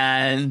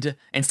 And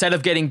instead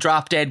of getting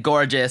drop dead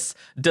gorgeous,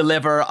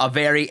 deliver a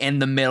very in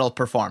the middle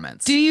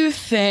performance. Do you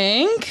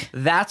think?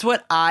 That's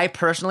what I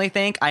personally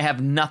think. I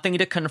have nothing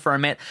to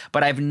confirm it,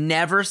 but I've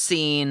never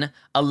seen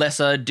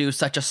Alyssa do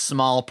such a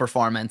small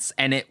performance,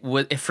 and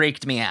it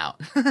freaked me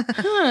out.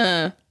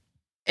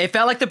 It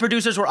felt like the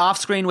producers were off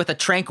screen with a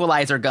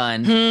tranquilizer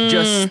gun,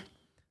 just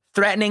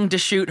threatening to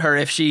shoot her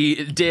if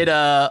she did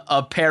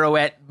a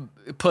pirouette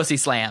pussy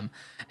slam.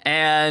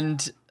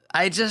 And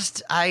I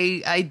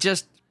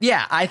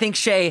think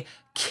Shay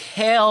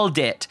killed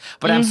it,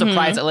 but I'm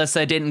surprised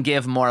Alyssa didn't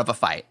give more of a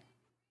fight.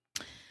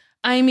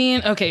 I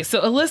mean, okay,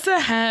 so Alyssa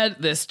had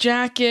this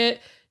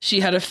jacket. She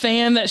had a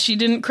fan that she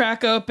didn't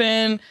crack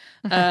open.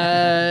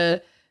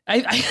 I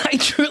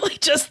truly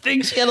just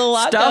think she had a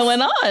lot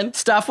going on.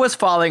 Stuff was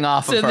falling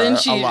off of her then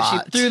a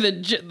lot. She threw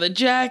the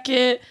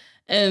jacket,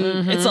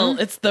 and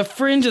it's the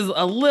fringe is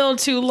a little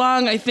too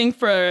long, I think,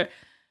 for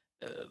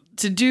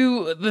to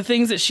do the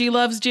things that she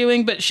loves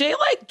doing, but Shay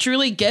like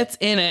truly gets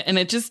in it, and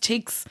it just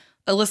takes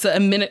Alyssa a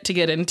minute to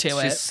get into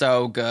it. She's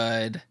so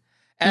good.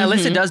 And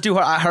Alyssa does do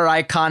her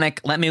iconic,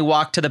 let me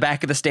walk to the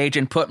back of the stage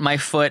and put my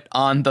foot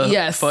on the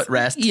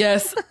footrest.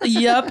 Yes.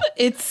 Yep.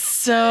 It's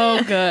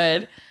so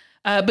good.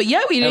 But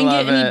yeah, we didn't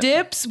get any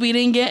dips. We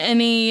didn't get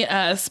any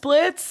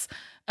splits.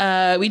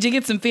 We did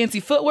get some fancy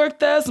footwork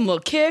though, some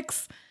little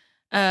kicks.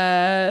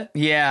 But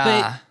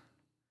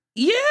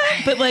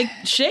like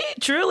Shay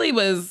truly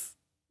was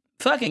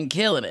fucking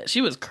killing it.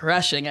 She was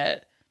crushing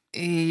it.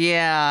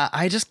 Yeah,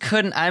 I just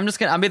couldn't.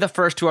 I'll be the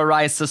first to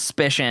arise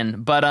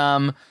suspicion. But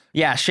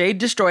Shay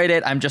destroyed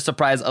it. I'm just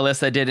surprised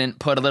Alyssa didn't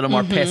put a little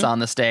more piss on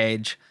the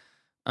stage.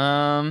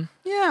 Okay.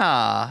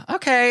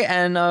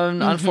 And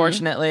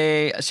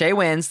unfortunately, Shay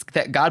wins.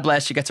 God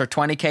bless. She gets her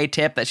 $20K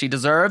tip that she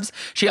deserves.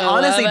 She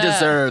honestly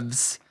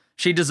deserves.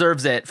 She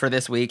deserves it for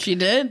this week. She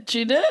did.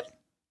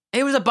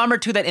 It was a bummer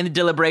too that in the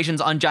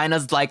deliberations,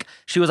 Angina's like,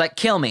 she was like,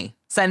 kill me.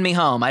 Send me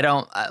home. I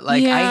don't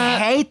I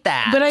hate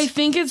that. But I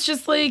think it's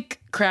just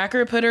like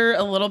Cracker put her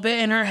a little bit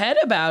in her head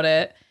about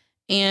it,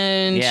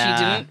 and she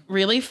didn't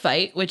really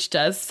fight, which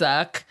does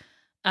suck.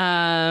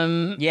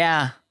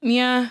 Yeah.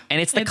 And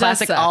it's the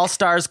classic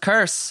All-Stars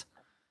curse.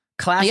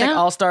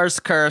 All-Stars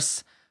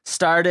curse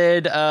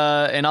started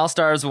in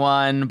All-Stars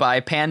 1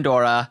 by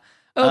Pandora.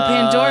 Oh,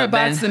 Pandora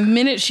Box, the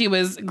minute she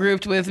was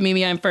grouped with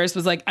Mimi I'm First,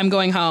 was like, I'm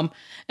going home.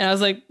 And I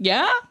was like,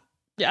 yeah,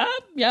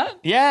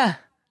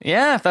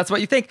 if that's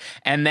what you think.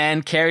 And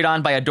then carried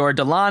on by Adore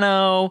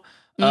Delano,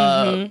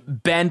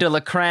 Ben de la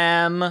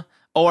Creme,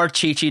 or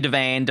Chi Chi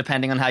DeVane,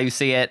 depending on how you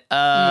see it.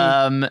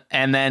 And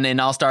then in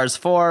All Stars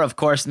 4, of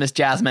course, Miss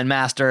Jasmine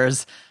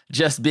Masters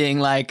just being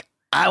like,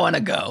 I want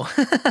to go.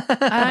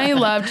 I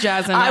love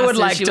Jasmine Masters. I would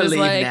like to leave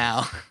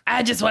now.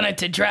 I just wanted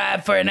to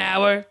drive for an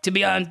hour to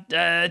be on,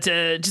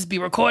 to just be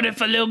recorded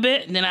for a little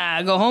bit, and then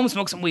I go home and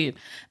smoke some weed.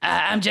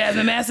 I'm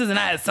Jasmine Masters, and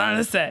I have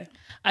something to say.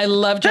 I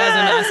love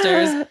Jasmine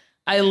Masters.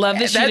 I love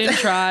that she didn't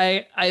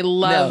try. I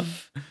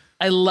love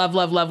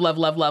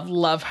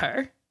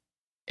her.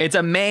 It's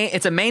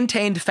a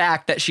maintained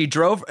fact that she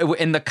drove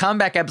in the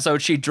comeback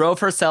episode. She drove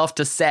herself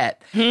to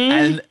set,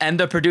 and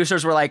the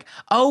producers were like,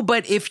 "Oh,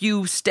 but if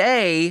you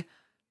stay,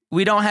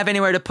 we don't have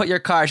anywhere to put your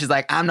car." She's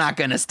like, "I'm not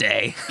gonna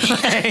stay."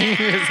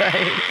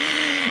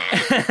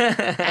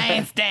 I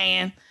ain't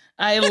staying.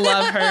 I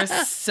love her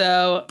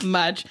so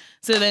much.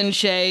 So then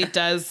Shay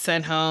does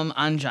send home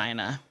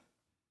Angina.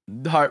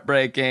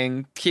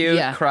 Heartbreaking,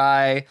 cute,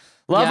 cry.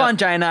 Love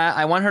Angina.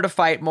 I want her to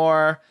fight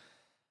more.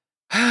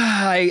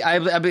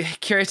 I'll be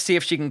curious to see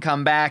if she can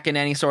come back in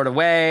any sort of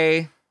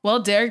way. Well,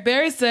 Derek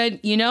Barry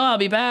said, I'll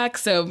be back,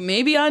 so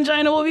maybe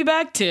Angina will be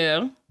back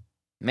too.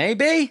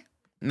 Maybe.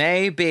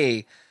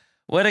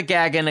 What a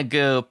gag and a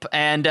goop.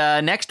 And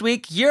next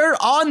week, you're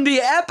on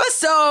the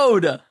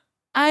episode.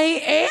 I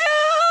am.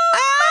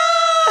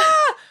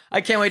 I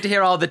can't wait to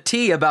hear all the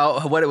tea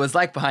about what it was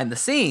like behind the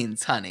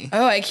scenes, honey.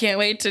 Oh, I can't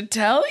wait to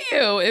tell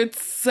you.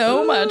 It's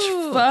so much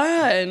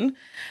fun.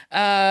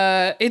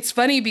 It's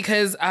funny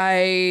because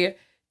I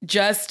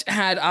just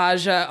had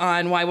Aja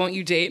on Why Won't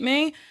You Date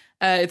Me?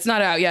 It's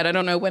not out yet. I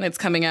don't know when it's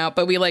coming out,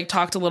 but we like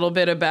talked a little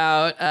bit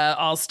about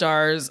All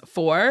Stars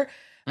 4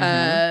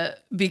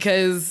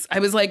 because I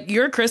was like,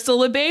 your Crystal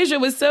LaBeija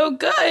was so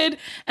good.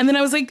 And then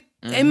I was like,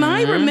 am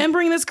I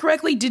remembering this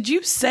correctly? Did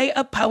you say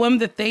a poem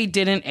that they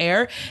didn't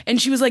air?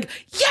 And she was like,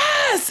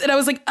 yes. And I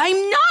was like,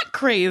 I'm not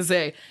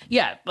crazy.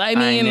 Yeah. I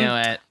mean, I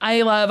knew it.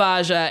 I love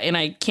Aja, and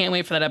I can't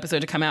wait for that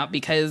episode to come out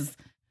because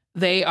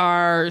they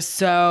are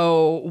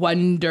so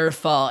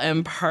wonderful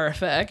and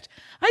perfect.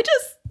 I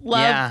just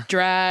love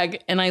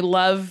drag, and I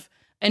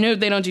know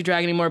they don't do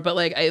drag anymore, but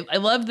like I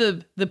love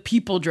the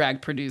people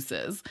drag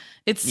produces.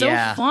 It's so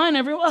fun.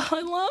 Everyone,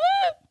 I love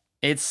it.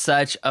 It's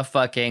such a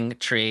fucking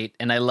treat.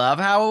 And I love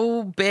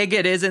how big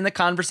it is in the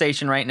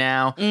conversation right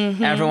now.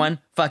 Everyone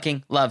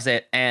fucking loves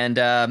it. And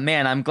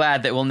man, I'm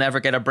glad that we'll never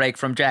get a break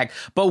from drag.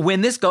 But when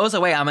this goes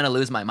away, I'm going to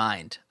lose my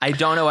mind. I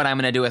don't know what I'm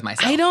going to do with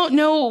myself. I don't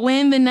know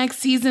when the next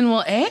season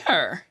will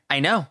air. I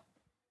know.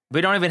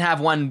 We don't even have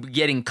one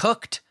getting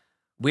cooked.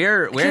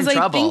 We're in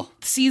trouble. I think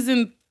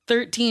season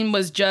 13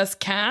 was just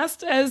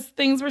cast as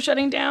things were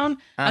shutting down.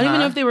 I don't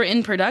even know if they were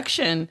in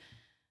production.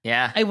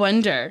 Yeah. I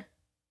wonder.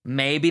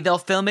 Maybe they'll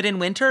film it in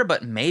winter,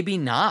 but maybe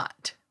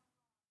not.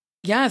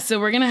 Yeah, so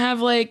we're going to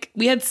have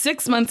we had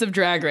 6 months of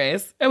Drag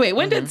Race. Oh, wait,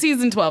 when did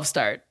season 12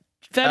 start?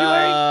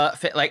 February?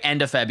 Like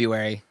end of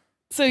February.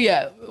 So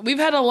yeah, we've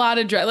had a lot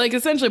of drag. Like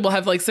essentially we'll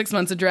have 6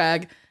 months of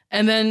drag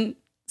and then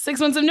 6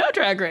 months of no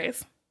Drag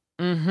Race.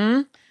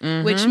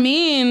 Which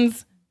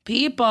means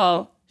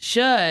people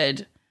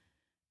should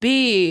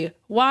be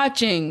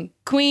watching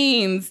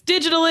Queens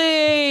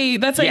digitally.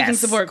 That's how you can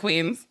support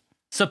Queens.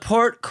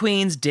 Support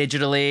Queens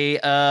digitally,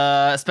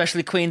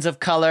 especially Queens of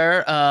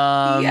Color.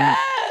 That,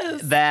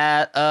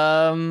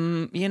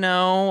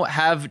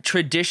 have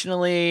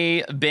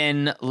traditionally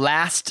been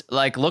last,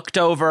 looked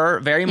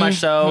over very much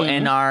so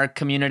in our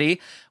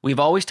community. We've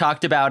always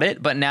talked about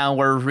it, but now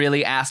we're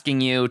really asking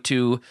you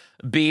to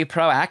be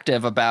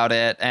proactive about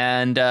it.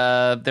 And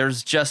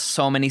there's just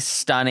so many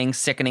stunning,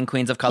 sickening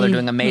Queens of Color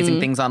doing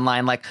amazing things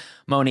online, like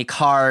Monique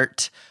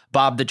Hart,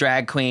 Bob the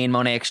Drag Queen,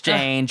 Monet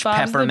Exchange,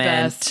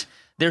 Peppermint.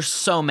 There's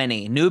so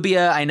many.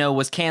 Nubia, I know,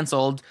 was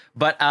canceled,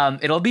 but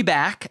it'll be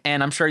back,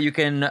 and I'm sure you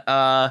can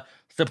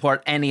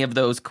support any of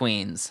those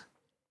queens.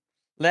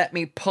 Let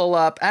me pull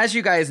up. As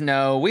you guys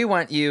know, we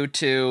want you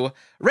to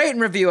rate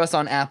and review us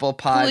on Apple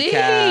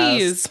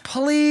Podcasts.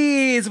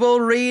 Please.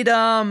 We'll read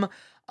them.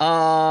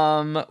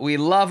 We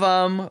love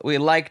them. We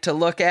like to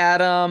look at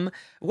them.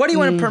 What do you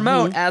want to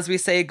promote as we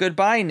say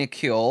goodbye,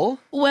 Nicole?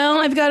 Well,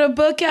 I've got a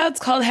book out. It's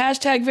called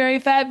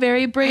 #VeryFat,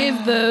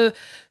 The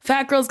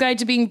Fat Girl's Guide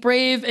to Being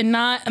Brave and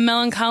Not a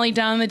Melancholy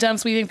Down in the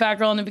Dumps Weaving Fat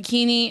Girl in a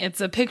Bikini.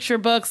 It's a picture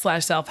book /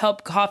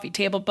 self-help coffee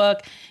table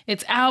book.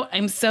 It's out.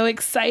 I'm so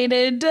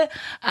excited.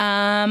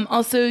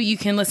 Also, you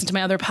can listen to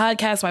my other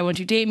podcasts, Why Won't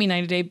You Date Me,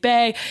 90 Day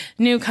Bae,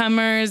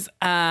 Newcomers,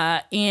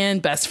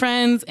 and Best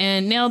Friends.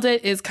 And Nailed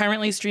It is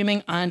currently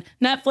streaming on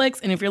Netflix.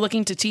 And if you're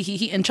looking to tee hee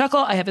hee and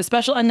chuckle, I have a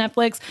special on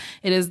Netflix.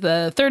 It is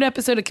the 3rd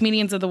episode of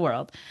Comedians of the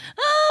World.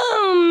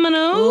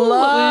 Mano,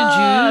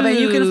 love it.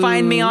 You can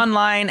find me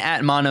online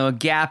at Mano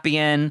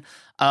Agapion.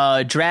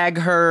 Drag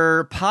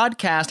Her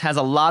podcast has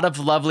a lot of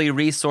lovely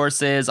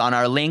resources on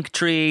our link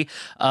tree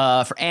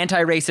for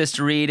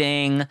anti-racist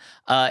reading,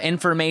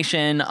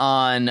 information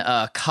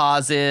on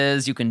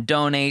causes you can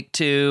donate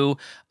to,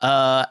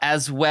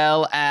 as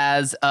well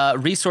as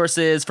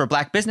resources for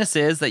Black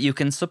businesses that you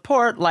can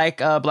support, like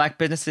Black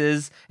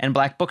businesses and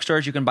Black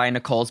bookstores you can buy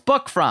Nicole's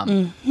book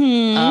from.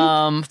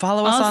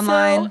 Follow us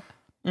online.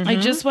 I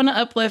just want to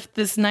uplift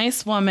this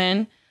nice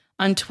woman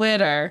on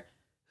Twitter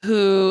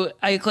who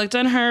I clicked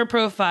on her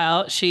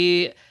profile.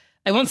 I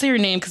won't say her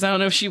name because I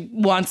don't know if she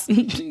wants,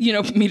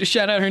 me to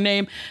shout out her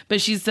name, but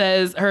she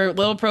says, her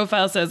little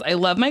profile says, I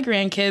love my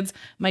grandkids.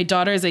 My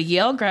daughter is a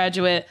Yale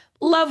graduate.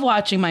 Love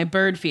watching my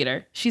bird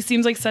feeder. She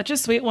seems like such a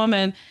sweet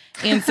woman.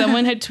 And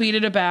someone had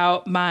tweeted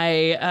about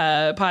my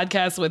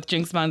podcast with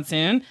Jinx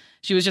Monsoon.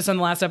 She was just on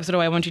the last episode of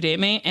Why Won't You Date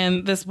Me?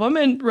 And this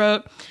woman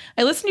wrote,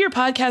 I listened to your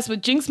podcast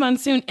with Jinx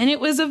Monsoon, and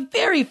it was a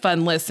very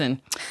fun listen.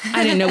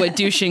 I didn't know what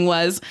douching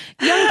was.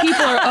 Young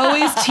people are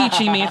always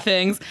teaching me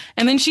things.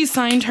 And then she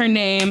signed her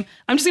name.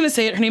 I'm just going to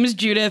say it. Her name is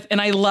Judith, and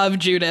I love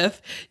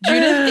Judith.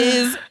 Judith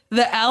is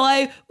the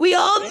ally we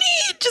all need.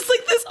 Just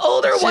like this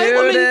older white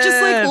woman,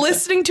 just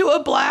listening to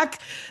a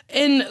Black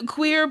and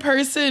queer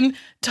person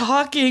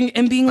talking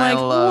and being like,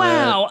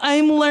 wow,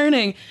 I'm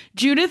learning.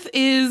 Judith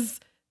is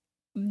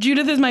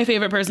my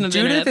favorite person of the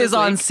internet. Judith is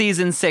on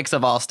season 6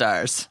 of All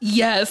Stars.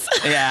 Yes.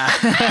 Yeah.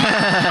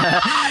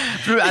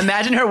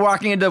 Imagine her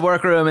walking into the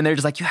workroom and they're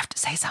just like, you have to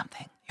say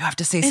something. You have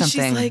to say something.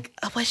 She's like,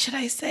 what should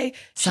I say?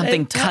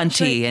 Something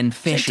cunty and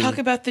fishy. Should I talk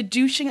about the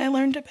douching I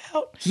learned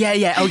about?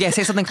 Yeah. Oh, yeah.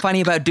 Say something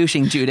funny about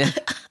douching, Judith.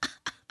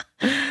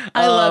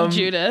 I love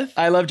Judith.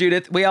 I love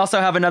Judith. We also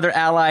have another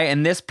ally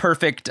in this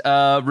perfect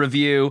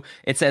review.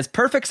 It says,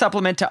 perfect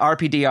supplement to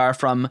RPDR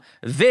from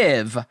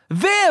Viv.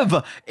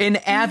 Viv, an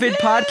avid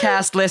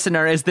podcast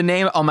listener is the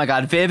name. Oh my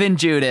God, Viv and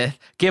Judith.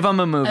 Give them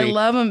a movie. I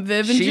love them,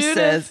 Viv and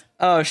Judith.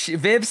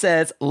 Viv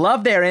says,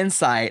 love their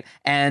insight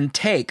and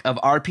take of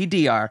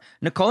RPDR.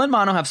 Nicole and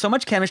Mano have so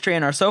much chemistry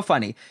and are so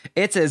funny.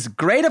 It's as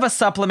great of a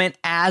supplement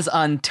as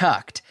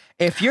Untucked.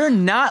 If you're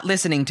not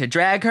listening to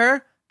Drag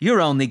Her, you're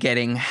only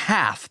getting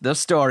half the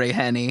story,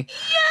 Henny.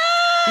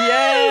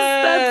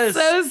 Yes!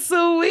 That's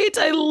so sweet.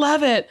 I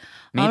love it.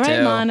 Me All right,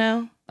 too.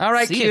 Mono. All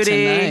right, See cutie.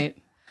 you tonight.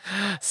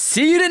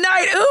 See you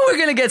tonight. Ooh, we're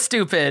going to get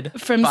stupid.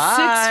 From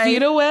Bye. 6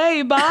 feet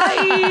away.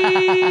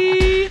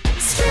 Bye.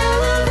 Still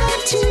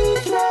love to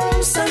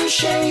throw some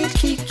shade,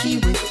 Kiki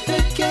with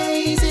the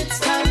gaze. It's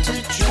time to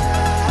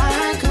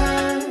drag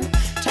her.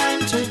 Time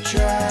to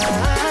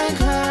drag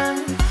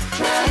her.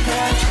 Drag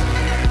her.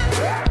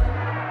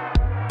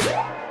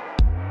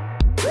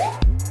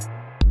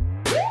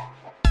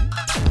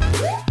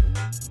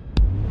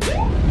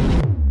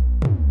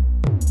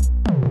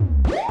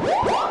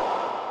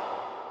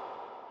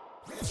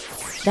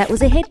 That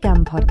was a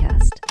HeadGum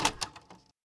podcast.